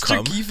far we've Mr.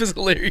 come. Keefe is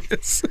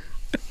hilarious.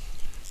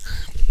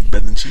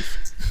 Better than Chief.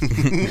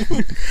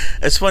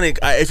 It's funny.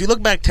 If you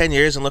look back 10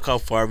 years and look how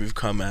far we've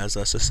come as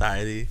a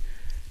society,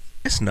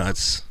 it's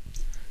nuts.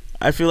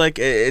 I feel like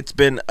it's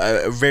been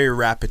a very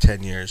rapid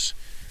 10 years.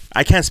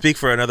 I can't speak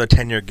for another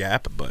 10-year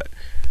gap, but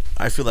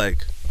I feel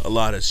like a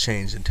lot has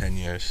changed in 10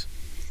 years.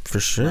 For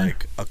sure.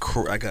 Like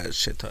a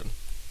shit ton.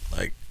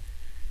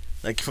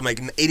 Like from like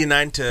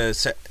 89 to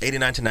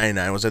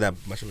 99, was there that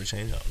much of a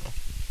change? I don't know.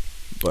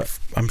 But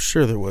I'm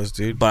sure there was,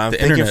 dude. I'm The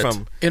thinking internet.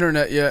 from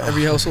Internet, yeah,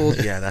 every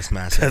household. yeah, that's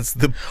massive. That's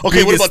the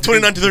Okay, what biggest about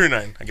 29 to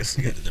 39? I guess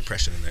you got the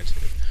depression in there too.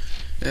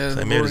 Yeah, So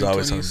the maybe there's roaring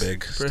always 20s something big.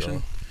 depression.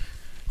 Still.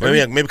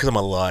 Maybe because I'm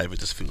alive, it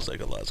just feels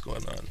like a lot's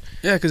going on.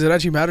 Yeah, because it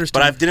actually matters to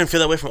But I you. didn't feel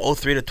that way from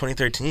 03 to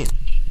 2013.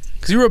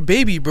 Because you were a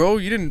baby, bro.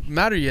 You didn't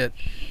matter yet.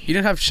 You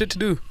didn't have shit to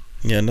do.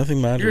 Yeah, nothing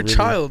mattered. You're a really.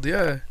 child,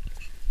 yeah.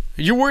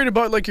 You're worried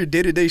about like your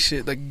day-to-day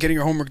shit, like getting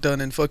your homework done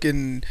and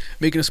fucking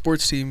making a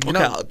sports team. You're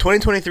Okay, not-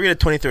 2023 2023 to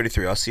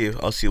 2033.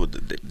 I'll see what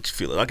the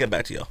feel. I'll get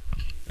back to y'all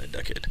in a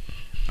decade.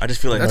 I just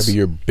feel like Might That's- be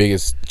your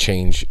biggest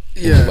change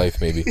in Yeah. your life,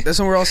 maybe. That's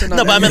when we're all sitting.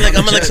 no, on but I mean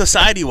that- like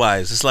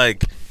society-wise. It's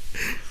like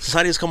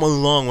society has come a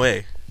long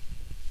way.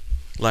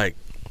 Like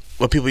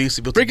what people used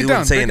to be able to Break it do down,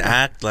 and say break and it down.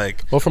 act.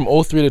 Like Well, from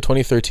 03 to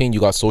 2013,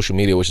 you got social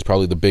media, which is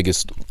probably the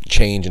biggest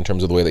change in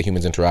terms of the way that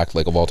humans interact,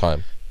 like of all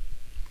time.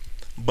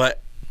 but.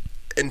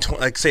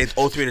 Like say it's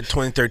 03 to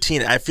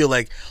 2013, I feel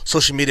like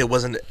social media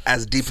wasn't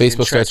as deeply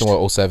Facebook starts in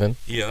entrenched. 07.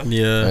 Yeah.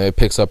 Yeah. And it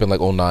picks up in like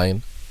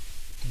 09.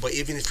 But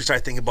even if you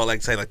start thinking about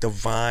like say like the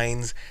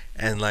Vines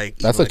and like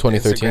That's even,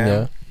 like 2013, Instagram,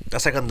 yeah.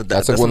 That's like on the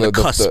That's that's like on when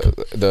the cusp.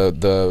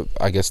 the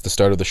I guess the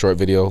start of the short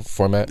video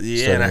format.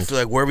 Yeah, and I started. feel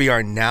like where we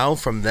are now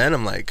from then,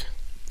 I'm like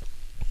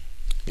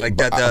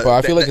But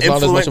I feel like it's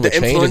not as much of a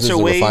change as it's a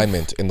wave.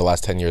 refinement in the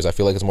last 10 years. I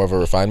feel like it's more of a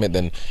refinement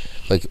than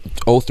like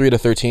 03 to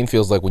 13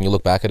 feels like when you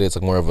look back at it, it's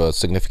like more of a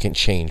significant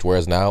change.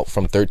 Whereas now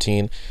from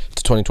 13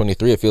 to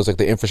 2023, it feels like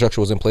the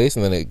infrastructure was in place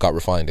and then it got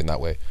refined in that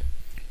way.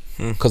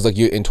 Because like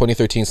in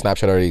 2013,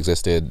 Snapchat already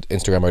existed,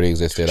 Instagram already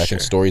existed. I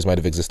think Sure. stories might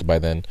have existed by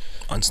then.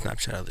 On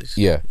Snapchat at least.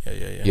 Yeah.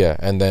 Yeah. Yeah,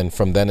 and then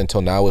from then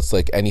until now, it's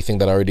like anything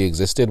that already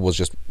existed was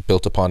just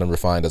built upon and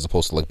refined as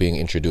opposed to like being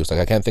introduced. Like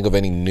I can't think of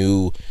any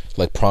new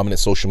like prominent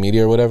social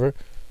media or whatever,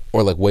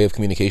 or like way of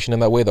communication in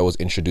that way that was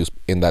introduced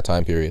in that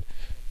time period.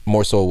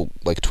 More so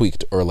like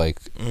tweaked or like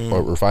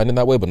or refined in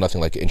that way, but nothing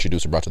like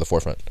introduced or brought to the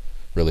forefront.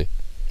 Really,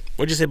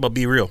 What'd you say about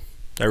Be Real?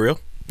 That real?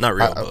 Not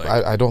real. but like,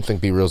 I don't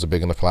think Be Real's a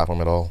big enough platform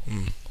at all.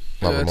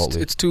 Not Yeah,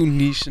 remotely. it's too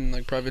niche and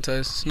like privatized.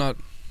 It's not.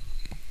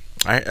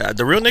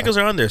 the real niggas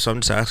are on there, so I'm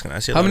just asking. I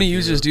see. How many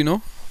users do you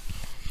know?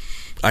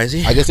 I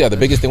see. I guess yeah. The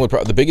biggest thing would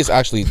the biggest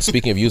actually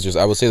speaking of users,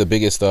 I would say the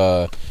biggest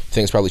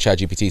thing is probably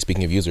ChatGPT.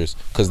 Speaking of users,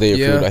 because they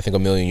accrued Yeah. I think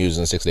 1 million users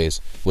in 6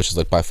 days, which is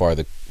like by far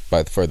the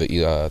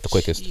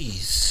quickest.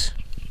 Jeez.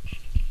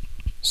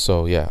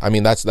 So yeah, I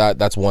mean that's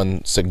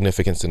one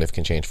significant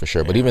change for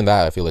sure. But even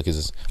that I feel like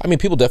is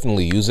people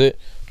definitely use it,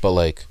 but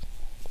like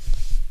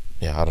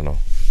yeah, I don't know.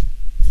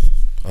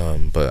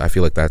 But I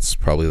feel like that's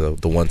probably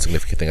the one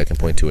significant thing I can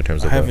point to in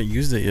terms I of haven't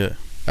used it yet.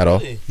 at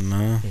all.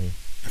 No.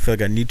 I feel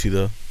like I need to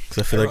though, because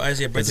I feel like I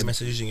see a birthday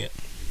message using it.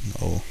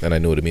 oh And I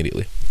knew it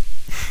immediately.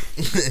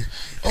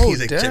 Oh,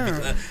 He's like,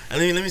 damn. let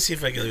me see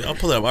if I can. I'll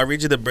pull it up. I'll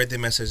read you the birthday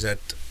message that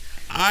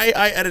I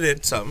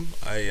edited some.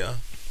 I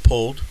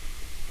pulled,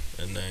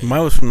 and I,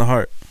 mine was from the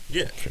heart.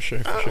 yeah, For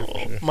sure.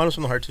 mine was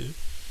from the heart too.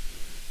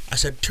 I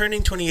said,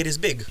 turning 28 is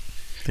big.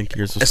 I think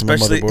yours was from the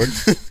Especially,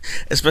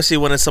 motherboard. especially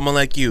when it's someone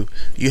like you.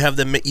 You have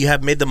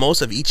made the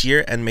most of each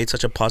year and made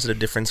such a positive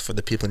difference for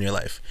the people in your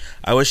life.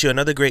 I wish you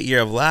another great year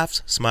of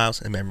laughs, smiles,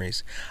 and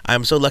memories. I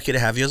am so lucky to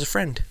have you as a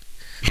friend.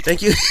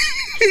 Thank you.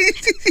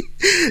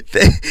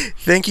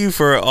 Thank you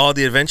for all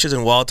the adventures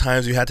and wild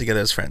times we had together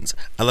as friends.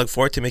 I look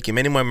forward to making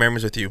many more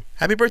memories with you.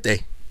 Happy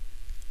birthday.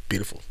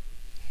 Beautiful.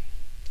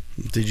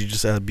 Did you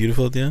just add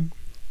beautiful at the end?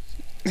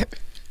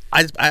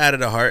 I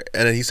added a heart,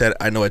 and then he said,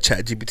 I know a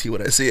chat GPT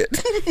when I see it.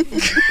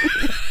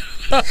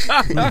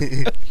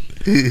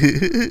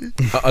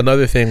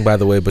 Another thing, by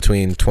the way,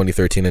 between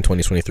 2013 and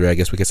 2023, I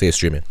guess we could say is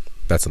streaming.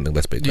 That's something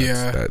that's big.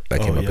 Yeah.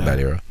 That came up in that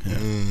era.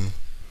 Yeah.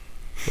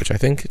 Which I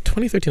think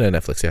 2013 had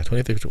Netflix. Yeah,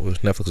 2013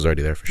 Netflix was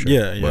already there for sure.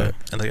 Yeah, yeah.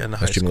 But And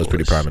high streaming was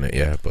pretty schoolers. prominent.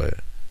 Yeah, but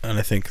And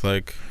I think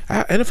like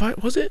and if I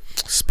was it?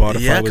 Spotify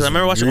Yeah, was because I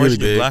remember watching really Orange is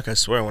the New big. Black, I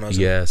swear, when I was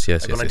Yes.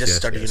 like, when I just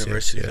started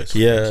university. like,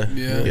 Yeah.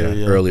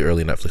 Yeah.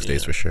 Early Netflix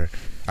days for sure.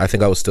 I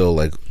think I was still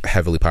like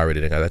heavily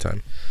pirating at that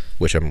time,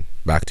 which I'm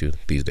back to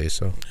these days.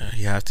 So, Yeah,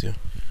 you have to.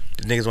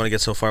 The niggas want to get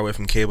so far away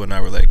from cable,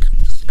 now we're like,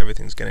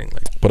 everything's getting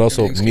like. but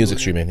also Everything's music cable.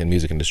 streaming and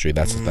music industry.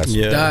 That's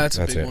Yeah. That's a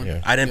that's big it. one.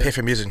 Yeah. I didn't pay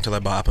for music until I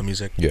bought Apple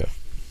Music. Yeah.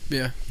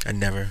 Yeah. I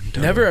never.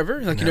 Never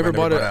ever? Like you never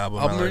bought an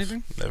album in my or life.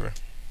 anything? Never.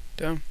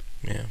 Damn.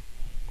 Yeah.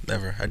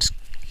 Never. I just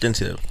didn't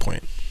see the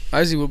point.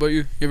 Izzy, what about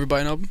you? You ever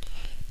buy an album?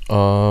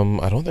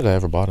 I don't think I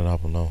ever bought an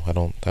album. No, I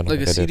don't Like think a I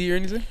did. CD or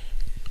anything?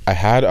 I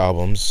had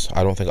albums.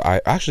 I don't think I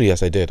actually.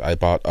 Yes, I did. I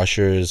bought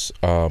Usher's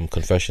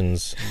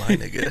Confessions. My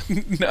nigga.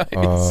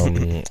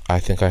 Nice. I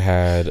think I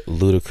had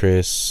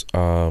Ludacris.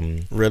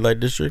 Red Light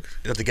District.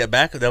 You have to get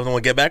back. That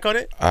one get back on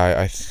it.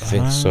 I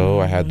think so.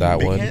 I had that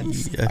Big one.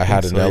 Hands? I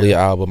had an Elliott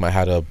album. I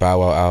had a Bow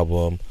Wow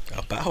album.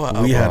 A Bow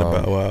Wow We album. had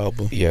a Bow Wow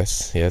album.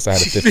 Yes. I had a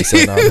 50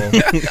 Cent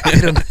album.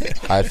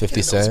 I had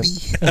 50 Cent.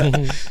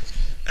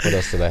 What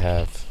else did I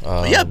have?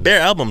 Yeah,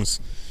 bare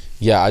albums.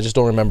 Yeah, I just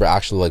don't remember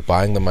actually like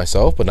buying them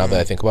myself. But now that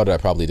I think about it, I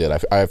probably did.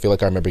 I feel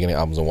like I remember getting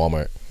albums in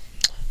Walmart.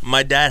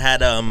 My dad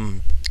had a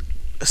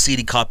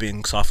CD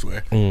copying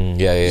software.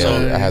 Yeah. So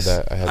I had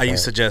that. I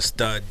used to just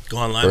go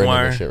on burn it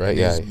LimeWire. and shit, right? and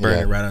Yeah, just burn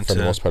it right onto. For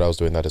the most part, I was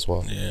doing that as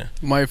well. Yeah.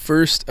 My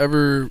first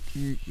ever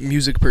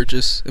music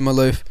purchase in my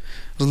life.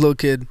 I was a little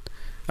kid.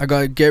 I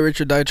got Get Rich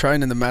or Die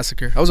Trying and The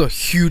Massacre. I was a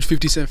huge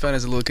 50 Cent fan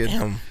as a little kid.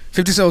 Damn.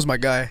 50 Cent was my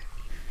guy.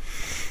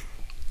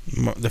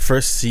 The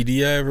first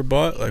CD I ever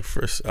bought, like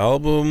first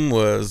album,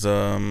 was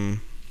College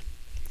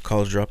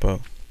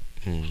Dropout,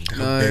 Big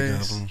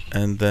Nice. album.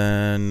 and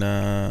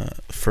then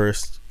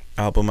first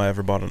album I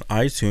ever bought on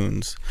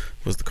iTunes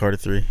was the Carter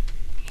 3.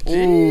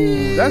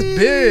 Ooh, that's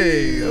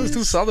big. That was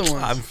two solid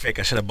ones. I'm fake.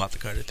 I should have bought the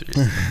Carter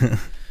 3.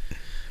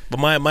 But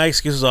my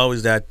excuse is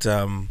always that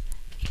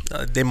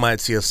they might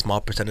see a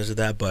small percentage of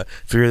that, but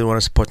if you really want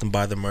to support them,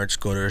 buy the merch,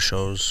 go to their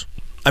shows.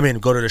 I mean,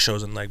 go to their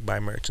shows and like buy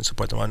merch and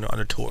support them on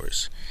their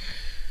tours.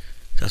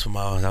 That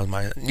was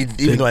my.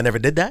 Even though I never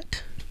did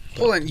that,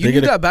 Hold on, you They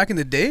knew get a- that back in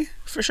the day?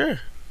 for sure.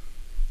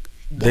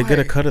 They get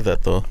a Why? cut of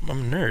that though.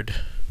 I'm a nerd.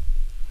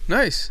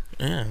 Nice.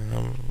 Yeah.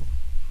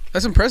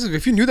 That's impressive.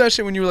 If you knew that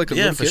shit when you were like a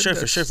Yeah, little for kid, sure, for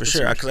that's- sure, for that's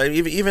sure. huge.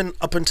 Because even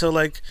up until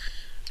like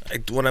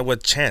when I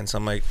with Chance,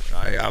 I'm like,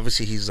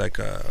 obviously he's like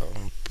a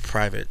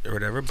private or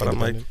whatever, but I'm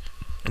like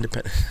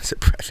independent. I said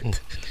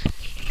private.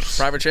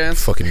 Private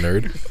Chance. Fucking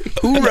nerd.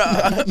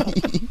 Hoorah.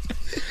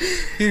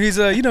 He's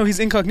he's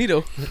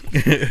incognito.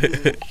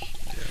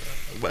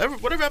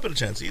 Whatever happened to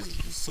Chance? He's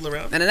still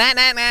around. After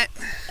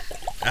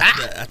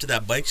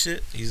that bike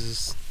shit, he's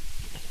just,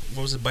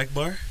 what was it, bike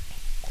bar?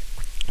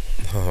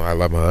 Oh, I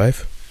love my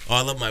life. Oh,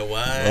 I love my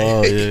wife.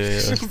 Oh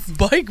yeah.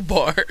 Bike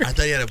bar. I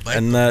thought he had a bike.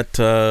 And that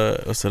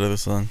what's that other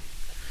song?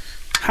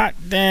 Hot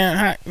damn,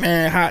 hot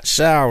man, hot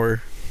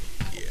shower.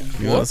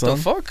 You know What that the song?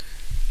 fuck?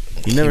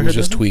 You never He was heard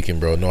just that? tweaking,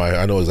 bro. No,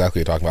 I know exactly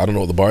what you're talking about. I don't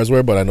know what the bars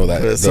were, but I know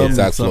that the Something,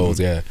 exact something. flows.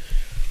 Yeah.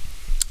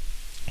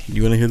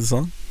 You want to hear the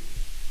song?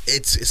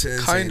 It's insane.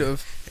 Kind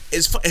of.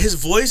 His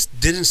voice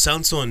didn't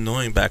sound so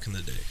annoying back in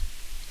the day.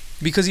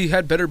 Because he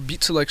had better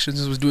beat selections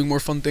and was doing more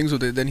fun things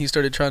with it. Then he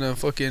started trying to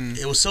fucking.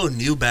 It was so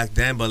new back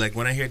then, but like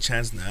when I hear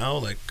Chance now,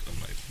 like I'm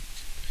like,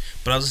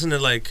 but I was listening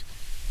to like,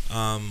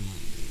 I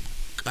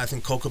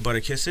think Cocoa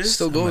Butter Kisses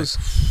Still I'm goes.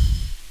 like,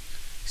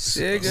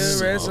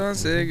 Cigarettes on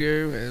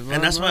cigarettes.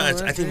 and that's why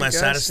I think my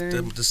saddest, sing.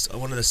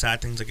 one of the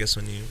sad things I guess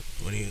when you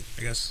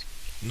I guess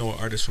know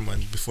artists from when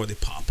before they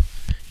pop,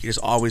 you just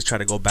always try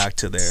to go back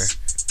to their.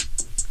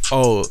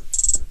 Oh,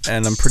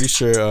 and I'm pretty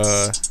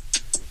sure.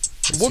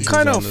 What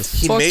kind of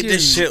He fucking? made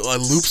this shit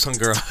loops on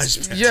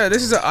GarageBand. Yeah,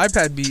 this is an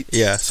iPad beat.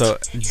 Yeah, so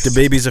the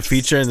baby's a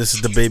feature, and this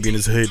is the baby in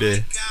his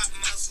heyday.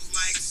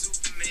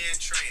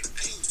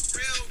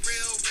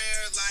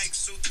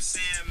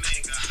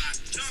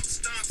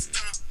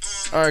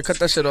 All right, cut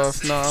that shit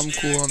off. Nah, I'm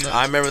cool on that.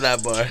 I remember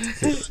that bar.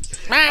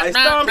 I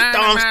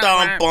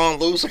stomp on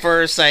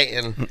Lucifer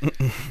Satan.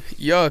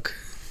 Yuck.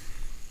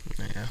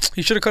 Yeah.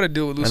 He should have cut a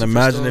deal with Lucifer.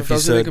 imagine still. if that he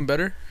was gonna make said- him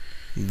better.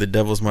 The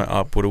Devil's My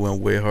Op would have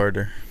went way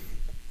harder,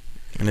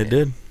 and it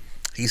did.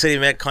 He said he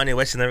met Kanye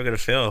West. He's never gonna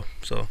fail.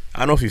 So I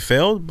don't know if he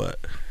failed, but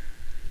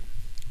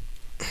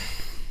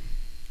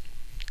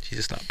he's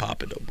just not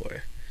popping, though,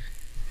 boy.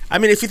 I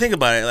mean, if you think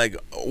about it, like,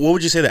 what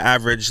would you say the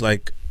average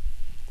like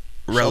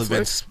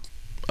relevance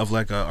of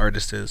like a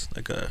artist is?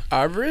 Like a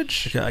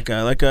Average. like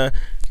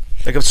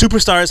if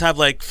superstars have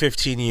like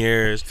 15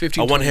 years,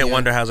 15, a one hit 20, yeah.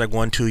 wonder has like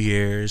 1-2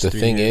 years. The 3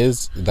 thing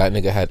years. is, that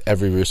nigga had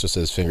every resource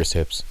at his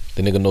fingertips.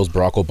 The nigga knows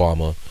Barack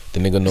Obama. The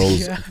nigga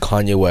knows Yeah.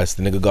 Kanye West.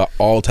 The nigga got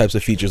all types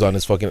of features on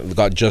his fucking.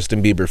 Got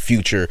Justin Bieber,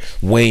 Future,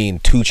 Wayne,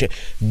 2 Chainz.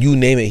 You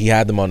name it, he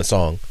had them on a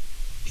song.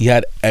 He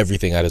had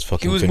everything at his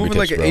fucking He was fingertips, moving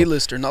like an bro.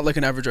 A-lister, not like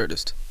an average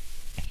artist.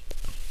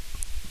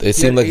 It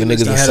seemed like the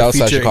A-list. niggas He in had a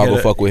Southside feature, he Chicago had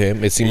a- fuck with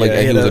him. It seemed like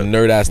Yeah, he he was a had a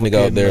nerd ass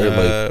nigga out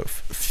there.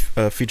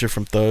 Like, feature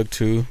from Thug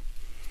too.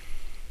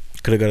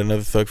 Could have got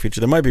another Thug feature.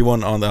 There might be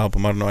one on the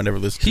album. I don't know. I never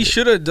listened. He to it.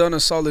 should have done a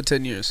solid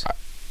 10 years.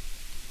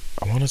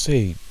 I want to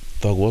say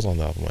Thug was on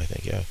the album. I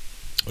think, yeah.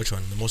 Which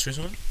one? The most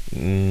recent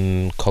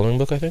one? Coloring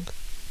Book, I think.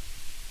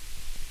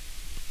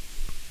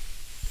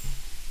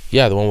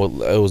 Yeah, the one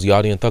with it was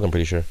Yachty and Thug. I'm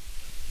pretty sure.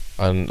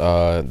 And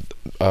I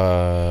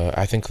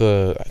think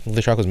the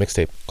track was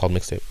Mixtape, called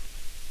Mixtape.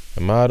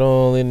 Am I the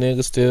only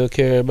nigga still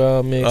care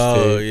about Mixtape?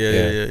 Oh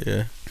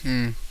yeah.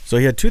 Mm. So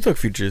he had 2 Thug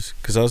features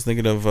because I was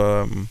thinking of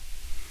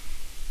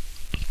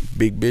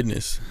Big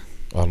Business.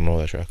 I don't know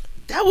that track.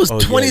 That was Oh,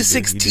 yeah,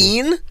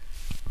 2016.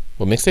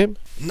 What mixtape?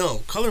 No,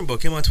 Coloring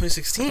Book came out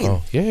 2016.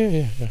 Oh,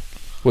 yeah.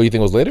 What, you think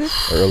it was later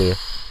or earlier?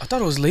 I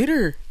thought it was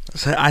later.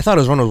 So I thought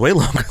his run was way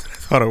longer than I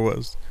thought it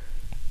was.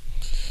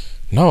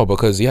 No,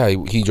 because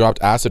he dropped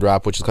Acid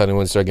Rap, which is kind of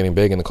when it started getting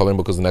big, and the Coloring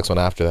Book was the next one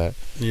after that.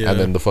 Yeah. And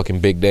then the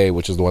fucking Big Day,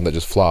 which is the one that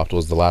just flopped,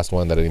 was the last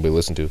one that anybody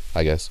listened to,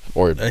 I guess.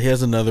 Or He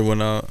has another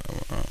one out.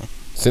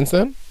 since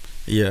then?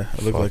 Yeah,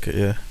 it looked Fuck. like it.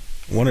 Yeah,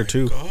 one or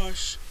two.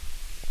 Gosh.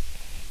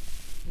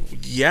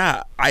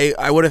 Yeah,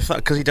 I would have thought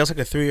because he does like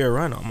a 3-year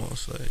run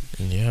almost. Like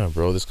Yeah,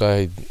 bro. This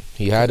guy,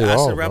 he had it Acid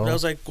all, Rap, bro. that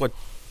was like what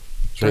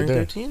It's right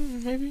there.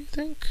 2013 maybe I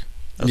think.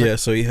 That was Yeah, like-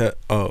 so he had.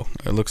 Oh,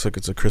 it looks like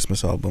it's a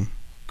Christmas album.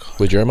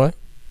 With Jeremiah?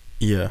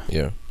 Yeah.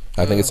 Yeah.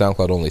 I think it's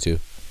SoundCloud only, too.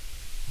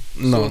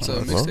 No, it's a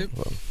no. mixtape?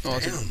 Well, Oh,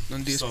 it's Damn.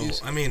 on DSPs.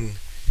 So I mean,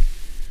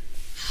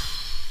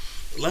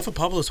 Life of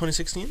Pablo was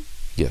 2016.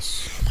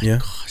 yes. Yeah.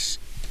 Gosh,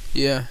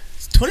 Yeah.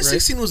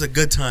 2016 was a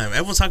good time.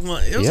 Everyone's talking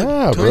about it. Was Yeah,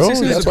 bro.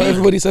 2016 was That's a why peak.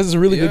 everybody says it's a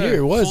really good Yeah. year.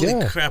 It was, Holy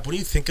yeah. crap! When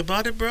you think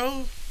about it,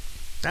 bro,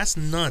 that's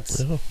nuts.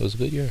 Yeah, it was a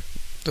good year.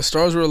 The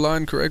stars were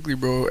aligned correctly,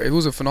 bro. It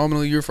was a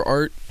phenomenal year for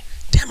art.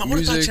 Damn, I would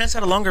have thought Music. Chance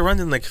had a longer run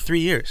than like 3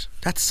 years.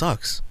 That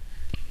sucks.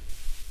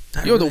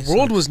 That Yo, really the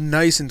world sucks. was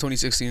nice in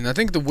 2016. I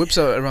think the whips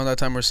out around that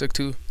time were sick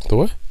too. The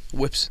what?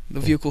 Whips,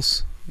 the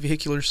vehicles,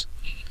 vehiculars.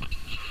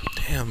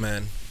 Damn,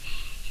 man.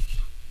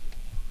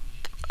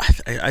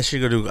 I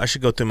should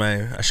go through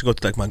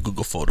like my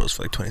Google Photos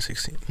for like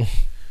 2016,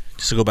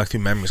 just to go back through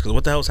memories. Because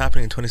what the hell was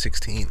happening in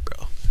 2016,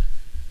 bro?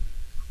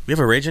 We have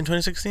a Rage in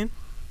 2016,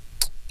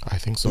 I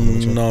think so.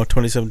 No,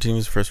 2017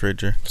 was the first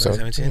Rager.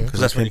 2017, yeah. because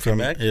that's when you came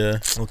back. Yeah.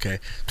 Okay,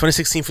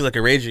 2016 feel like a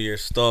Rager year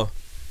still.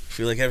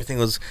 Feel like everything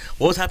was.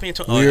 What was happening?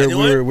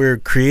 We were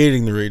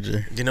creating the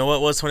Rager. You know what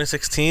was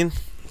 2016?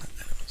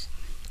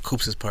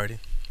 Coops' party.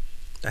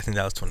 I think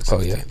that was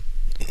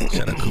 2016.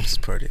 Shout out Coops'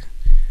 party.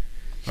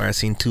 Where I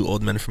seen 2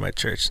 old men from my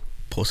church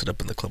posted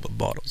up in the club with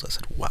bottles. I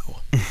said,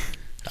 "Wow."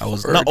 I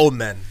was not old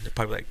men. They're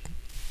probably like,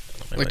 I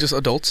don't know, Like just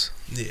adults.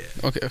 yeah.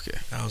 Okay.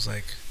 I was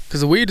like,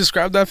 Because the way you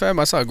described that, fam,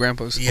 I saw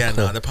grandpas. yeah,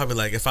 no. They're probably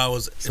like, if I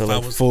was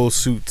Full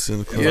suits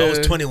and if I was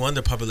Yeah. 21,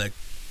 they're probably like,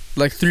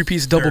 Like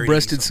 3-piece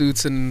double-breasted 30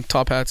 suits and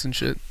top hats and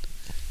shit.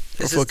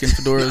 Or It's fucking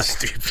just-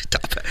 fedoras.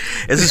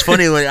 It's just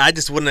funny when I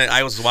just wouldn't.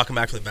 I was walking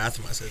back to the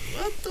bathroom. I said,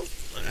 "What the?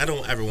 I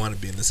don't ever want to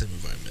be in the same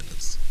environment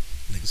as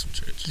niggas from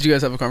church." Did you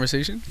guys have a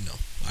conversation? No,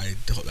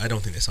 I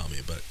don't think they saw me,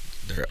 but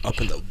they're up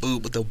in the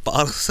booth with the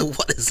bottles. So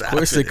what is that? of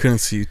course they couldn't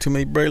see you. Too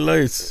many bright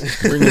lights.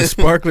 Bring the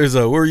sparklers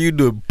out. What are you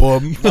doing,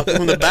 bum? Nothing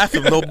from the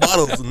bathroom, no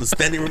bottles in the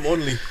standing room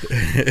only.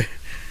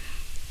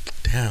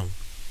 Damn.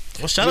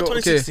 Well, shout out Yo,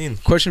 2016.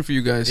 Question for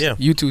you guys. Yeah.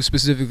 You two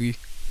specifically.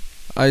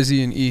 IZ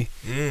and E.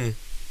 Mm.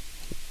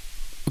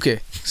 Okay.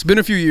 It's been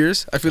a few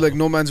years. I feel like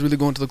no man's really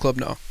going to the club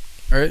now.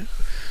 Alright?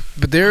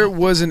 But there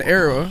was an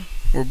era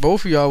where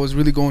both of y'all was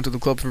really going to the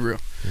club for real.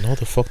 No,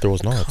 the fuck there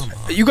was not. Come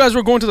on. You guys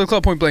were going to the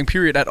club point blank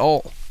period at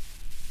all.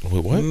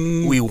 Wait, what?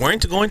 We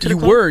weren't going to the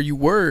You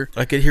club? were.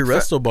 I could hear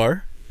Resto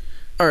Bar.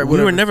 Alright, We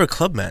whatever. were never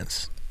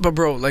clubmans. But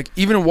bro, like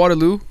even in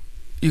Waterloo,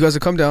 you guys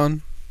would come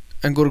down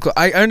and go to club.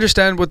 I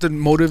understand what the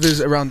motive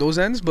is around those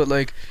ends, but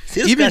like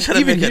See, this Even- guy trying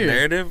to even make a here.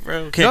 narrative, bro.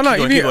 Okay, no, keep going,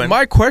 even keep going.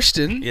 my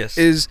question Yes.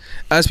 is,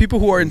 as people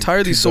who are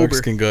entirely Two sober,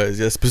 dark-skinned guys.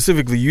 Yeah,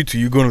 specifically you two.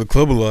 You going to the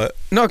club a lot.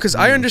 no, because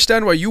I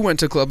understand why you went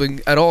to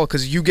clubbing at all,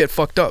 because you get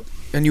fucked up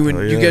and you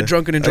Oh, you yeah. get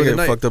drunk and enjoy I the get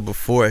night. fucked up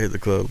before I hit the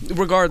club.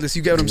 Regardless,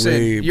 you get what I'm Way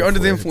saying. You're under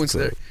the before I hit the influence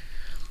there. club.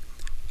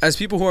 As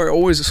people who are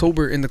always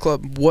sober in the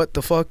club, what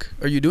the fuck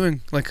are you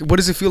doing? Like, what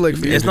does it feel like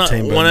for you? It's not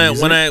entertained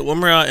by when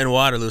we're out in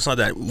Waterloo. It's not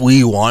that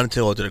we wanted to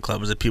go to the club.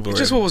 It's that people It's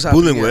were just what was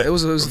happening, bullying yeah. with. It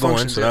was going,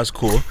 functions, so yeah. that's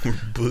cool.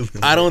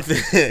 I don't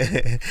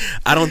think.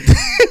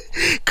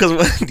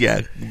 Because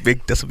yeah,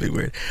 big. That's a big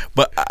word.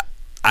 But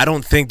I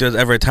don't think there's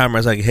ever a time where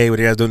it's like, hey, what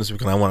are you guys doing this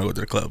weekend? I want to go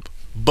to the club.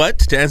 But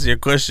to answer your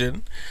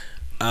question,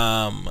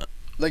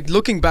 Like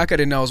looking back at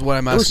it now is what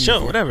I'm it was asking. chill.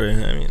 for. Whatever. I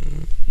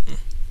mean,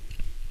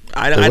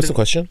 I Wait, what's the didn't-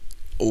 question?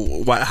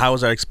 how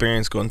was our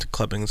experience going to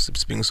clubbing,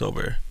 being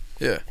sober?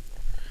 Yeah.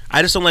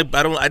 I just don't like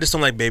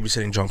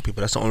babysitting drunk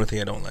people. That's the only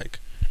thing I don't like.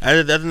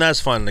 Other than that,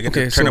 it's fun. I get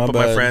Okay, to turn so up with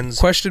my my bad. friends.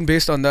 Question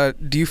based on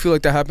that: do you feel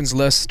like that happens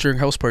less during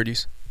house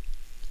parties?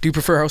 Do you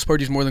prefer house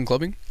parties more than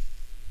clubbing?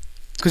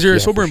 Because you're Yeah,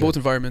 sober for in sure. both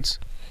environments.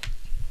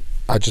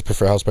 I just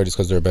prefer house parties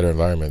because they're a better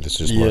environment. It's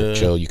just more Yeah.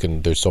 chill. You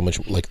can. There's so much.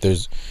 Like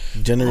there's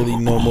Generally,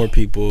 no more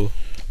people.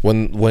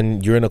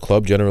 when you're in a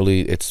club.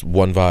 Generally, it's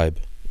one vibe.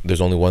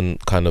 There's only one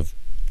kind of,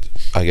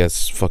 I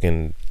guess,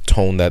 fucking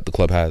tone that the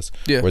club has.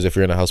 Yeah. Whereas if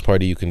you're in a house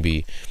party, you can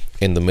be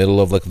in the middle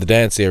of like the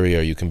dance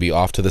area. You can be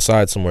off to the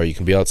side somewhere. You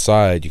can be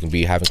outside. You can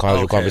be having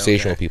casual Okay,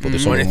 conversation okay. with people.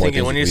 There's Mm. so When many you more thinking,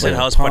 things when you you can said do.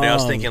 house party, I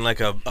was Pong. thinking like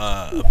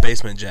a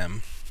basement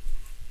jam.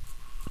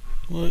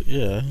 Well,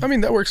 yeah. I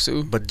mean that works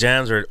too. But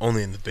jams are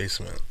only in the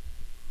basement.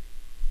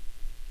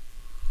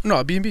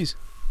 No, B&Bs.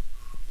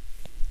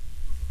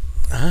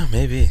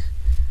 Maybe.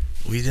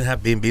 We didn't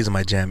have B&Bs in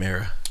my jam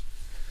era.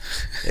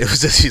 It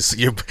was just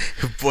your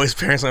boy's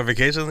parents on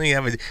vacation. And you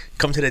have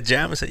come to the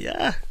jam and say,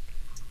 yeah.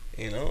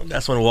 You know,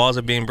 that's when walls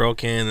are being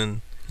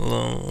broken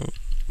and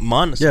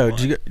Montessori.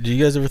 Yeah, do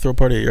you guys ever throw a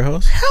party at your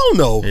house? Hell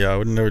no. Yeah, I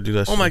would never do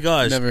that. Oh my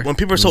gosh. Never. When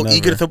people are so Never.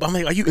 eager to throw, I'm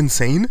like, are you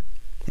insane?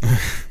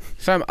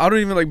 Fam, I don't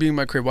even like being in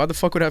my crib. Why the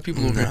fuck would I have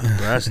people over?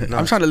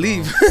 I'm trying to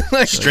leave.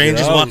 Like,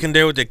 Strangers Yeah. walking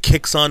there with their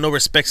kicks on, no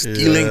respect,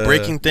 stealing, Yeah.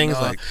 breaking things.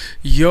 Nah. Like,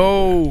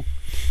 yo.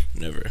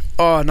 never.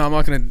 Oh no, I'm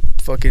not gonna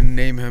fucking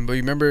name him. But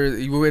you remember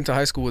we went to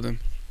high school with him,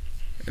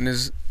 and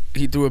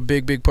he threw a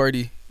big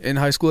party in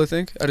high school. I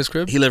think at his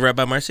crib. He lived right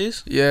by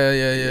Marcy's?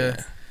 Yeah.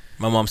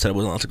 My mom said I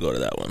wasn't allowed to go to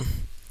that one.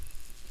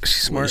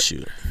 She's What a smart.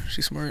 shoot.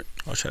 She's smart.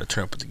 I was trying to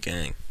turn up with the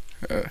gang.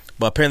 Uh,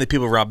 But apparently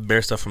people robbed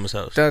bare stuff from his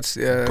house. that's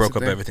Broke the up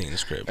thing. everything in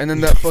his crib. And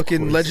then that fucking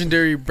course.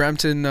 legendary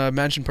Brampton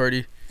mansion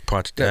party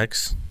Project that-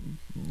 X.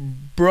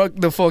 broke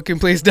the fucking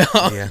place down.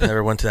 Yeah,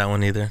 never went to that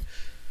one either.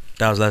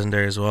 That was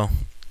legendary as well.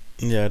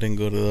 Yeah, I didn't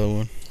go to that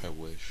one. I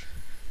wish.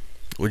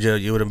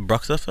 You would have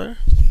broke stuff there?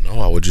 No,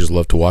 I would just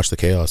love to watch the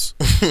chaos.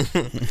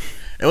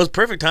 It was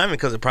perfect timing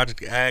because of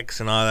Project X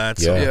and all that.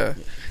 So. Yeah. Yeah,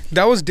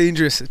 that was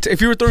dangerous.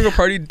 If you were throwing a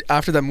party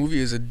after that movie,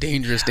 is a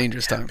dangerous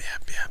time.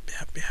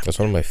 Yeah. That's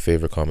one of my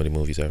favorite comedy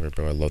movies ever,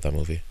 bro. I love that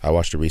movie. I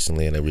watched it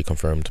recently and it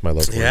reconfirmed my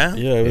love for it. Yeah?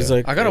 Yeah, it was Yeah.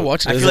 like I gotta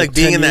watch it. I was feel like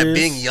being 10 in that, years.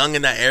 being young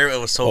in that era, it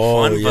was so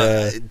Oh, fun.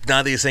 yeah. But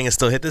now that you're saying it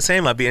still hit the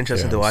same, I'd be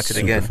interested to watch it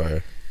super again.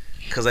 Fire.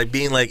 Because like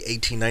being like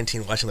 18,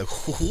 19, watching like,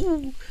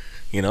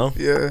 you know,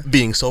 Yeah.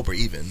 being sober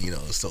even, you know,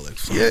 it's still like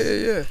fun.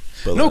 Yeah.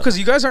 But, No, because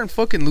you guys aren't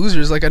fucking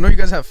losers. Like I know you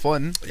guys have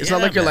fun. It's not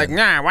Yeah, like you're like,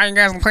 man. nah. Why you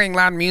guys playing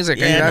loud music?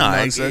 yeah, Ain't that no,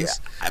 nonsense.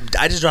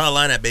 I just draw a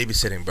line at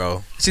babysitting,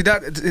 bro. See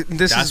that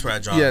this That's is where I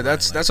draw yeah. the line,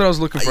 That's like- what I was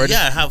looking for. I just-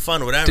 Yeah, have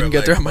fun, whatever. didn't get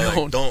like, there on my but, like,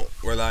 own. Don't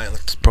rely on,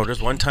 like, bro.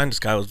 There's one time this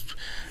guy was,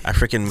 I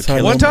freaking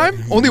Sorry, One Michaela-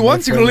 time? Only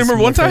once? You can only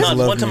remember one time? No,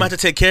 Love one time me. I had to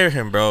take care of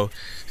him, bro.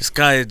 This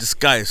guy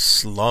is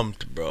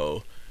slumped,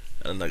 bro.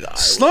 And like,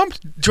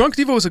 Slumped drunk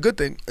Devo is a good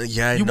thing.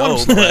 yeah, I You know,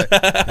 want him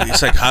but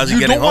he's like, how's he You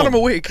getting don't home? want him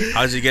awake.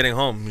 How's he getting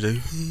home? He's like,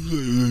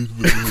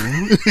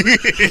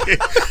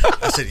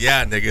 I said,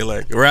 yeah, nigga.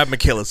 Like, we're at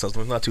Michaela's house.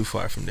 It's not too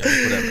far from there.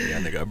 Like, whatever. Yeah,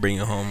 nigga. I'll bring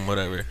you home.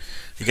 Whatever.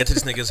 You get to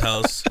this nigga's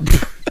house.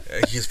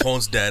 His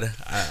phone's dead.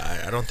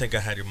 I don't think I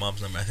had your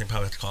mom's number. I think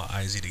probably have to call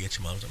IZ to get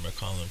your mom's number.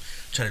 Call him.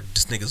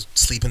 This nigga's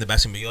sleep in the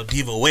bathroom. Yo,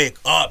 Diva, wake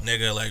up,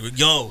 nigga. Like,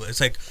 yo,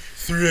 it's like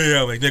 3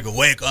 a.m. Like, nigga,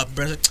 wake up.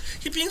 Bro, like,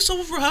 you're being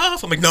sober for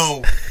half. I'm like,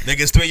 no, nigga,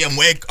 it's 3 a.m.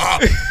 Wake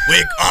up,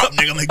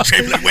 nigga. I'm like,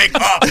 Draper, like, wake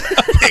up,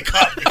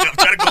 nigga. I'm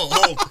trying to go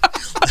home.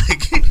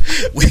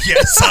 Like, wake your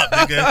ass up,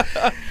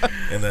 nigga.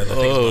 And then I think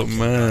Oh, his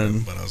mom came man. down,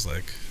 but I was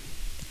like,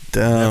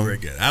 Damn. never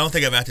again. I don't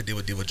think I've had to deal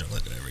with Diva drunk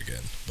like that ever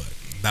again. But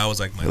that was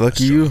like my last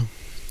Lucky straw. you.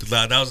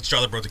 That was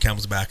Charlotte broke the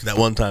camel's back. That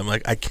one time,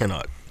 like, I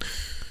cannot.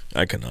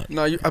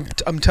 No,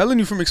 I'm telling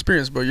you from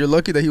experience, bro. You're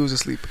lucky that he was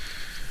asleep.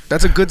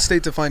 That's a good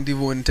state to find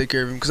Devo and take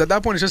care of him. Because at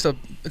that point, it's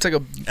like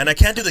a. And I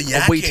can't do the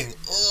A weight.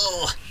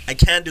 yakking. Ugh, I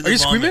can't do the Are you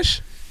vomit.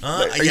 squeamish?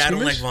 Huh? Are you Yeah, I don't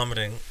like squeamish?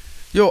 vomiting.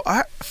 Yo,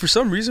 for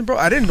some reason, bro,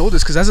 I didn't know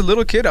this because as a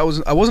little kid, I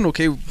wasn't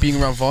okay being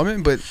around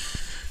vomit, but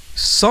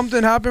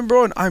something happened,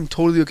 bro, and I'm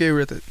totally okay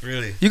with it.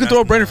 Really? You can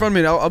throw up right in front of me,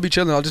 and I'll be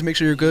chilling. I'll just make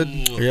sure you're good.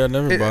 Yeah, it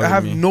never I bothered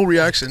have me. no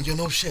reaction. Yo,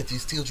 no shit. You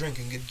still drink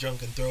and get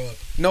drunk and throw up.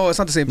 No, it's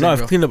not the same thing, No, I've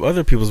bro. cleaned up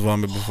other people's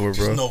vomit before,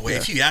 There's bro. no way. Yeah.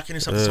 If you yakking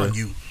yourself, that's on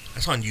you.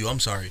 That's on you. I'm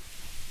sorry.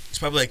 It's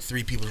probably like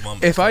 3 people's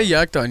vomit. If I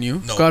yacked on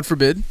you, No. God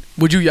forbid,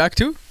 would you yak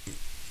too?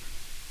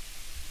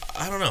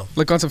 I don't know.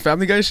 Like on some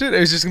Family Guy shit?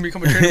 It's just gonna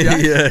become a train of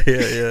yak?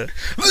 yeah.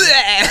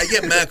 I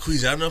get mad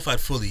queasy. I don't know if I'd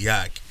fully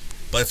yak.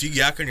 But if you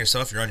yak on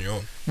yourself, you're on your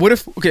own. What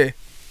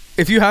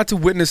if you had to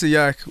witness a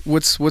yak,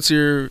 what's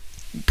your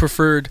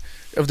preferred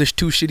of the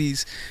two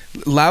shitties?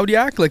 Loud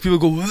yak, like people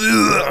go,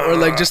 or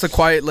like just the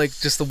quiet, like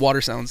just the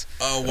water sounds.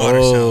 Oh, water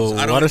Oh,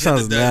 sounds. I don't water need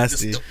sounds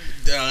nasty.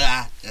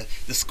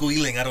 The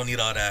squealing, I don't need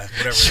all that.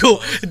 Whatever. it's Yo,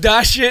 called.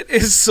 that shit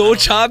is I so don't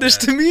childish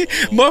like to me.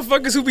 that. Oh.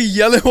 Motherfuckers who be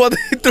yelling while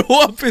they throw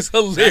up is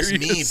hilarious. That's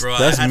me, bro.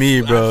 That's I had me,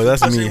 food- I bro. had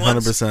That's food me, poisoning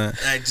once.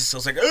 100%. I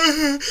was like,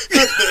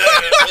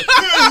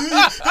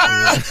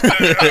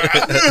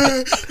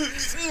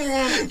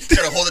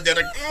 trying to hold it down.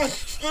 Like,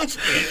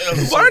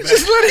 Why don't you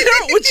just let it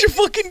out? What's your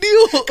fucking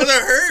deal? Because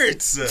it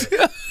hurts.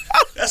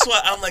 That's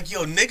why I'm like,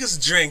 yo,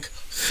 niggas drink,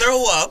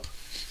 throw up,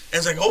 and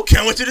it's like, oh,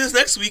 can't wait to this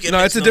next week. No,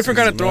 it's a different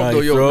kind of throw up Nah, though.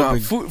 you Yo, throw up nah,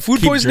 and food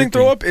keep poisoning drinking.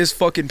 throw up is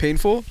fucking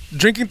painful.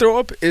 Drinking throw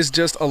up is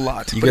just a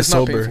lot, You but get it's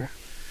not sober. painful.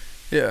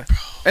 Yeah,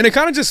 and it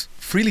kind of just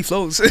freely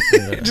flows.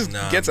 It just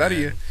gets out of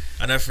you.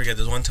 I never forget.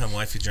 There's one time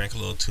wifey drank a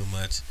little too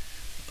much,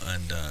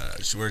 and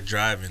we were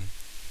driving,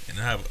 and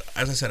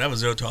as I said, I have a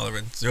zero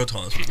tolerance for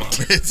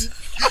vomit.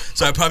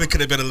 So I probably could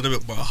have been a little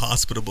bit more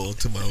hospitable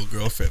to my old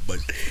girlfriend, but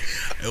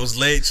it was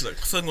late. She's like,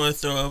 "I'm going to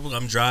throw up."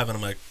 I'm driving.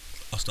 I'm like,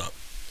 "I'll stop.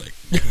 Like,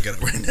 you can get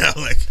it right now."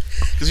 Like,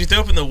 because you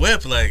throw up in the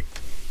whip, like,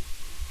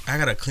 I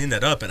gotta clean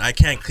that up, and I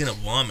can't clean up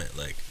vomit.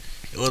 Like,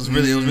 it was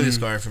really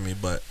scarring for me.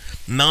 But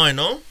now I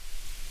know.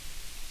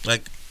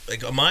 Like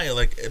Amaya,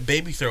 like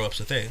baby throw up's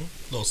a thing.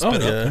 Little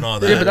spit yeah. up and all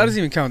that. Yeah, but that doesn't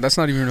even count. That's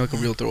not even like a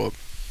real throw up.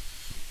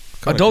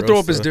 Kinda Adult throw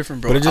gross, up is though.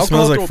 different, bro. But it just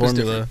Alcohol smells like throw up is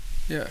formula.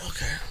 different.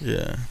 Yeah. Okay.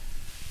 Yeah.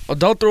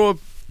 Adult throw up,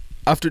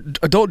 after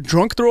adult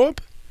drunk throw up,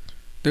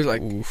 there's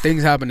like Oof.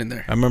 things happening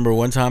there. I remember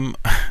one time,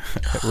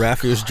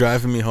 Rafi was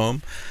driving me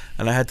home,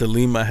 and I had to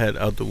lean my head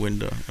out the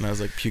window, and I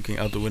was like puking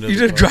out the window. You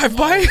of the did a car.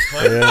 drive-by?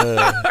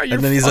 Yeah. You're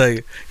And then he's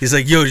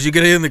like, yo, did you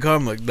get in the car?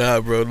 I'm like,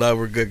 nah, bro, nah,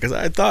 we're good. Cause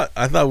I thought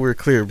we were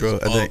clear, bro.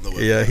 It's And all then, in the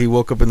window. yeah, he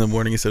woke up in the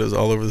morning. He said it was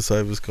all over the side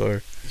of his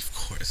car. Of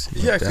course.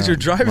 Yeah, because you're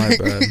Damn, my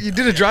driving. bad. You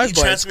did a He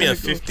drive-by. transferred me a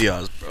 50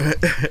 hours, bro,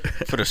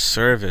 for the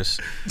service.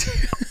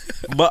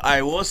 But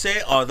I will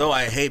say, although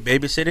I hate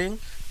babysitting,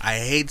 I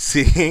hate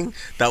seeing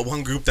that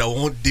one group that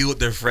won't deal with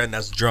their friend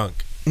that's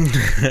drunk.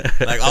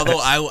 Like, although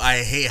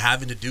I hate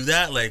having to do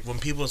that, like when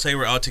people say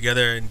we're out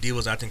together and D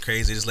was acting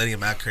crazy, just letting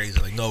him act crazy.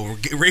 Like, no,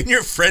 rein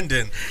your friend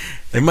in.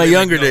 In my Like,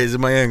 younger no. days, to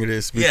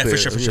be Yeah, clear. for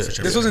sure.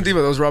 This wasn't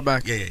Diva. That was Rob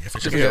back. Yeah, for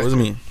sure. Yeah, it was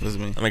me. It was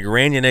me. I'm like,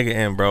 rein your nigga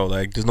in, bro.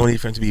 Like, there's no need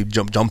for him to be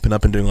jumping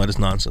up and doing all this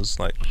nonsense.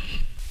 Like,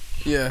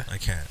 Yeah. I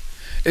can't.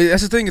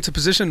 That's the thing. It's a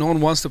position no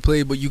one wants to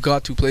play, but you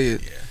got to play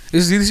it. Yeah.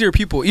 These are your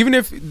people. Even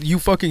if you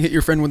fucking hit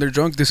your friend when they're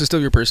drunk, this is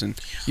still your person.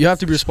 You have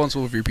to be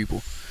responsible for your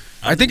people.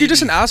 I think you're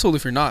just an asshole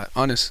if you're not,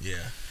 honest. Yeah,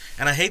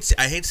 and I hate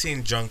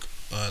seeing drunk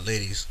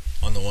ladies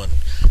on the one.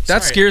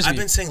 That scares me. I've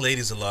been saying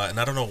ladies a lot, and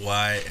I don't know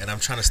why, and I'm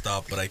trying to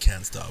stop, but I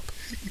can't stop.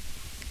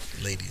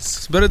 Ladies,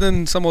 It's better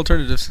than some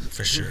alternatives.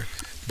 for sure.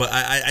 But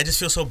I just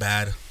feel so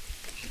bad.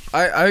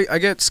 I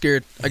get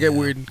scared. I get Yeah.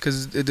 worried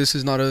because this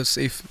is not a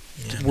safe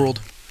Yeah,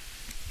 world.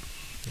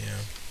 Yeah.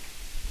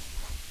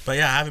 But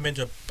yeah, I haven't been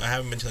to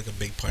like a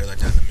big party like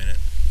that in a minute,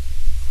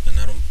 and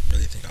I don't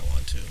really think I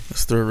want to.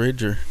 Let's throw a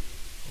rager.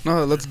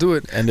 No, let's do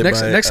it. End it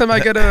Next by- time I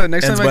get a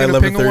ends by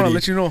ping on one, I'll 11:30.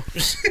 let you know.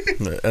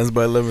 It ends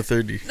by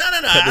 11:30. No,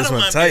 Cut I this don't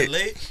one mind tight. being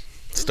late.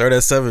 Start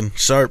at 7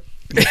 sharp.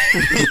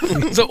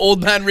 It's an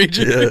old man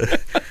rager.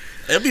 Yeah.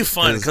 It'll be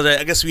fun because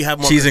I guess we have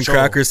more Cheese and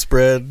control. crackers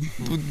spread.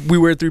 We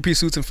wear 3-piece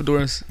suits and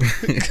fedoras.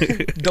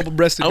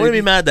 Double-breasted. I wouldn't be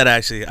baby. mad at that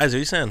actually. Isaac, what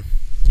you saying?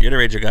 You're the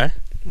Rager guy.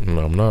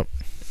 No, I'm not.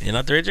 You're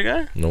not the Rager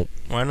guy. Nope.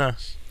 Why not?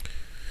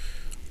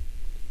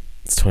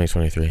 It's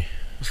 2023.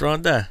 What's wrong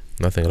with that?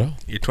 Nothing at all.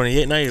 You're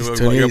 28 now. You're,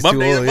 28, you're above, too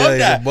you're old. above Yeah,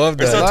 that. he's above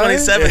We're still that.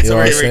 27. You know So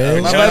what I'm we're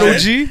saying? My bad,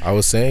 OG. I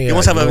was saying. You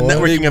must have a know what?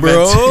 networking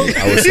Bro. event.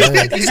 I was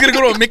saying. He's gonna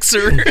go to a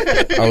mixer.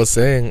 I was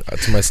saying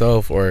to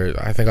myself, or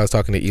I think I was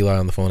talking to Eli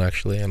on the phone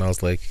actually, and I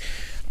was like,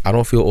 I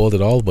don't feel old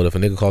at all, but if a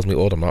nigga calls me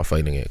old, I'm not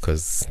fighting it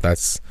because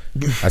that's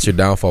your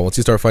downfall. Once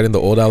you start fighting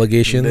the old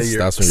allegations, Then you're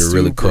that's when you're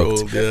really super cooked.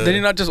 old, yeah. Then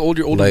you're not just old,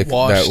 you're old Like and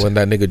washed. that when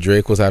that nigga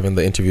Drake was having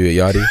the interview with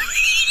Yachty,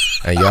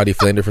 and Yachty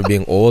flamed her for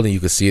being old, and you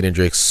could see it in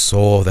Drake's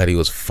soul that he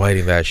was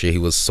fighting that shit. He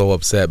was so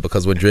upset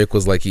because when Drake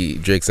was like,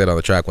 Drake said on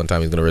the track one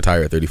time he's gonna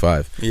retire at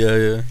 35,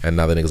 Yeah. and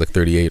now the nigga's like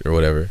 38 or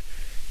whatever,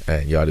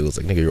 and Yachty was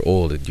like, nigga, you're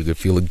old, and you could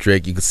feel like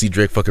Drake, you could see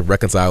Drake fucking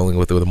reconciling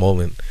with it in the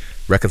moment,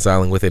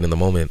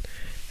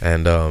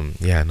 and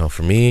yeah, no,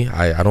 for me,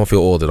 I don't feel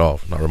old at all,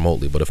 not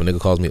remotely. But if a nigga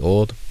calls me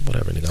old,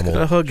 whatever, nigga, I'm Gotta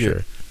old. hug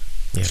you.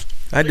 Sure.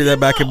 I did that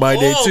back in my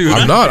day Oh, too.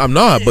 I'm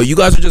not. But you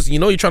guys are just,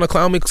 you're trying to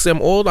clown me because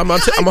I'm old. I'm gonna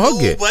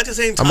hug it. But at the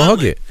same time, I'm gonna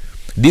hug it.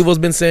 Devo's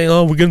been saying,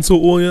 "Oh, we're getting so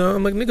old." Yeah,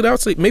 I'm like, nigga,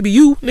 that's like maybe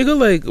you, nigga,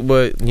 like,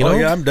 but you know, Oh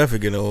yeah, I'm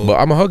definitely getting old. but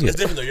I'm gonna hug It's it.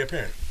 different though. You're a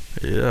parent.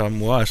 Yeah, I'm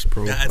washed,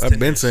 bro. Yeah, that's I've 10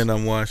 been years. saying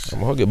I'm washed. I'm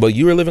gonna hug it. But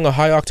you were living a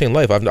high octane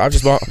life. I've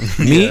just bought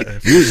me. Yeah,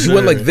 for You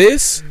went like sure.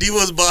 this. D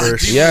was bought. For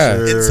Yeah.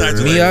 Inside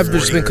to Me, like I've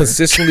just been 40.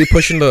 consistently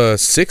pushing the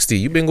 60.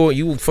 You've been going.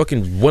 You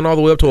fucking went all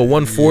the way up to a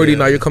 140. Yeah.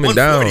 Now you're coming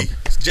down. 140.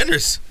 It's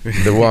generous.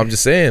 Well, I'm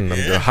just saying,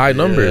 the high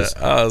numbers.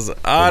 Yeah, I was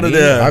out of Me,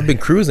 there. I've been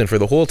cruising for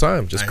the whole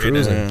time, just I hear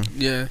that.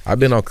 cruising. Yeah. Yeah. I've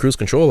been on cruise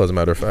control, as a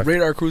matter of fact.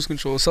 Radar cruise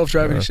control,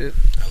 self-driving Yeah. shit.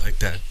 I like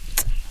that.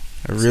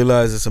 I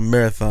realized it's a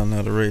marathon,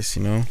 not a race.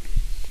 You know.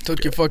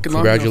 Took you fucking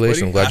long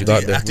Congratulations, enough, glad you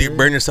got there. After you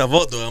burn yourself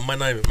out, though, it might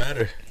not even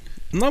matter.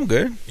 No, I'm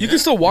good. buddy. You can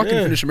still walk and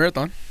Yeah. finish a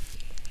marathon.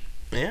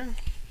 Yeah.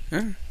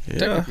 Yeah,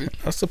 Technically.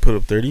 I'll still put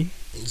up 30.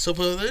 So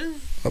put it there.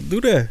 I'll do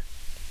that.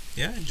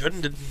 Yeah,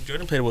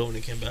 Jordan played well when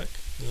he came back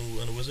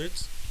on the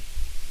Wizards.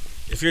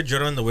 If you're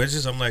Jordan on the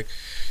Wizards, I'm like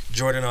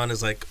Jordan on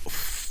his like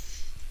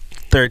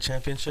third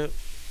championship.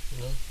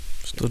 You know?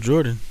 Still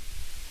Jordan.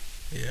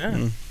 Yeah.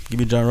 Mm. Give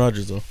me John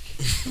Rogers though.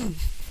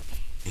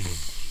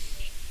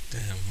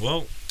 Damn.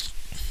 Well,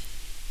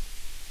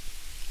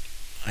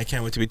 I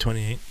can't wait to be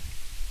 28.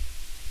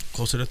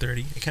 Closer to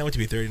 30. I can't wait to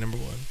be 30. Number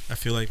one. I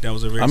feel like that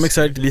was a race. I'm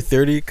excited to be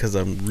 30 because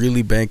I'm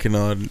really banking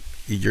on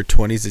your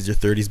 20s is your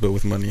 30s, but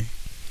with money.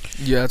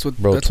 Yeah, that's what.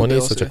 Bro, that's 20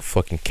 what is such a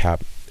fucking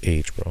cap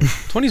age, bro.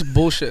 20's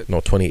bullshit. No,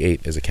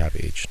 28 is a cap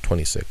age.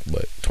 26,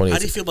 but 20 How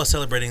do you is. feel about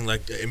celebrating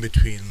like in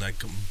between like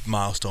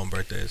milestone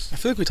birthdays? I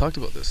feel like we talked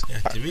about this. Yeah,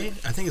 did we?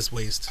 I think it's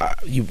waste.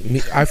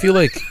 I feel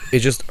like it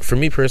just, for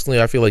me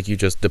personally, I feel like you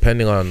just,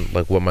 depending on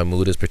like what my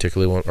mood is,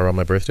 particularly around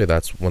my birthday,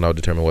 that's when I'll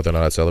determine whether or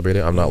not I celebrate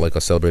it. I'm not like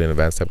a celebrate in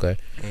advance type guy,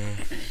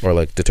 or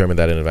like determine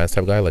that in advance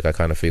type guy. Like I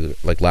kind of feel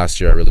like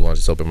last year I really wanted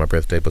to celebrate my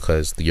birthday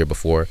because the year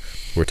before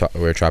we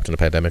were trapped in a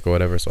pandemic or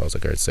whatever. So I was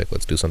like, alright, sick,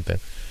 let's do something.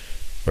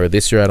 Or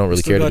this year I don't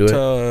really care to do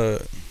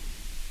it.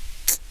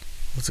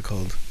 What's it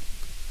called?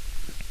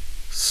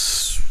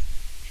 Is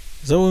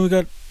that when we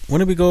got? When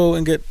did we go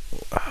and get?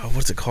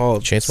 What's it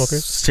called?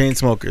 Chainsmokers?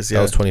 Chainsmokers. Yeah.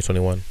 That was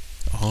 2021.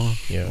 Oh,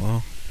 Yeah.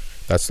 wow.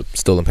 That's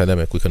still in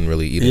pandemic. We couldn't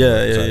really eat. Yeah,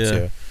 anywhere yeah, besides,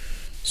 yeah.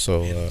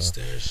 So,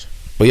 Stairs.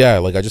 but yeah,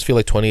 like I just feel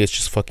like 28 is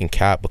just fucking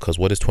cap because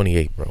what is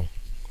 28, bro?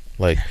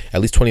 Like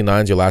at least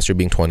 29 is your last year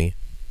being 20.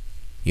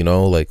 You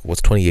know, like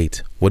what's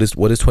 28? What is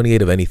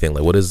 28 of anything?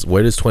 Like where does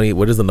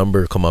the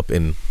number come up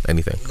in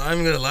anything? Not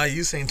even gonna lie,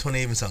 you saying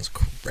 28 even sounds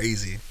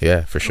crazy.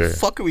 Yeah, for sure. The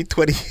fuck are we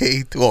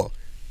 28? Well,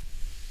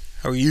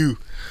 how are you?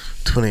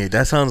 28.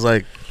 That sounds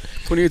like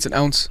 28's an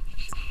ounce.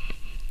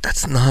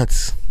 that's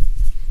nuts.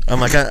 I'm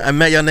like I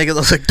met y'all niggas. I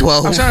was like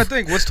 12. I'm trying to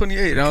think. What's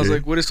 28? And I was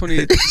like, what is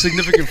 28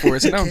 significant for?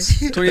 It's an ounce.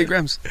 28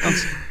 grams.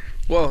 Ounce.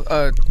 Well,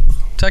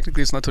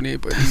 technically it's not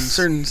 28, but in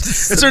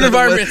certain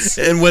environments.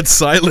 And what's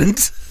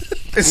silent?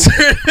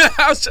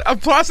 I'm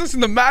processing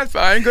the math,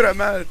 but I ain't good at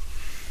math.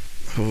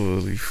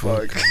 Holy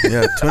fuck.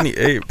 Yeah,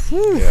 28.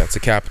 Yeah, it's a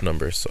cap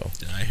number, so.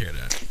 Yeah, I hear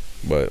that.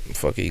 But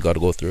fuck it, you got to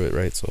go through it,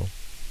 right? So.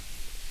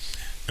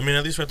 I mean,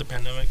 at least we're at the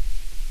pandemic,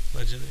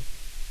 allegedly.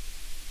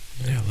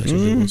 Yeah,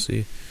 allegedly, we'll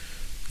see.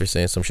 They're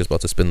saying some shit's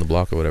about to spin the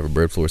block or whatever,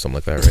 bird flu or something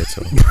like that, right?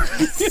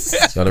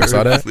 So. Y'all never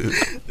saw that?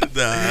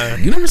 Nah,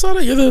 You never saw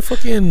that? You're the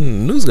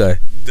fucking news guy.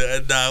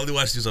 I only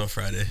watched these on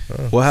Friday.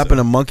 What happened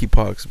to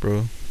monkeypox,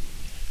 bro?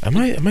 Am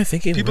I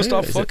thinking? People right?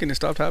 stopped Is it- fucking. It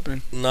stopped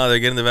happening. No, they're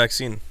getting the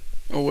vaccine.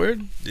 Oh,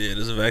 word? Yeah,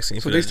 there's a vaccine.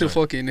 So for they that still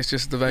joint. fucking. It's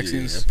just the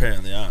vaccines Yeah,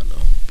 apparently, I don't know.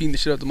 beating the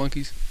shit out the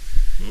monkeys.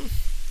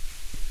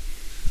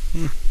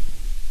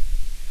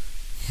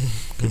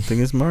 Good thing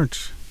it's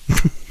March.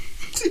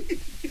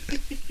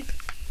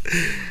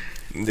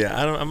 Yeah,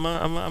 I'm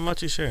not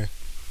too sure.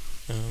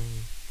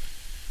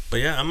 But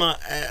yeah, I'm not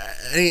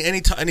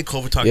any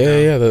COVID talk. Yeah, now.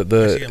 yeah.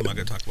 Actually, I'm not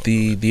gonna talk about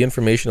The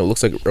information, it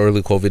looks like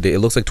early COVID day. It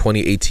looks like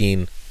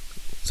 2018.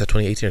 Is that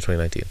 2018 or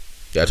 2019?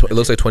 Yeah, it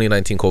looks like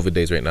 2019 COVID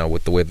days right now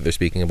with the way that they're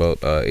speaking about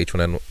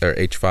H1N or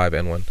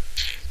H5N1,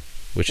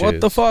 which What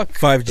is the fuck? the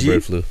 5G?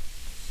 bird flu.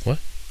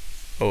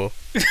 Oh.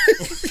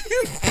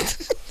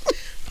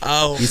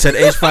 Oh, You said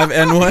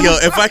H5N1? yo,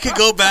 if I could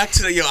go back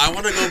to I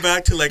want to go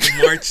back to like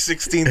March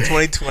 16,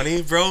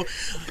 2020, bro,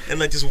 and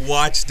like just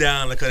watch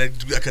down like a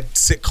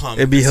sitcom.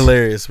 It'd be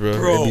hilarious, bro.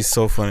 Bro. It'd be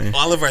so funny.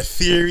 All of our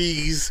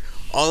theories,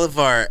 all of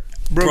our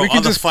Bro, we all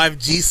can the just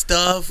 5G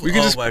stuff. we can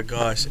oh just my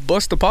gosh.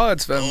 bust the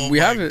pods, fam. Oh we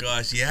my have it.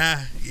 gosh,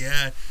 yeah.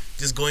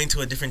 Just going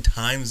to a different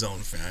time zone,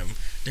 fam.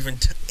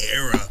 Different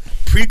era.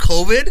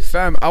 Pre-COVID?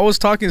 Fam, I was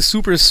talking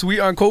super sweet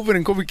on COVID,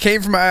 and COVID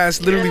came from my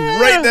ass literally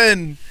right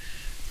then.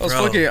 I was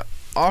Bro. fucking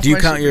off. Do you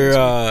my count shit.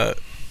 your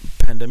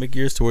pandemic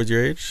years towards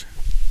your age?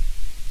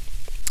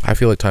 I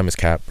feel like time is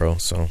capped, bro.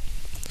 So,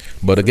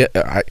 but again,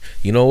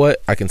 you know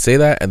what? I can say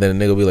that, and then a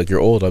nigga will be like,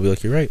 "You're old." I'll be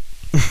like, "You're right."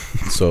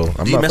 So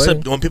I'm Do you not mess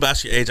fighting. up when people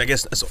ask your age? I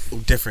guess that's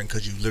different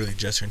because you literally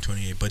just turned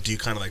 28. But do you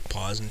kind of like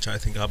pause and try to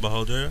think about how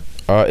old you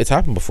are? It's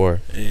happened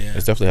before. Yeah.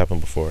 It's definitely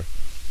happened before,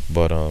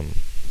 but no,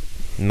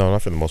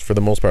 not for the most. For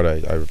the most part,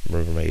 I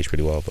remember my age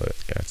pretty well. But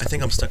yeah, it's I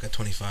think happened I'm before. stuck at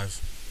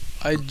 25.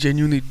 I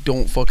genuinely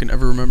don't fucking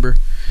ever remember,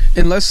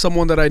 unless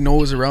someone that I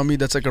know is around me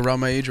that's like around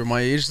my age or my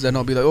age. Then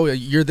I'll be like, "Oh yeah,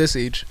 you're this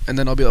age," and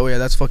then I'll be like, "Oh yeah,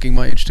 that's fucking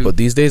my age too." But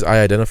these days, I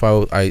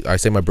identify. I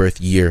say my birth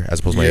year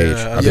as opposed to my age.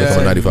 I feel yeah. like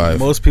I'm a 95.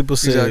 Most people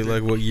say Exactly.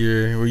 like, what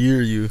year are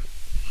you?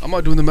 I'm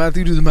not doing the math.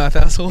 You do the math,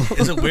 asshole.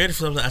 Is it weird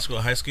for them to ask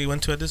what high school you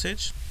went to at this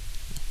age?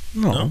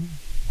 No. No?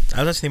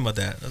 I was just thinking about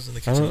that. I was in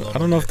the I kitchen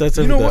don't know if that's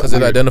You ever know that what? Because it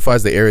weird.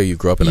 identifies the area you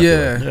grew up in. I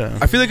feel like. Yeah. Yeah.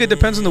 I feel like it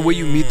depends on the way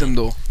you meet them,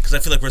 though. Because I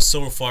feel like we're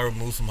so far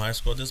removed from high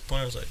school at this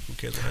point. I was like, who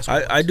cares what high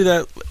school I do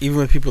that even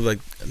with people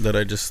like that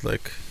I just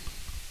like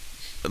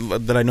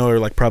that I know are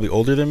like probably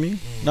older than me.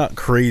 Not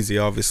crazy,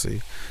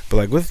 obviously, but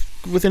like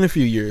within a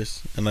few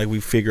years, and like we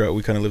figure out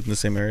we kind of lived in the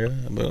same area.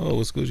 But oh,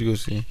 what school did you go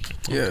to?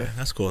 Yeah. Okay,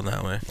 that's cool in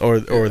that way. Or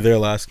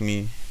they'll ask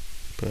me.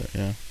 But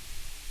yeah,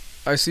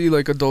 I see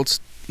like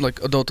adults,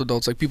 like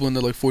adults, like people in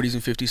their like 40s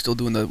and 50s still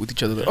doing that with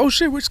each other. Like, oh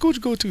shit, which school did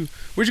you go to?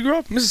 Where'd you grow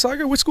up?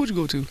 Mississauga? Which school did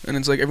you go to? And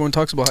it's like everyone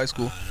talks about high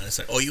school. It's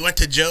like, oh, you went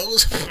to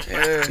Joe's?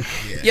 Yeah.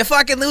 Yeah. You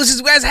fucking losers,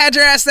 you guys had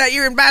your ass that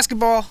year in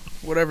basketball.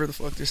 Whatever the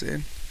fuck they're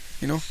saying,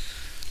 you know.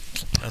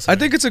 That's I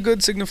think it's a good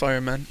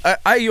signifier, man.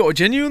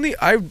 Genuinely,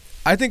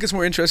 I think it's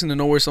more interesting to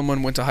know where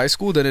someone went to high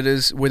school than it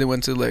is where they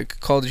went to like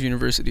college,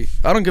 university.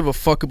 I don't give a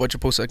fuck about your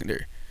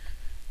post-secondary.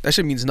 That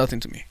shit means nothing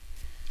to me.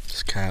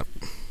 it's cap.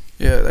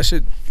 Yeah, that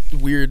shit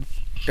weird.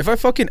 If I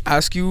fucking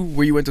ask you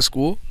where you went to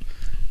school,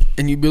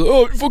 and you'd be like,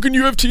 "Oh, fucking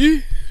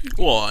UFT,"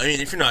 Well, I mean,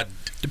 if you're not,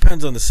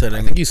 depends on the I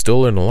setting. think you still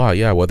learn a lot.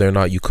 Yeah, whether or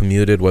not you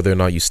commuted, whether or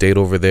not you stayed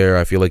over there,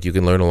 I feel like you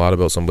can learn a lot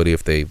about somebody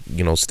if they,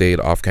 stayed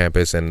off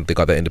campus and they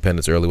got that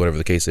independence early, whatever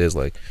the case is.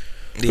 Like,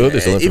 I feel like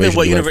there's still even information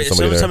what you learn from university,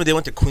 somebody there. somebody they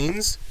went to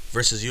Queens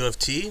versus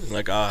UFT,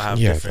 like I'll have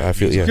Yeah, different. I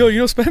feel- views. yeah. yo, you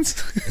know Spence?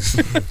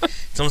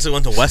 Someone said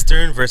went to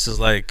Western versus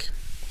like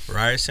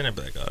Ryerson, I'd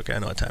be like, oh, okay, I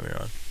know what time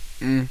you're on.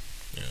 Mm.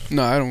 Yeah.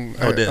 No, I don't.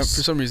 No I, diss.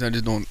 for some reason, I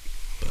just don't.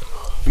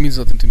 It means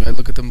nothing to me. I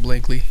look at them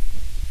blankly.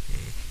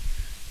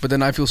 But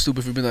then I feel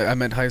stupid for being like I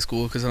meant high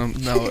school because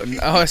now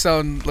I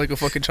sound like a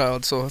fucking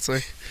child. So it's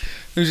like,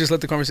 let me just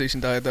let the conversation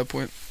die at that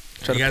point.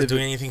 Are you guys pivot.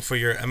 doing anything for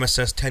your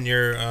MSS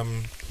 10-year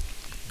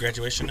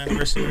graduation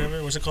anniversary,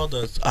 whatever? What's it called?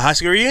 A high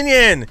school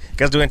reunion. You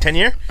guys doing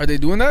 10-year? Are they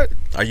doing that?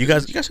 Are you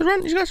guys? You guys should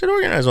run. You guys should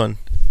organize one.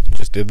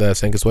 Just did that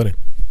Sanka's wedding.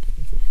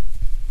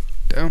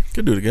 Damn.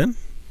 Could do it again.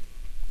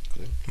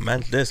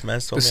 Man,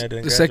 man's told me I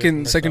didn't. The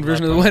graduate second from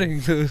version of the wedding,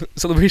 the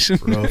celebration.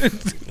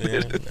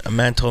 Yeah. A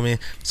man told me,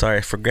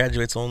 sorry, for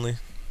graduates only.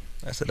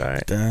 I said, all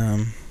right.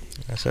 Damn.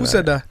 I said, Who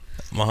said that?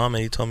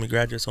 Muhammad. He told me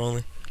graduates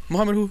only.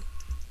 Muhammad who?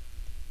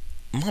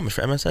 Muhammad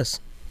for MSS.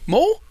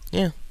 Mo?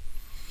 They're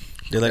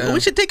like, Yeah. oh, we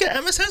should take an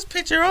MSS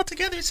picture all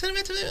together. Send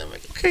it to me. I'm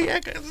like, okay, yeah,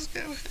 guys, let's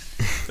go.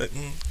 But,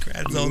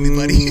 grads only,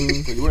 buddy.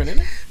 You weren't in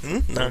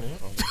it? No.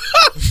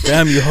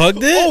 Damn, you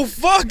hugged it? Oh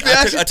fuck! They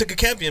I actually, took a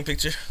camping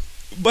picture.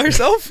 by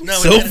yourself? No,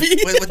 Selfie?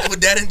 with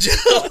dad in jail.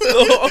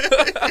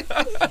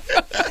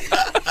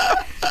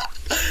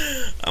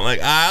 I'm like,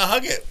 I'll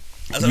hug it.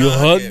 I said, You I'll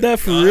hug hugged it. that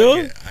for I'll real?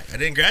 hug it. I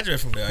didn't graduate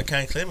from there. I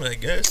can't claim it, I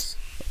guess.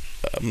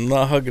 I'm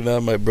not hugging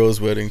at my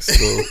bro's wedding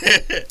still.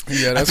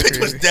 Yeah, that's I picked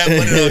crazy. my dad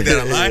wanted to hug that.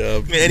 I lied. Yeah. I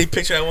mean, any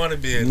picture I want to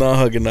be in. Not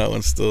hugging that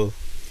one still.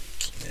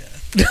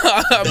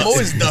 Mo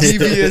is Dust.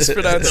 devious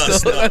for that Dust,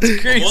 stuff. dust.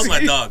 That's crazy. Mo's my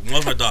dog.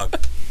 Mo's my dog.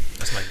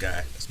 That's my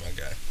guy. That's my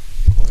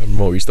guy.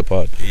 Mo reached the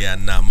pod. Yeah,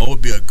 nah. Mo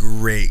would be a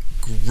great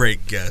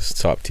guest.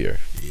 Top tier.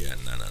 Yeah,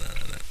 no.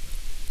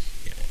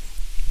 Yeah,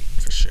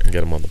 for sure.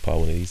 Get him on the pod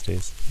one of these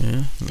days.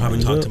 Yeah.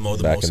 Probably talked to Mo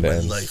the Back most in in the my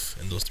ends.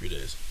 life in those 3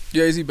 days.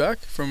 Yeah, is he back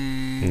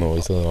from? No,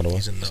 he's still in Ottawa.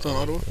 He's in the, Still in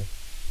Ottawa?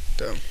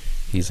 Damn.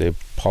 He's a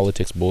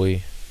politics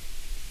boy.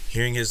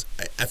 Hearing his,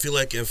 I feel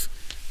like if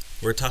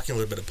we're talking a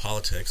little bit of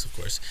politics, of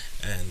course,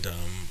 and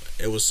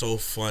it was so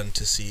fun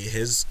to see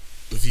his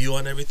view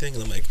on everything.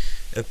 And I'm like,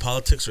 if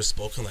politics were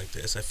spoken like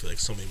this, I feel like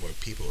so many more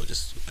people would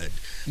just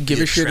Give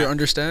be a shit or attract-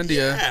 understand.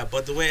 Yeah. Yeah,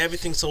 but the way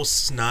everything's so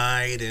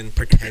snide and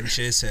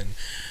pretentious, and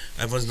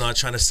everyone's not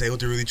trying to say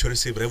what they're really trying to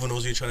say, but everyone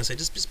knows what you're trying to say.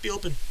 Just be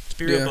open. Just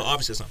be real. Yeah. But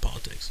obviously, it's not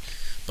politics.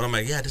 But I'm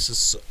like, yeah, this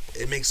is.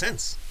 It makes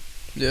sense.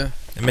 Yeah.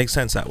 It makes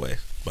sense that way.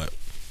 But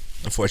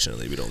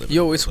unfortunately, we don't live. in a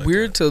Yo, world it's like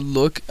weird that. to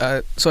look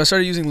at. So I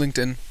started using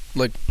LinkedIn.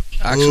 Like,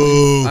 actually,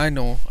 Ooh. I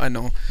know,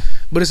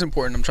 but it's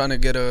important. I'm trying to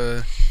get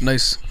a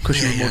nice,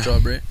 cushy remote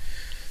job, right?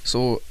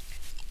 So,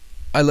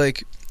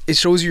 it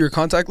shows you your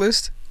contact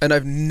list, and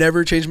I've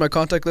never changed my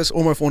contact list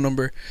or my phone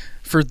number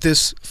for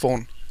this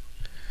phone,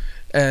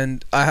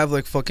 and I have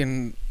like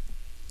fucking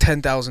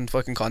 10,000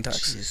 fucking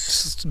contacts,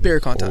 just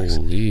bare contacts.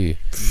 Holy.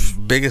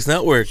 Biggest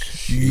network.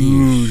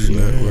 Huge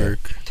network.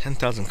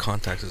 10,000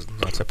 contacts is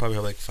nuts. I probably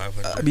have like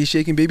 500. I be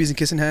shaking babies and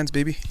kissing hands,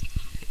 baby.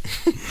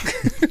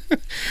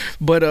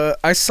 But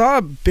I saw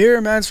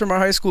bare mans from our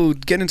high school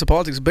get into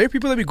politics. Bare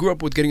people that we grew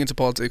up with getting into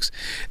politics,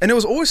 and it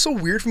was always so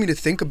weird for me to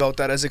think about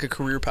that as like a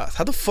career path.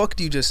 How the fuck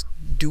do you just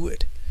do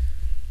it?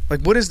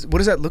 Like, what does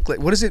that look like?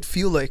 What does it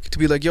feel like to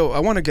be like, yo, I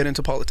want to get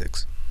into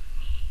politics?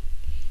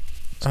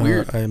 It's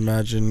weird. I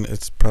imagine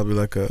it's probably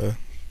like a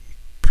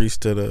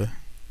priest at a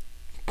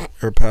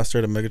or pastor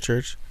at a mega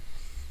church.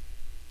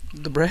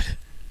 The bread.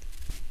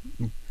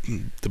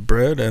 The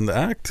bread and the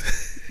act.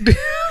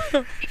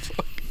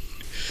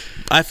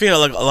 I feel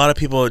like a lot of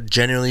people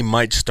genuinely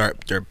might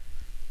start their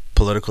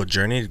political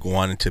journey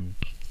wanting to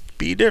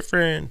be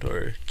different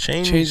or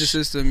change Change the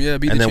system, yeah.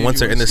 Be and the then change once you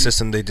they're in wanna the see.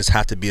 system, they just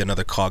have to be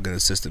another cog in the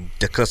system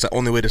because that's the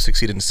only way to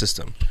succeed in the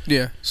system.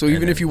 Yeah. So And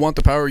even if then- you want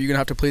the power, you're gonna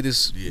have to play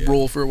this Yeah.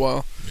 role for a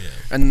while, Yeah.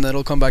 and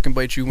that'll come back and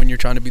bite you when you're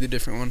trying to be the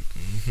different one.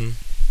 Mm-hmm.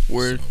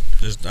 Word.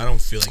 So, I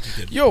don't feel like you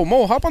could. Yo,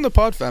 Mo, hop on the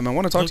pod, fam. I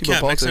want to talk No to you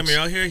about cap, next politics. time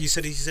you're out here, he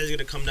said he's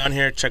gonna come down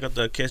here, check out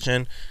the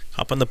kitchen,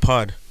 hop on the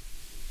pod,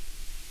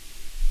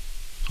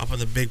 hop on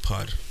the big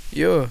pod.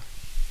 Yeah,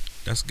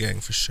 That's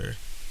gang for sure.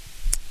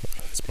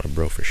 That's my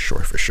bro for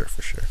sure.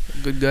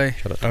 good guy.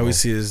 Shout out to I always Mo.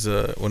 see his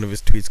one of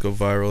his tweets go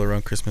viral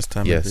around Christmas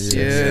time. Yes. every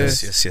year.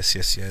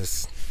 Yes.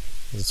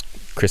 Yes.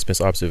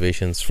 Christmas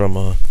observations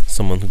from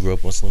someone who grew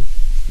up Muslim.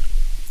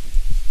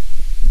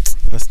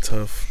 That's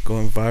tough.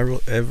 Going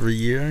viral every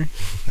year.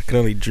 I could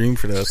only dream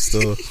for that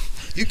still.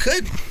 You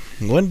could.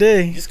 One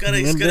day. You just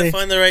gotta One day.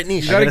 find the right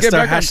niche. You I gotta gotta get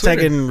start back on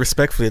Twitter. hashtagging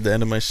respectfully at the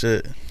end of my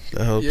shit.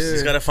 That helps. Yeah. You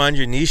just gotta find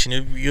your niche, and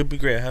you'll be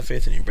great. Have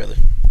faith in you, brother.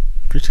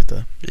 Appreciate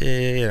that.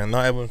 Yeah.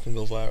 Not everyone can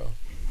go viral.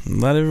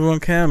 Not everyone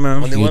can,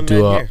 man. Only You one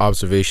do man here.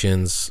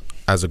 observations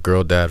as a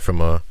girl dad from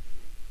a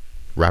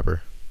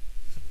rapper.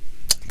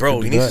 Bro,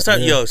 Could you do need to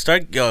that,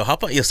 start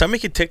hop on, start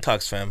making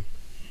TikToks, fam.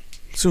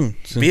 Soon.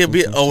 When you have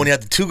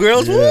the 2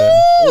 girls, Yeah.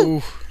 woo!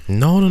 Ooh,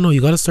 No.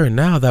 You gotta start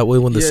now. That way,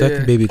 when the Yeah, second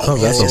yeah. baby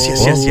comes, that's a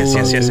yes.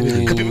 Because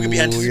people could be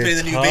anticipating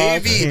the new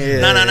baby. Yeah.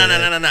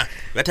 No.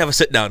 We have to have a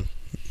sit down.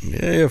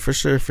 Yeah, for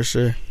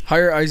sure.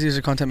 hire Izzy as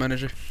a content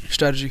manager,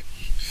 strategy,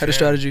 head of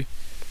strategy.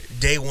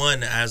 Day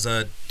 1 as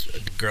a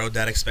girl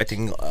dad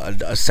expecting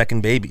a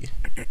second baby.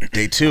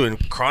 Day 2 in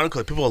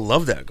Chronicle, people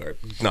love that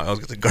garbage. No, I was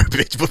gonna say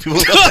garbage, but people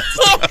love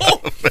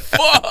that.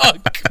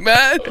 Fuck,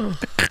 man.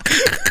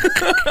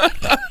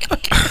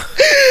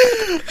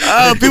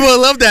 People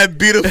love that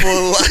beautiful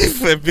life,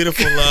 that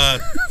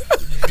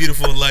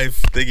beautiful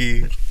life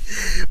thingy.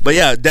 But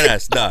yeah,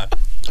 deadass, nah.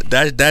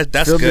 That's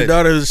Tell your good.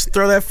 daughter, just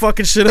throw that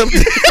fucking shit up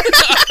there.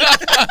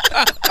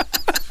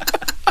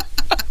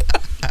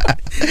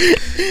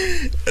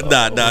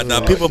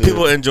 Nah.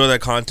 People enjoy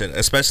that content,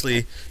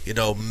 especially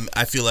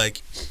I feel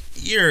like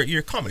you're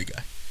a comedy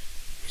guy.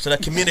 So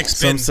that comedic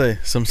Some spin,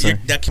 say.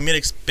 that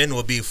comedic spin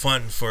will be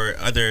fun for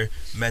other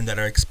men that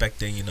are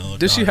expecting, you know.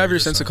 Does she have your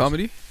daughters or sense of sons.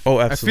 comedy? Oh,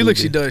 I feel like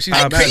she absolutely. does. She's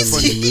mad funny.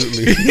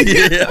 Absolutely.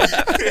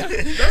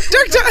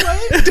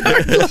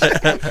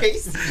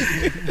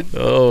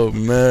 Oh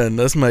man,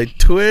 that's my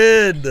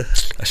twin.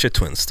 I should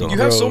twin still. You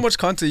have so Bro. much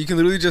content. You can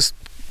literally just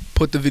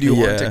put the video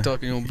Yeah. on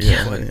TikTok and you'll be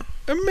Yeah. fine.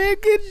 Make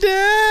it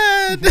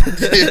dad.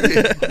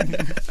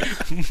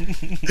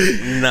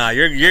 Nah,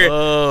 you're.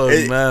 Oh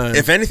man.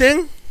 If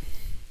anything,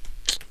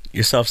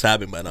 you're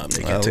self-sabbing by not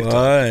making TikTok.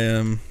 I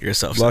am You're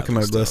self-sabbing blocking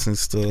my still. blessings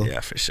still. Yeah,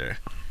 for sure.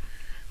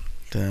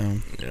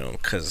 Damn. You know,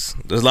 because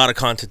there's a lot of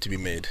content to be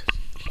made.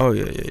 Oh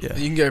yeah.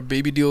 You can get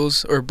baby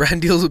deals or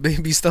brand deals with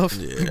baby stuff.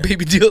 Yeah.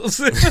 Baby deals.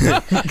 And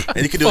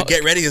you can do Fuck.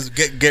 get ready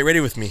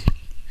with me.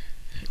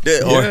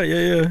 Or,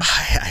 Yeah.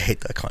 I hate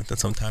that content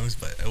sometimes,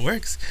 but it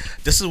works.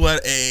 This is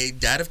what a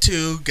dad of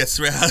two gets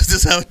ready. This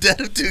is how a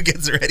dad of two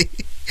gets ready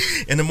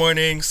in the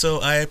morning.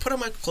 So I put on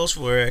my clothes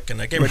for work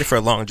and I get ready for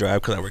a long drive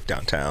because I work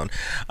downtown.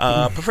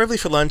 Preferably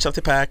for lunch, have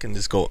to pack and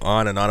just go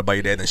on and on about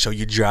your day and then show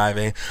you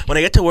driving. When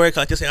I get to work,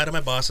 I like to say hi to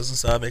my bosses and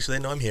stuff, make sure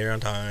they know I'm here on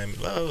time,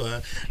 blah, blah,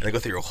 blah. And I go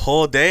through your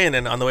whole day, and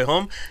then on the way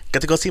home,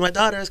 get to go see my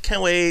daughters.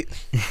 Can't wait.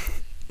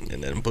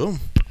 And then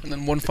boom, And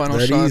then one final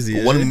That shot.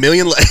 easy. 1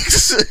 million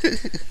likes.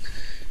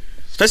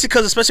 Especially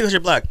because you're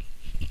black.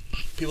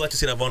 People like to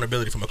see that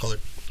vulnerability from a colored.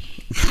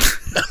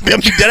 I'm being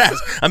dead ass.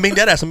 I'm being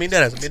dead ass.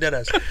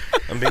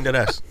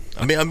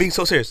 I'm being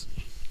so serious.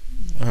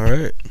 All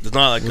right. It's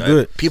not like We'll do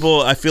it.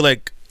 people. I feel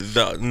like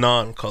the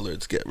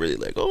non-coloreds get really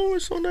like, oh, we're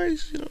so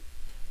nice, you know.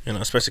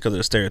 Especially because of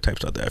the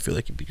stereotypes out there. I feel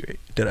like you'd be great.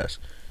 Dead ass.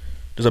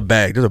 There's a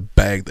bag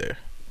there.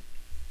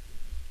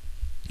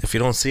 If you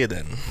don't see it,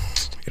 then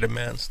you're the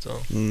man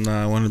still.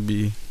 Nah, I want to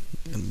be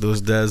those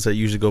dads that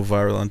usually go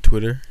viral on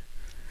Twitter.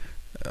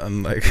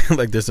 And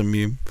like there's a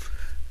meme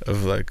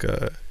of like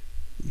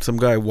some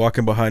guy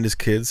walking behind his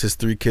kids. His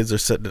 3 kids are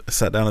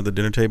sat down at the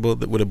dinner table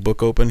with a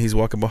book open. He's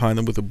walking behind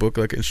them with a book,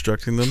 like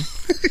instructing them.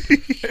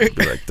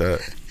 Be like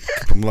that.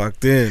 Keep them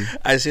locked in.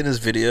 I seen this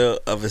video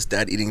of his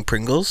dad eating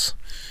Pringles,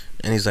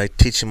 and he's like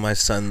teaching my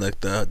son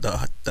like the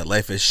that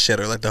life is shit,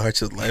 or like the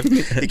hardship life.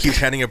 He keeps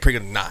handing him a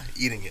Pringle, not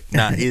eating it,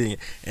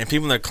 and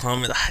people in the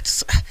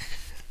comments.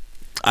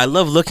 I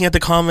love looking at the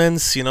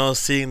comments,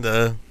 seeing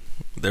the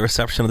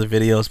reception of the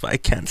videos, but I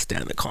can't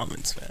stand the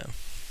comments, man.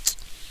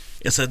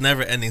 It's a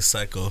never-ending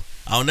cycle.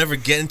 I'll never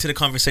get into the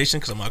conversation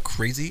because I'm not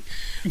crazy,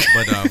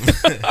 but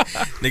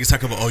niggas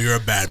talk about, oh, you're a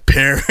bad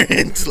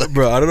parent. Like,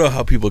 Bro, I don't know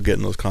how people get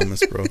in those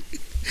comments, bro.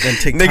 Then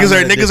take niggas time are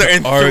out of niggas day are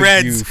in to argue,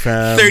 threads.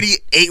 fam.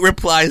 38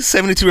 replies,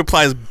 72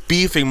 replies,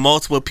 beefing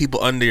multiple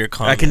people under your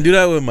comment. I can do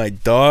that with my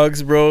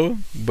dogs, bro,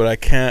 but I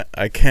can't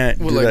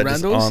do With, like, that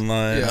just randos?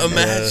 online. Yeah.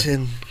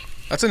 Imagine.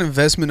 That's an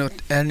investment of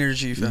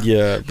energy, fam.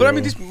 Yeah, But I bro.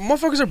 mean, these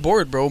motherfuckers are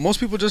bored, bro.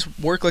 Most people just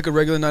work like a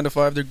regular 9 to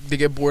 5. They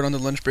get bored on the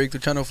lunch break. They're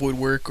trying to avoid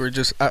work or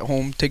just at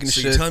home taking a So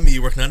shit. you're telling me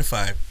you work 9 to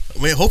 5.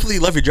 I mean, hopefully you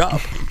love your job.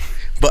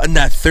 But in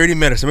that 30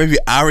 minutes or maybe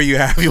hour you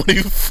have, you want to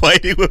be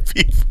fighting with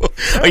people.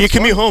 Or you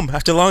can be home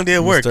after a long day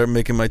of I'm gonna work. start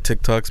making my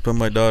TikToks, put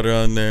my daughter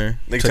on there.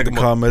 Niggas Check the talking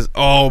about- comments.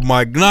 Oh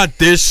my, not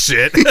this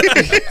shit.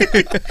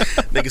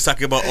 Niggas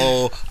talking about,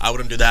 oh, I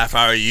wouldn't do that if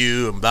I were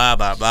you, and blah,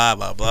 blah, blah,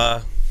 blah,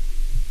 blah.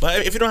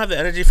 But if you don't have the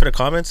energy for the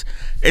comments,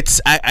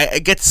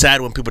 I get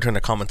sad when people turn the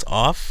comments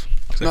off.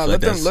 'Cause I No, feel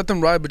like that's- let them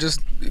ride, but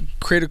just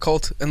create a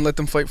cult and let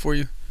them fight for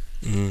you.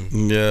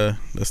 Yeah,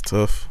 that's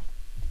tough.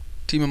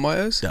 Team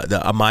Amaya's. The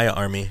Amaya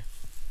army.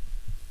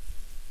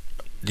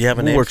 Do you have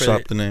a We'll name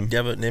workshop for the name. Do you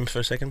have a name for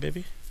a second,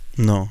 baby?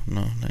 No,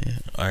 not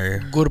yet.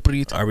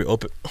 Gurpreet. Are we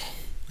open?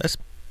 That's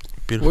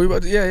What beautiful. are you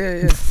about to,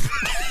 yeah.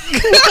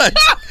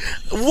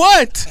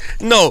 What?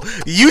 No,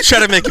 you try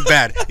to make it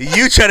bad.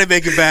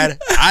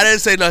 I didn't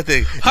say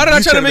nothing. How did I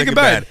You try to make it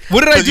bad?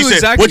 What did I 'Cause you do said,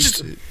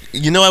 exactly?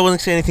 you know I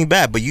wasn't saying anything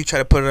bad, but you try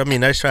to put it on me.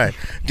 Nice try.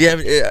 Do you have,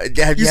 do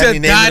you have said any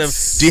names?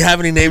 that's- Do you have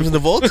any names in the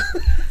vault?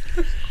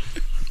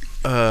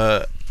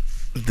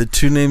 The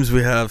 2 names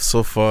we have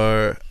so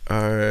far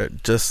are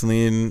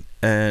Jesseline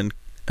and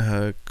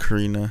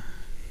Karina.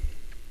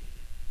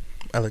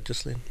 I like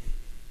Jocelyn.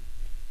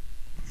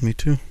 Me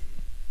too.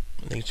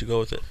 I think you should go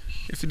with it.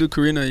 If you do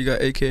Karina, you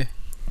got AK.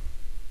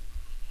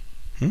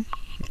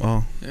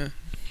 Oh, Yeah.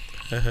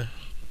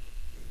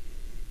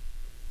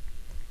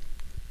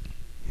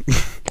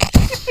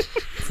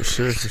 for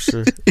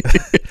sure.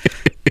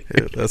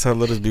 Yeah, that's how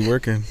let us be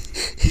working.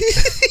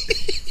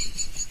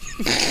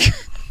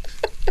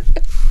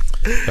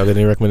 Are there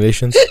any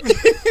recommendations?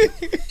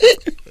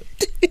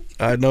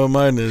 I know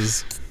mine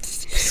is.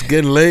 It's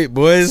getting late,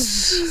 boys.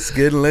 It's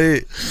getting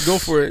late. Go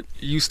for it.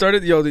 You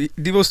started,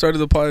 Devo started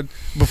the pod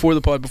before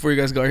you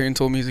guys got here and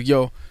told me, he's like,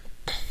 yo,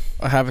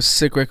 I have a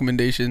sick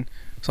recommendation.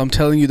 So I'm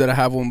telling you that I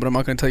have one, but I'm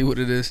not going to tell you what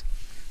it is.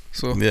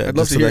 So Yeah, I'd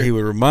love just to so hear that he it.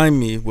 would remind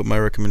me what my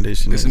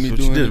recommendation This is. is me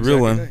Which you doing did,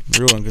 real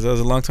exactly one, because that was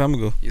a long time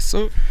ago. Yes,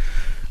 so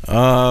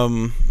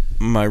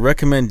My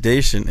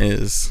recommendation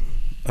is,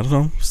 I don't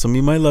know, some of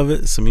you might love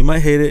it, some of you might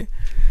hate it.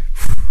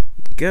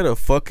 Get a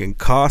fucking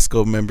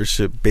Costco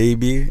membership,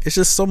 baby. It's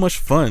just so much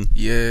fun.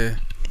 yeah.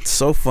 It's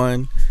so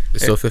fun.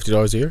 It's still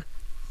 $50 a year.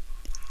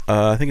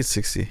 I think it's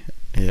 60.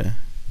 Yeah,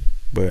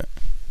 but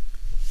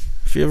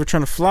if you're ever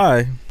trying to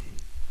fly,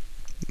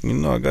 you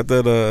know I got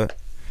that.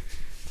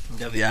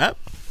 You have the app?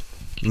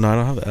 No, I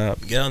don't have the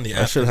app. Get on the I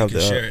app. should and have you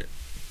can the share app. it.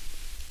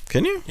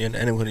 Can you? Yeah, and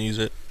anyone can use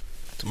it.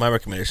 So my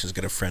recommendation is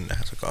get a friend that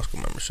has a Costco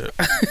membership.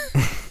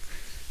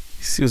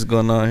 See what's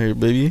going on here,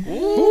 baby. See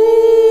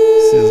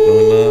what's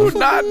going on.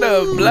 Not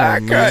the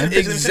black man. Let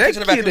me see the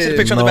picture on the back. Let me see the executive.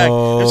 picture on the back.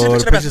 Let me see the No, picture the on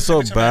the back. picture's so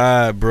Let me see the picture on the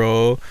back. bad,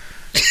 bro.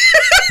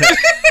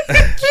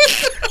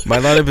 My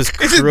lineup is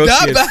Is it crooked,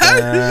 that bad?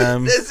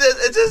 fam. It's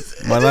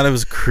just. My lineup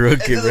is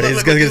crooked, bro.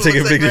 This guy's gonna take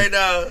a picture. right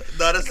now.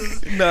 No, this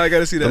is. No, I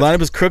gotta see The that.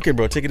 lineup is crooked,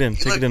 bro. Take it in.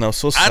 Take it in. I was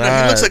so I sad. don't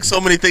know. He looks like so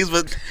many things,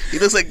 but he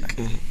looks like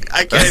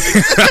I can't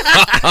even.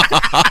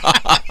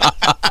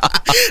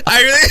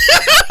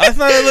 I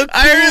thought it looked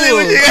cool.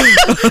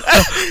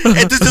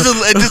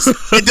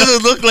 It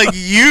doesn't look like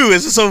you.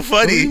 It's so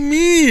What do you funny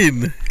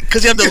mean?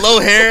 because you have the low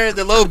hair,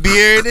 the low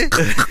beard.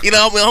 You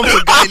know, I'm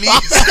almost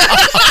Guyanese.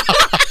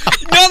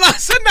 No,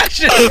 send that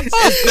shit.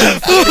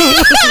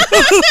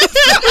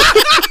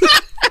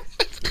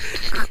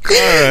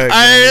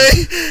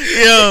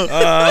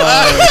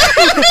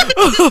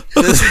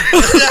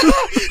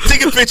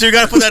 Take a picture. You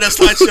gotta put that in a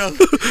slideshow.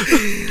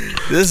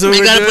 This is You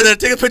what gotta we're put doing. that.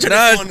 Take a picture of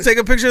Nah, the phone. take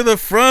a picture of the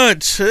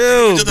front.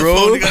 Chill, To the bro.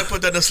 phone. You gotta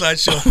put that in a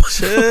slideshow.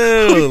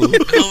 Chill.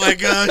 Oh my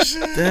gosh.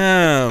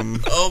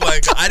 Damn. Oh my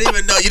god. I didn't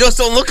even know. You don't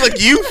look like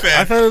you, I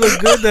fam. thought it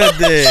looked good that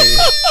day.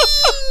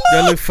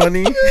 That look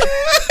funny.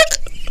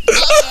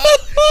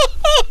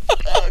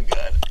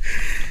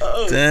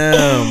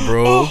 Damn,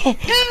 bro.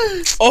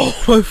 Oh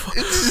my fuck.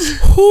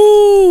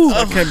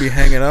 I can't be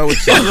hanging out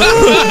with you. I'm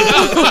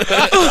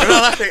not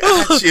laughing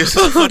at you. It's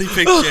a funny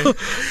picture.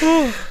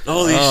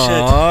 Holy shit.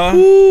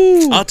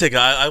 Aw. I'll take it.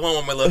 I want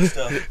one of my looks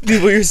though.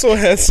 Dude, but you're so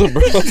handsome,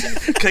 bro.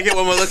 Can I get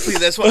one more look, please? I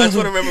just want to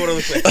remember what I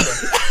look like.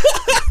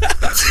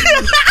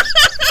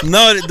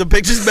 No, the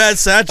picture's mad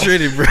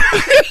saturated, bro.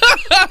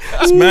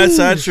 It's mad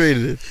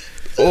saturated.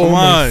 Oh Come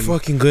my on.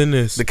 fucking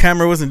goodness. The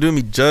camera wasn't doing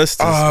me justice.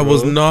 I bro.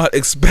 was not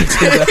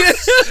expecting that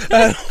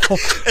at all.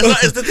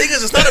 It's the thing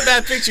is, it's not a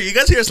bad picture. You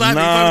guys hear us laughing,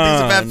 you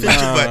probably think it's a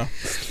bad picture,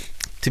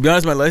 but to be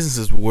honest, my license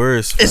is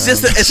worse. it's fam.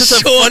 just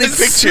a funny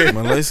picture.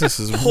 My license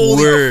is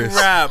Holy worse.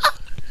 crap!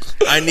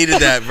 I needed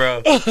that,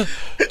 bro.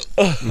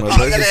 My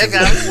license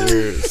is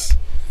worse.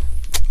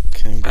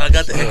 Can't I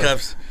got the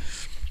hiccups.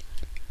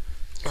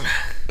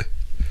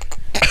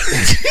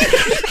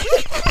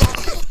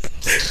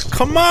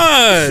 Come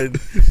on.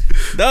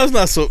 That was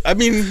not so. I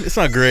mean, it's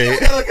not great.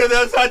 Look at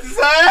that side to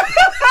side.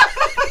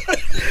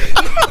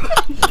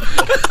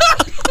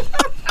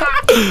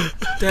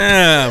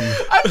 Damn.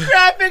 I'm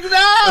crapping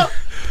now.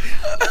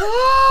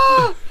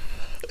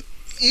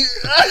 You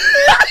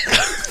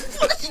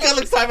gotta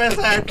look side by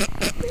side.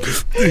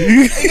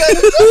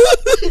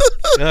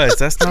 Guys,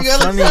 that's not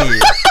funny.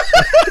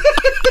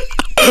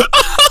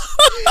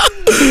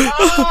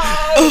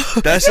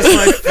 That's just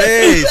my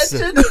face.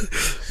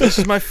 That's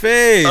just my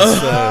face.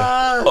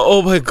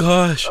 Oh my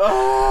gosh.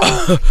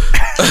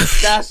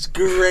 That's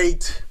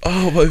great.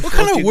 Oh my. What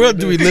kind of world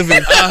do we live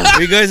in?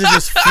 You guys are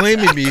just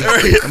flaming me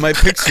in my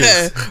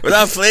pictures. We're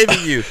not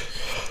flaming you.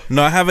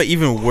 No, I have an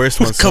even worse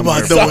one. Come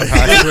on, somewhere, don't bro.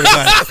 I swear to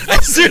God. I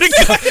swear to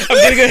God. I'm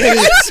gonna go ahead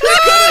and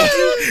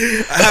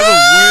I have a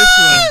worse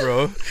one, bro.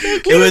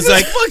 It was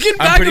like fucking I'm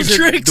bag pretty of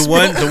sure tricks, the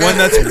one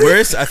that's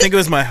worse. I think it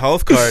was my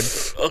health card.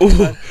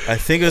 Oh, I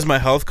think it was my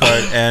health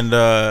card, and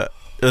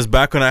it was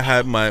back when I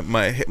had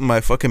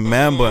my fucking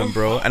man bun,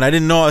 bro. And I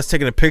didn't know I was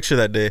taking a picture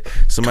that day,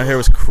 so my hair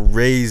was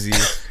crazy.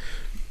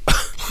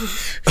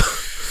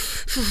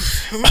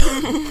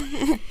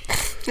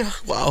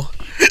 wow.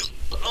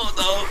 Oh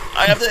no!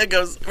 I have the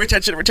hiccups.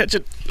 Retention.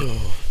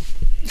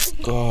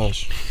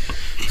 Gosh.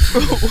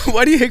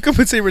 Why do you hiccup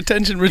and say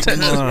retention? We're Gosh.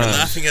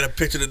 laughing at a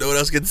picture that no one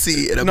else can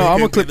see. And No, I'm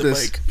gonna hiccupping clip in the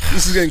this. mic.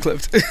 This is getting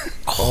clipped.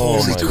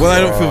 Oh my. Well, I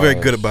don't feel very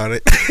good about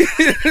it.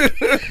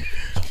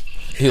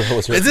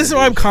 Is this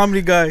why I'm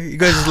comedy guy? You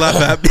guys just laugh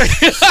at me.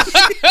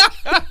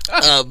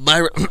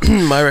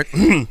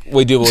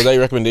 Wait, dude, was that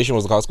your recommendation?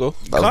 Was the Costco?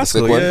 That was the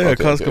sick Costco, one? yeah,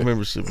 Okay, Costco okay.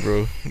 membership,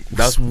 bro.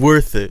 That's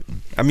worth it.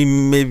 I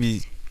mean,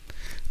 maybe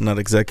not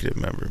executive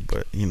member,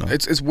 but you know.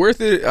 It's worth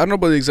it. I don't know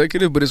about the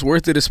executive, but it's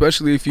worth it,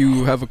 especially if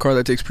you have a car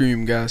that takes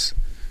premium gas,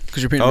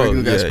 because you're paying Oh,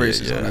 regular gas yeah,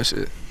 prices yeah. on that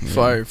shit.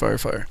 Yeah.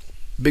 Fire.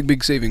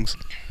 Big savings.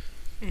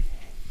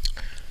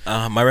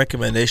 My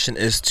recommendation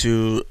is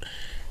to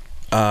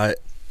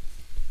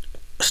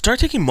start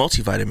taking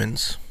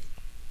multivitamins.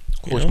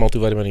 Which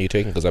multivitamin are you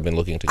taking? Because I've been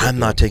looking to get I'm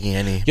not taking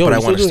any, Yo, but I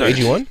you want to still start.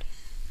 doing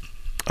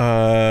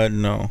AG1?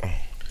 No,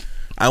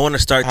 I want to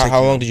start taking.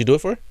 How long did you do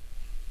it for?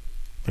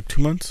 like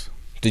 2 months.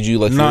 Did you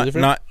like feel Not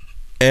different? not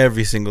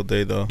every single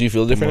day though. Do you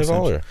feel different at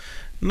all? Almost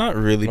Or? Not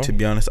really, No? to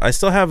be honest. I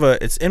still have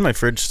it's in my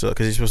fridge still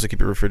because you're supposed to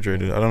keep it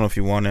refrigerated. I don't know if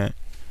you want it.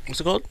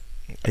 What's it called?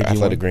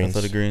 Athletic Greens.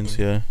 Athletic Greens,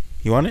 yeah.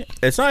 You want it?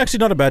 It's not actually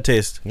not a bad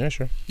taste. Yeah,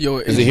 sure. Yo,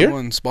 Is it here?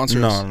 One sponsor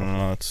No, us.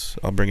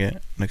 no. I'll bring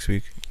it next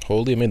week.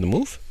 Holy, I made the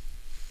move.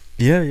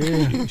 Yeah.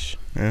 Sheesh.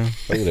 Yeah.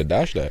 I would have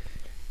dashed that.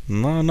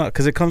 No,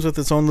 because it comes with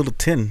its own little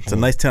tin. It's a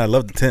nice tin. I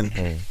love the tin.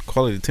 Mm.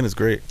 Quality of the tin is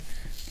great.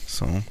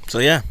 So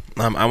yeah,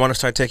 I want to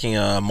start taking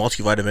a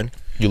multivitamin.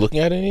 You looking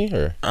at any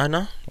or? I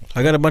know.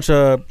 I got a bunch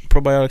of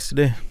probiotics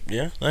today.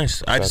 Yeah,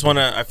 nice. I just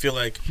wanna. I feel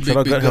like Shout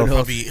out Gut Health.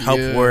 probably help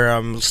Yeah. where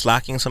I'm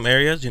slacking some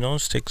areas.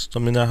 Just take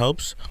something that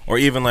helps, or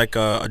even like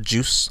a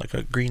juice, like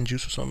a green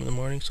juice or something in the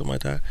morning, something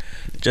like that,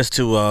 just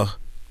to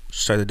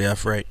start the day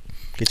off right.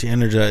 Get you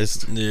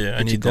energized. Yeah, I Get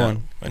you need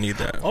going. that. I need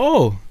that.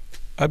 Oh,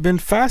 I've been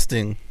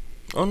fasting.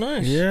 Oh,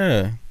 nice.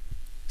 Yeah,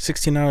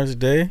 16 hours a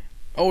day.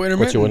 Oh, intermittent.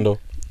 What's your window?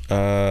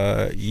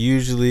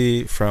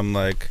 Usually from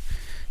like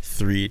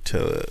 3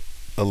 to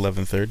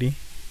 11:30.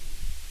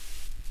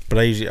 But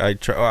I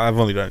try. I've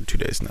only done it 2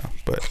 days now,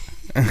 but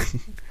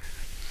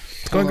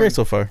it's going great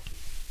so far.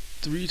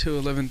 3 to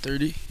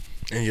 11:30.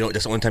 And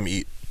that's the only time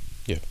you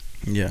eat.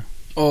 Yeah,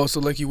 Oh, so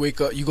like you wake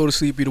up, you go to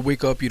sleep, you don't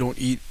wake up, you don't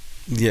eat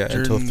yeah,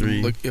 until during,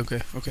 3. Like,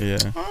 okay. Yeah,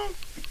 I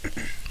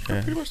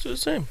yeah. pretty much do the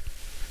same.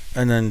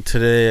 And then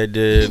today I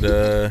did.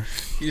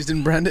 You just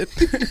didn't brand it.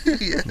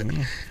 Yeah.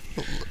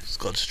 It's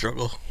called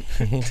struggle.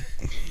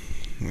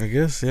 I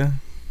guess, yeah.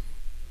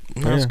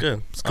 No, Yeah, it's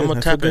good. it's I'm good. gonna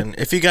I feel tap in.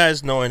 If you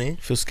guys know any,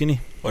 Feel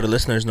skinny. or the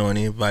listeners know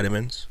any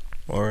vitamins,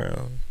 or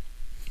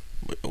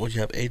what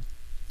you have,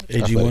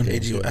 AG1.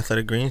 AG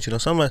Athletic Greens,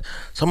 some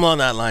along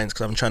that lines,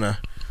 because I'm trying to.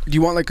 Do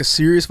you want like a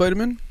serious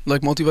vitamin,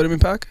 like multivitamin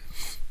pack?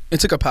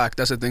 It's like a pack.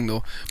 That's the thing,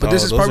 though. But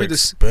this is probably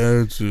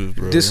expensive,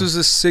 bro. This was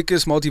the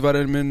sickest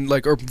multivitamin,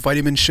 or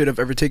vitamin shit I've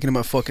ever taken in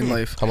my fucking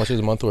life. How much is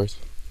a month worth?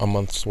 A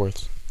month's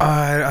worth.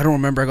 I don't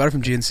remember. I got it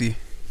from GNC,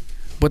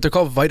 but they're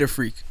called Vita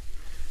Freak.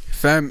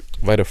 Fam,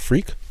 Vita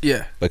Freak?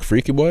 yeah, Like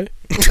Freaky Boy?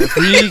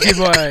 Freaky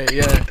boy,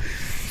 yeah.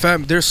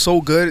 Fam, they're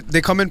so good.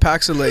 They come in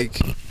packs of like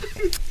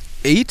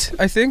 8,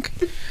 I think.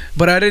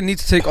 But I didn't need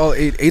to take all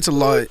 8. 8's a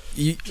lot.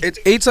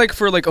 8's like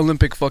for like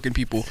Olympic fucking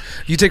people.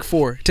 You take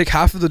 4. Take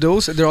half of the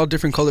dose, and they're all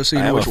different colors, so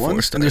you I know have which a 4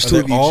 ones. star. And there's Are 2 they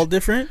of each. all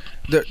different?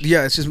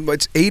 Yeah,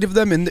 it's 8 of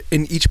them in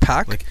each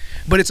pack. Like-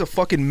 but it's a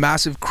fucking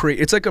massive crate.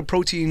 It's like a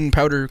protein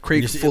powder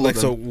crate full like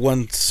of so them.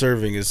 one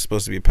serving is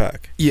supposed to be a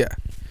pack. Yeah.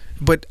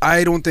 But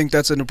I don't think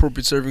that's an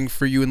appropriate serving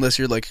for you unless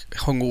you're like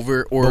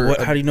hungover or.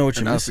 But how do you know what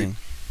an you're athlete. missing?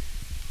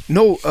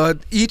 No,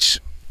 each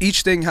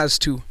thing has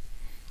 2.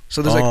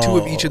 So there's like 2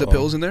 of each of the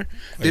pills in there.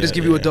 They just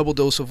give you a double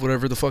dose of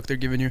whatever the fuck they're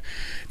giving you.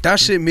 That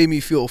shit made me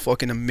feel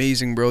fucking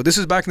amazing, bro. This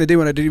is back in the day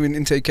when I didn't even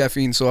intake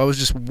caffeine, so I was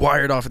just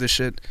wired off of this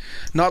shit.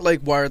 Not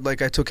like wired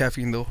like I took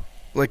caffeine though.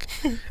 Like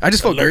I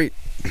just felt great.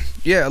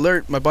 Yeah,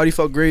 alert. My body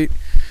felt great.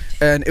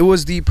 And it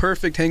was the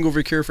perfect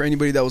hangover cure for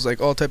anybody that was like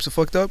all types of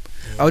fucked up.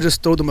 I would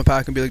just throw them a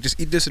pack and be like, just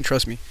eat this and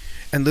trust me.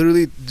 And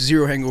literally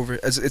 0 hangover.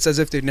 It's as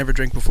if they'd never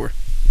drank before.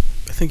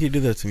 I think you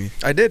did that to me.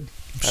 I did.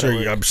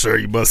 I'm sure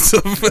you must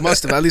have.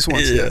 Must have at least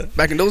once. Yeah.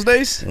 Back in those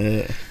days.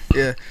 Yeah.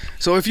 Yeah.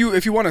 So if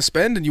you want to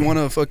spend and you want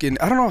to fucking,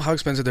 I don't know how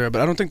expensive they are,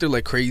 but I don't think they're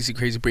like crazy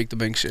break the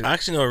bank shit. I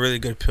actually know a really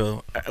good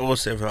pill. I will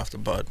save it off the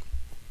bud.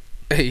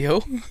 Hey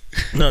yo.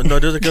 No,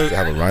 there's a Does good. it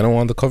have a rhino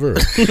on the cover?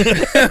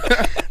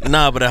 Or?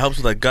 Nah, but it helps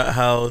with like gut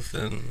health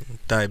and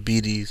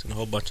diabetes and a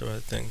whole bunch of other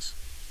things.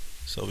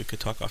 So we could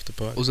talk off the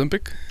pod.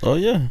 Ozempic? Oh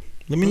yeah.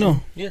 Let me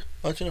know. Yeah,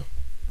 I'll let you know.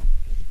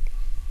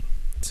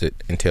 Does it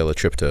entail a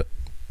trip to...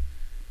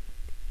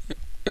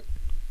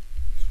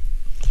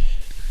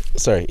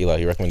 Sorry, Eli,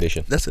 your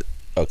recommendation. That's it.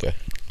 Okay.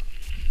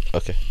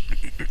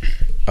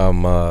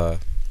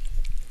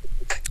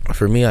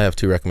 For me, I have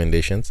 2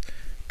 recommendations.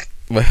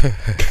 You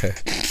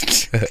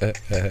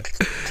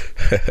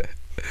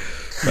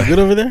good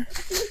over there?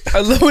 I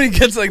love when he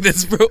gets like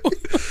this, bro.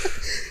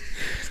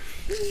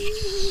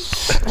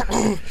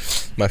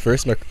 My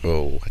first... I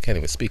can't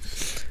even speak.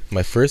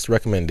 My first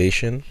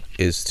recommendation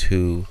is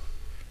to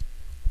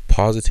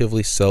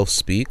positively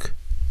self-speak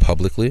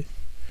publicly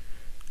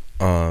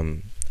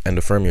and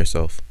affirm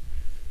yourself.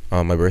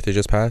 My birthday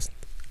just passed,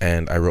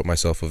 and I wrote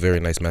myself a very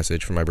nice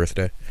message for my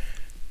birthday,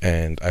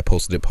 and I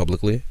posted it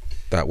publicly.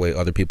 That way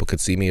other people could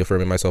see me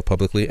affirming myself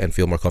publicly and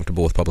feel more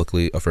comfortable with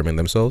publicly affirming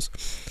themselves.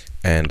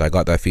 And I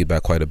got that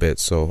feedback quite a bit,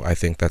 so I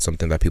think that's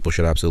something that people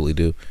should absolutely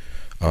do.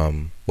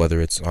 Whether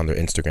it's on their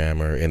Instagram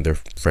or in their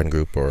friend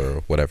group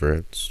or whatever,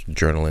 it's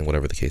journaling,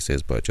 whatever the case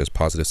is, but just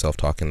positive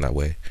self-talk in that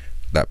way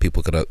that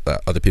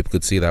other people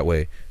could see. That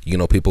way,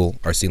 people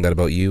are seeing that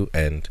about you,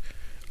 and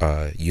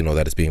that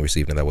it's being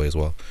received in that way as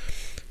well.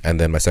 And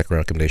then my second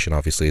recommendation,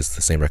 obviously, is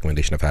the same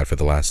recommendation I've had for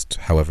the last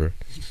however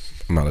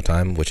amount of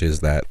time, which is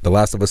that The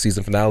Last of Us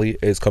season finale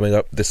is coming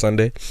up this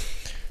Sunday.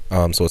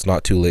 So it's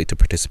not too late to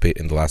participate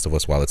in The Last of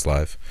Us while it's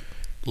live.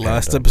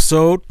 Last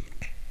episode,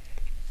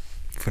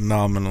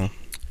 phenomenal.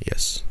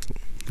 Yes.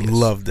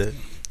 Loved it. It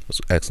was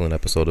an excellent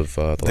episode of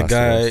The Last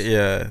guy, of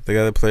Us. the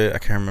guy that played, I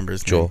can't remember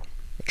his Joel. name.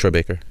 Troy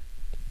Baker.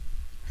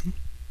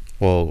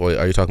 Well, wait,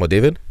 are you talking about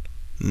David?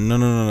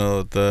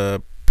 No,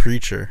 the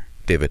preacher.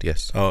 David,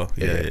 yes. Oh,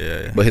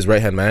 yeah. But his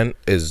right-hand man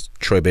is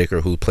Troy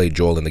Baker, who played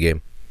Joel in the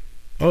game.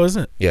 Oh, is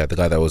it? Yeah, the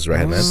guy that was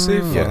right-hand man. Say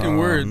Yeah. fucking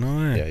word. No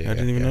way. Yeah, I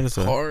didn't even notice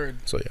that. Hard.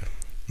 So, yeah.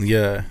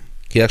 Yeah.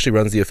 He actually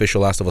runs the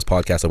official Last of Us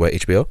podcast about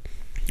HBO.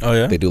 Oh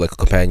yeah. They do like a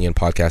companion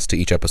podcast to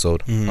each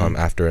episode.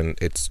 After, and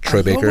it's Troy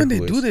I Baker. love when they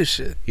who do is- this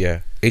shit.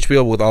 Yeah,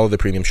 HBO with all of the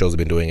premium shows have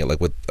been doing it.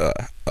 Like with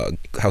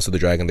House of the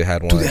Dragon, they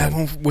had one. Do they have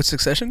one with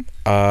Succession?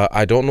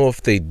 I don't know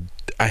if they.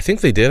 I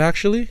think they did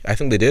actually. I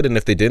think they did, and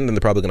if they didn't, then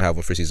they're probably gonna have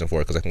one for season 4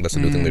 because I think that's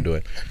the new thing they're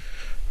doing.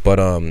 But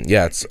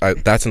yeah,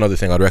 that's another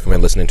thing I'd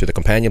recommend listening to the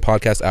companion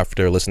podcast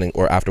after listening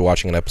or after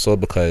watching an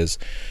episode because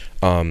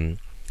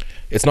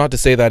it's not to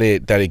say that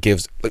it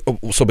gives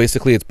so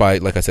basically it's by,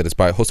 like I said, it's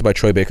hosted by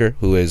Troy Baker,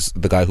 who is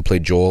the guy who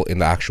played Joel in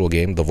the actual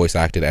game, the voice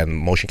acted and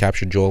motion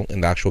captured Joel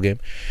in the actual game,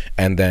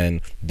 and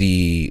then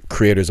the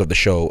creators of the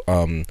show,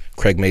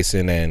 Craig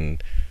Mason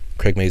and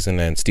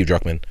Steve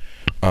Druckmann,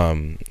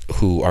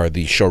 who are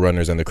the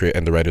showrunners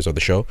and the writers of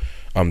the show.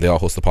 They all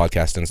host the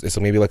podcast, and it's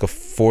maybe like a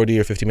 40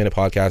 or 50 minute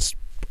podcast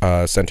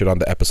centered on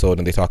the episode,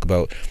 and they talk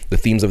about the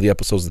themes of the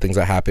episodes, the things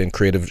that happen,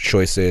 creative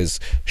choices,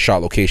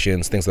 shot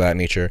locations, things of that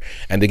nature,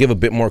 and they give a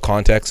bit more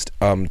context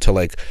to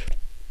like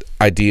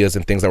ideas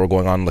and things that were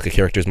going on in like a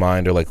character's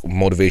mind, or like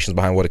motivations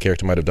behind what a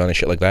character might have done and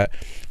shit like that,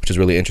 which is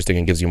really interesting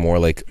and gives you more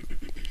like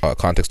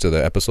context to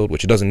the episode,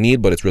 which it doesn't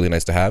need, but it's really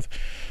nice to have.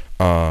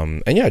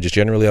 And yeah, just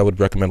generally I would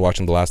recommend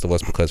watching The Last of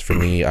Us because for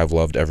me, I've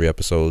loved every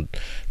episode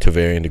to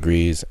varying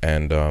degrees,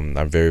 and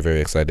I'm very,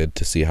 very excited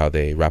to see how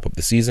they wrap up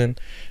the season,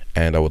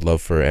 and I would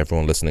love for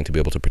everyone listening to be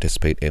able to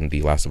participate in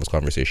the Last of Us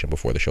conversation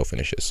before the show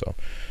finishes, so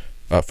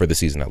for the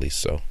season at least.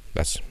 So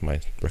that's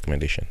my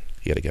recommendation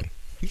yet again.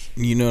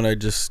 You know what I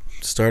just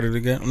started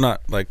again?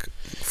 Not like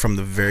from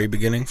the very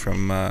beginning,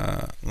 from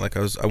like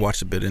I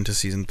watched a bit into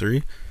season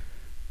 3.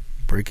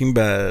 Breaking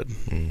Bad.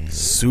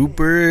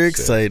 Super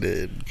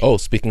excited. Oh,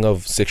 speaking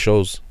of 6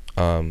 shows,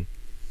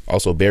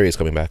 also Barry is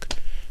coming back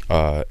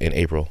in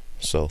April,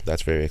 so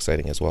that's very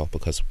exciting as well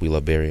because we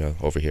love Barry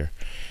over here,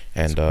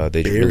 and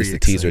they released the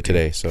teaser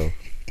today, so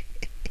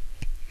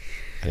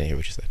I didn't hear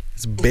what you said.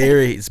 It's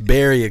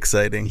very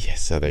exciting.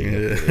 Yes, so there you go.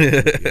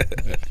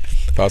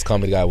 If I was a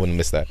comedy guy, I wouldn't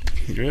miss that.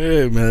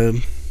 Great,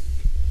 man.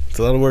 It's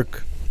a lot of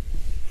work.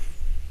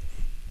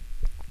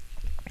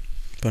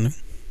 Funny.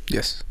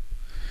 Yes.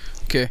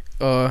 Okay.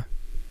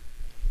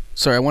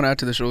 Sorry, I want to add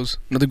to the shows.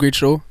 Another great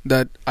show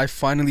that I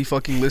finally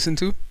fucking listened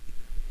to.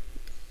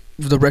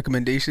 The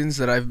recommendations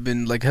that have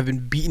been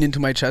beaten into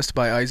my chest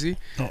by Izzy.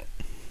 Oh.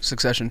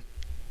 Succession.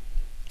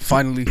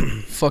 Finally.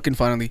 Fucking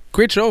finally.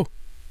 Great show.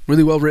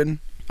 Really well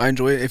written. I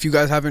enjoy it. If you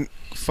guys haven't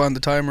found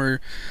the time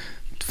or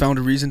found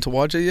a reason to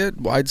watch it yet,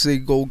 I'd say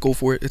go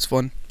for it. It's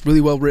fun.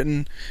 Really well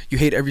written. You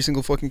hate every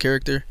single fucking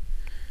character.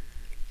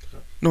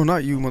 No,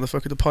 not you,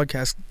 motherfucker. The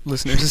podcast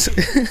listeners.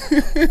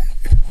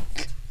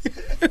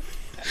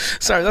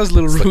 Sorry, that was a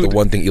little It's rude. like the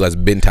one thing Eli's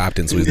been tapped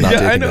in, so he's not Yeah,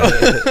 I taking know.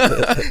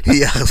 that.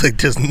 Yeah, I was like,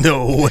 there's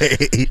no way.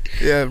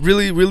 Yeah,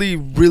 really, really,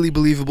 really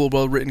believable,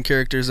 well-written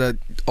characters that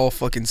all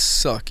fucking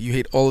suck. You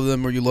hate all of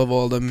them or you love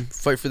all of them.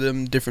 Fight for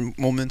them, different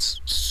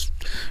moments.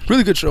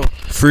 Really good show.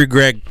 Free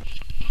Greg.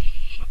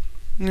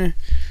 Yeah.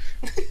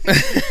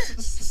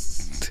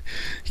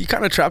 He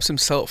kind of traps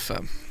himself,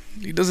 fam.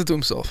 He does it to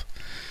himself.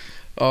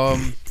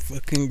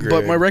 Fucking great.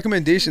 But my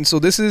recommendation, so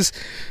this is,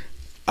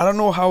 I don't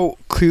know how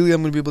clearly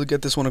I'm going to be able to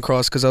get this one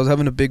across because I was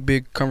having a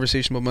big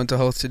conversation about mental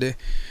health today.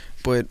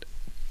 But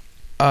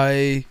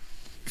I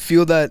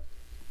feel that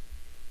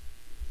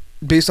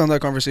based on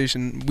that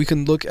conversation, we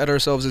can look at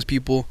ourselves as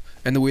people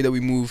and the way that we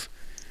move,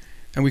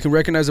 and we can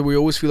recognize that we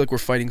always feel like we're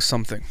fighting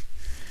something.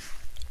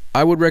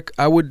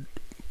 Again,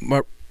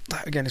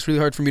 it's really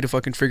hard for me to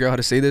fucking figure out how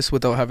to say this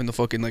without having the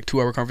fucking like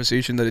 2-hour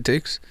conversation that it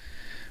takes.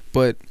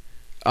 But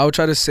I would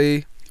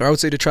say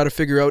to try to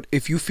figure out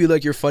if you feel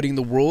like you're fighting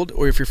the world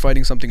or if you're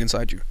fighting something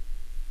inside you.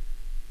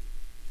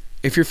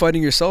 If you're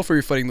fighting yourself or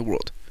you're fighting the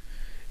world.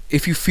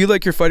 If you feel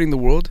like you're fighting the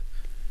world,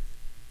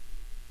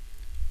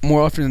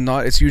 more often than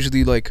not, it's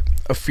usually like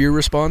a fear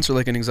response or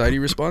like an anxiety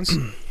response.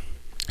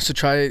 So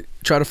try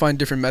to find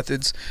different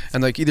methods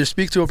and like either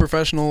speak to a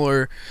professional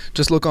or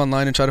just look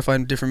online and try to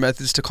find different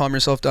methods to calm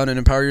yourself down and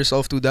empower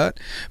yourself through that.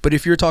 But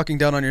if you're talking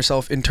down on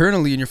yourself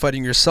internally and you're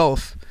fighting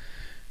yourself,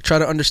 try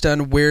to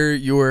understand where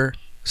your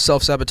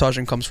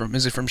self-sabotaging comes from.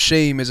 Is it from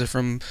shame? Is it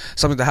from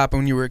something that happened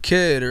when you were a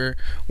kid or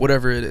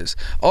whatever it is?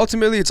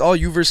 Ultimately, it's all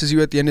you versus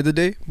you at the end of the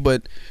day,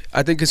 but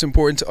I think it's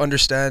important to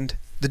understand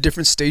the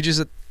different stages,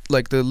 that,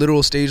 like the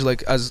literal stage,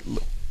 like as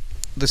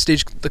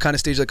the kind of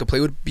stage like a play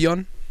would be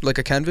on, like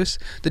a canvas,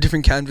 the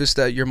different canvas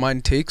that your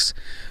mind takes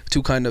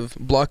to kind of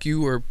block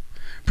you or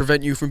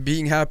prevent you from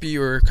being happy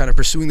or kind of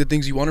pursuing the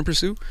things you want to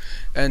pursue.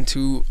 And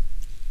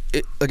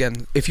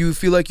again, if you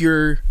feel like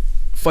you're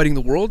fighting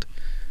the world,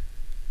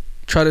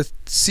 try to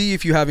see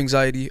if you have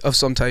anxiety of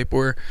some type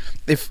or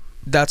if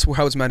that's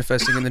how it's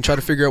manifesting, and then try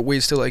to figure out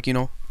ways to like, you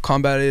know,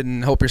 combat it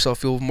and help yourself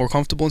feel more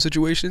comfortable in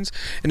situations.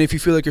 And if you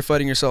feel like you're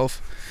fighting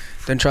yourself,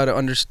 then try to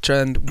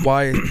understand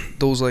why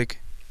those like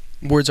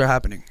words are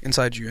happening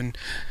inside you. And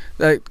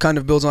that kind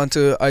of builds on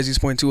to Izzy's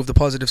point too of the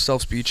positive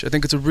self-speech. I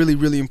think it's a really,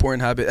 really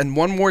important habit. And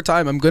one more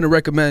time, I'm going to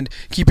recommend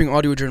keeping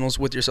audio journals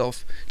with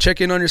yourself.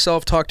 Check in on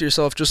yourself, talk to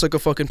yourself, just like a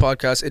fucking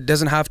podcast. It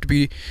doesn't have to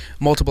be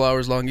multiple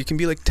hours long. It can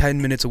be like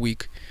 10 minutes a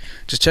week.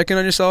 Just check in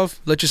on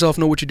yourself, let yourself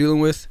know what you're dealing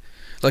with,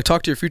 Like,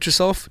 talk to your future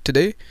self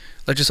today.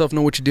 Let yourself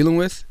know what you're dealing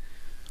with,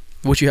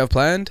 what you have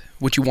planned,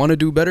 what you want to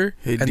do better.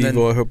 Hey, and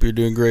Devo, I hope you're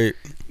doing great.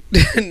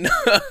 then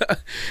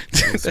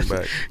Listen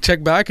back.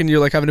 check back, and you're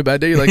like having a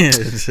bad day. You're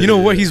like, you know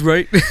what? He's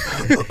right.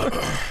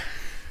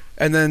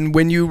 And then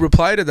when you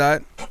reply to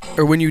that,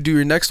 or when you do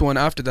your next one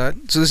after that,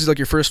 so this is like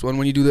your first one.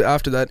 When you do the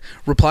after that,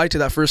 reply to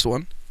that first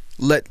one.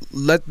 Let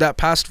that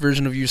past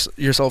version of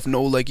yourself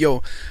know, like,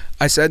 yo,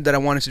 I said that I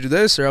wanted to do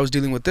this, or I was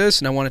dealing with this,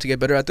 and I wanted to get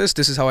better at this.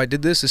 This is how I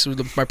did this. This was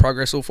my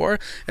progress so far,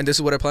 and this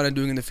is what I plan on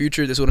doing in the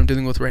future. This is what I'm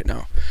dealing with right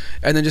now.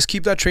 And then just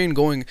keep that train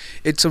going.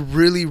 It's a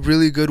really,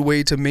 really good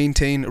way to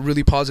maintain a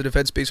really positive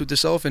headspace with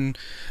yourself and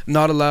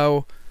not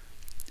allow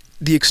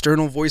the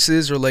external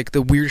voices or like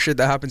the weird shit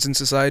that happens in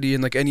society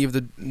and like any of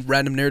the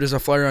random narratives that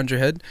fly around your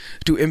head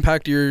to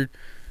impact your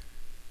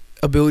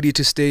ability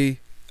to stay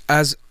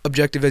as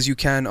objective as you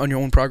can on your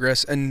own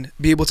progress and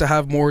be able to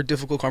have more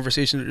difficult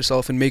conversations with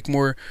yourself and make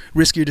more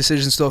riskier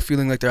decisions without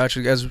feeling like they're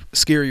actually as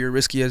scary or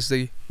risky as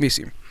they may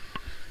seem.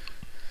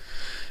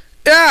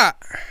 Yeah.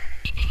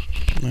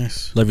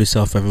 Nice. Love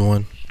yourself,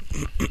 everyone.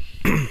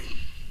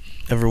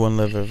 Everyone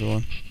love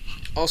everyone.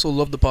 Also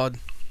love the pod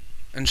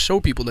and show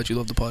people that you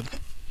love the pod.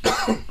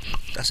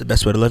 That's the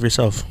best way to love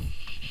yourself.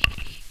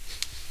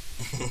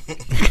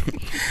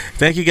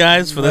 Thank you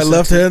guys for My listening.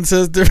 left hand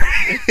says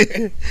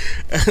different.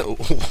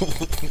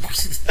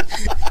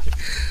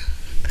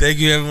 Thank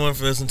you, everyone,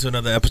 for listening to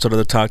another episode of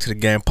the Talk to the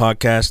Gang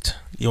podcast.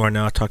 You are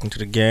now talking to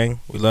the gang.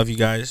 We love you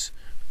guys.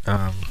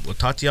 We'll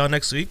talk to y'all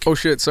next week. Oh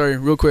shit, sorry,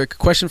 real quick.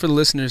 Question for the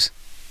listeners.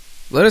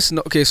 Let us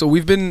know. Okay, so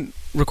we've been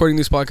recording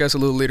these podcasts a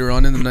little later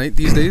on in the night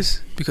these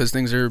days because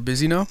things are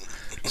busy now.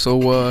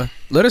 So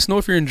let us know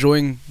if you're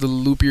enjoying the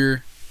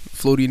loopier,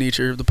 floaty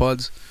nature of the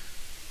pods.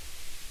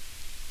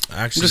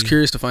 Actually, I'm just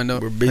curious to find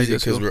out. We're how you busy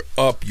guys feel. because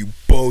we're up, you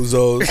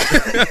bozos.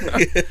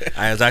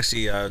 I was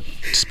actually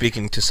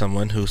speaking to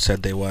someone who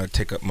said they want to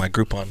take up my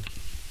Groupon.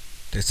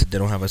 They said they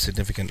don't have a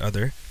significant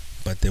other,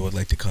 but they would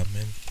like to come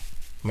in,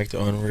 make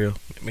their own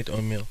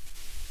meal.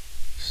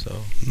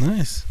 So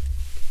Nice.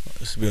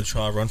 this will be a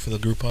trial run for the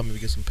Groupon. Maybe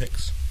get some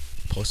pics,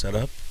 post that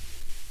up.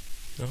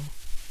 You know,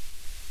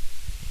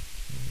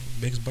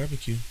 Big's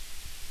barbecue.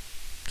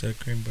 It's a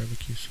Korean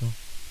barbecue, so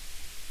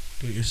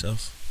do it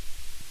yourself.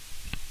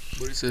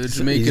 What is it? So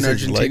Jamaican,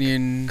 is it like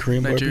Argentinian,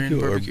 Korean Nigerian barbecue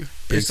or barbecue.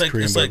 It's like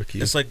Korean it's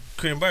barbecue? like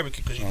Korean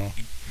barbecue because you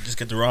just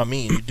get the raw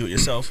meat and you do it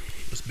yourself.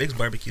 It's Big's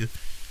barbecue.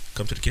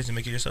 Come to the kitchen and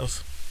make it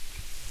yourself.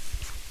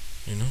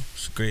 You know,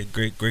 it's a great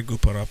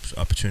Groupon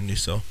opportunity.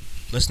 So,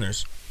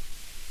 listeners,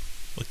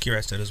 what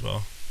Kira said as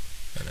well,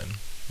 and then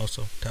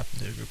also tap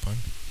into the Groupon.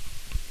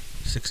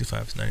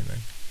 $65.99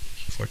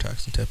 before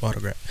tax and tip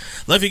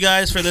autograph. Love you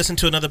guys for listening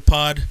to another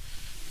pod.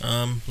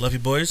 Love you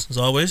boys as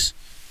always.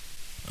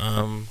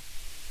 I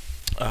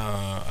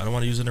don't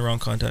want to use it in the wrong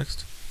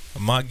context.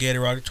 I'm not gay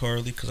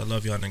derogatorily because I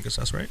love y'all niggas.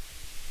 That's right.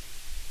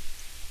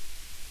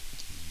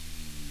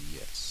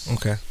 Yes.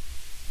 Okay.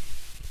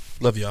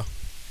 Love y'all.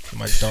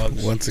 My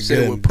dogs. Once Say it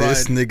again, with pride.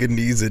 this nigga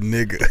needs a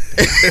nigga.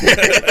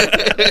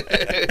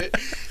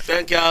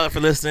 Thank y'all for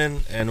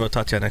listening, and we'll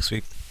talk to y'all next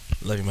week.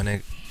 Love you, my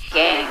nigga.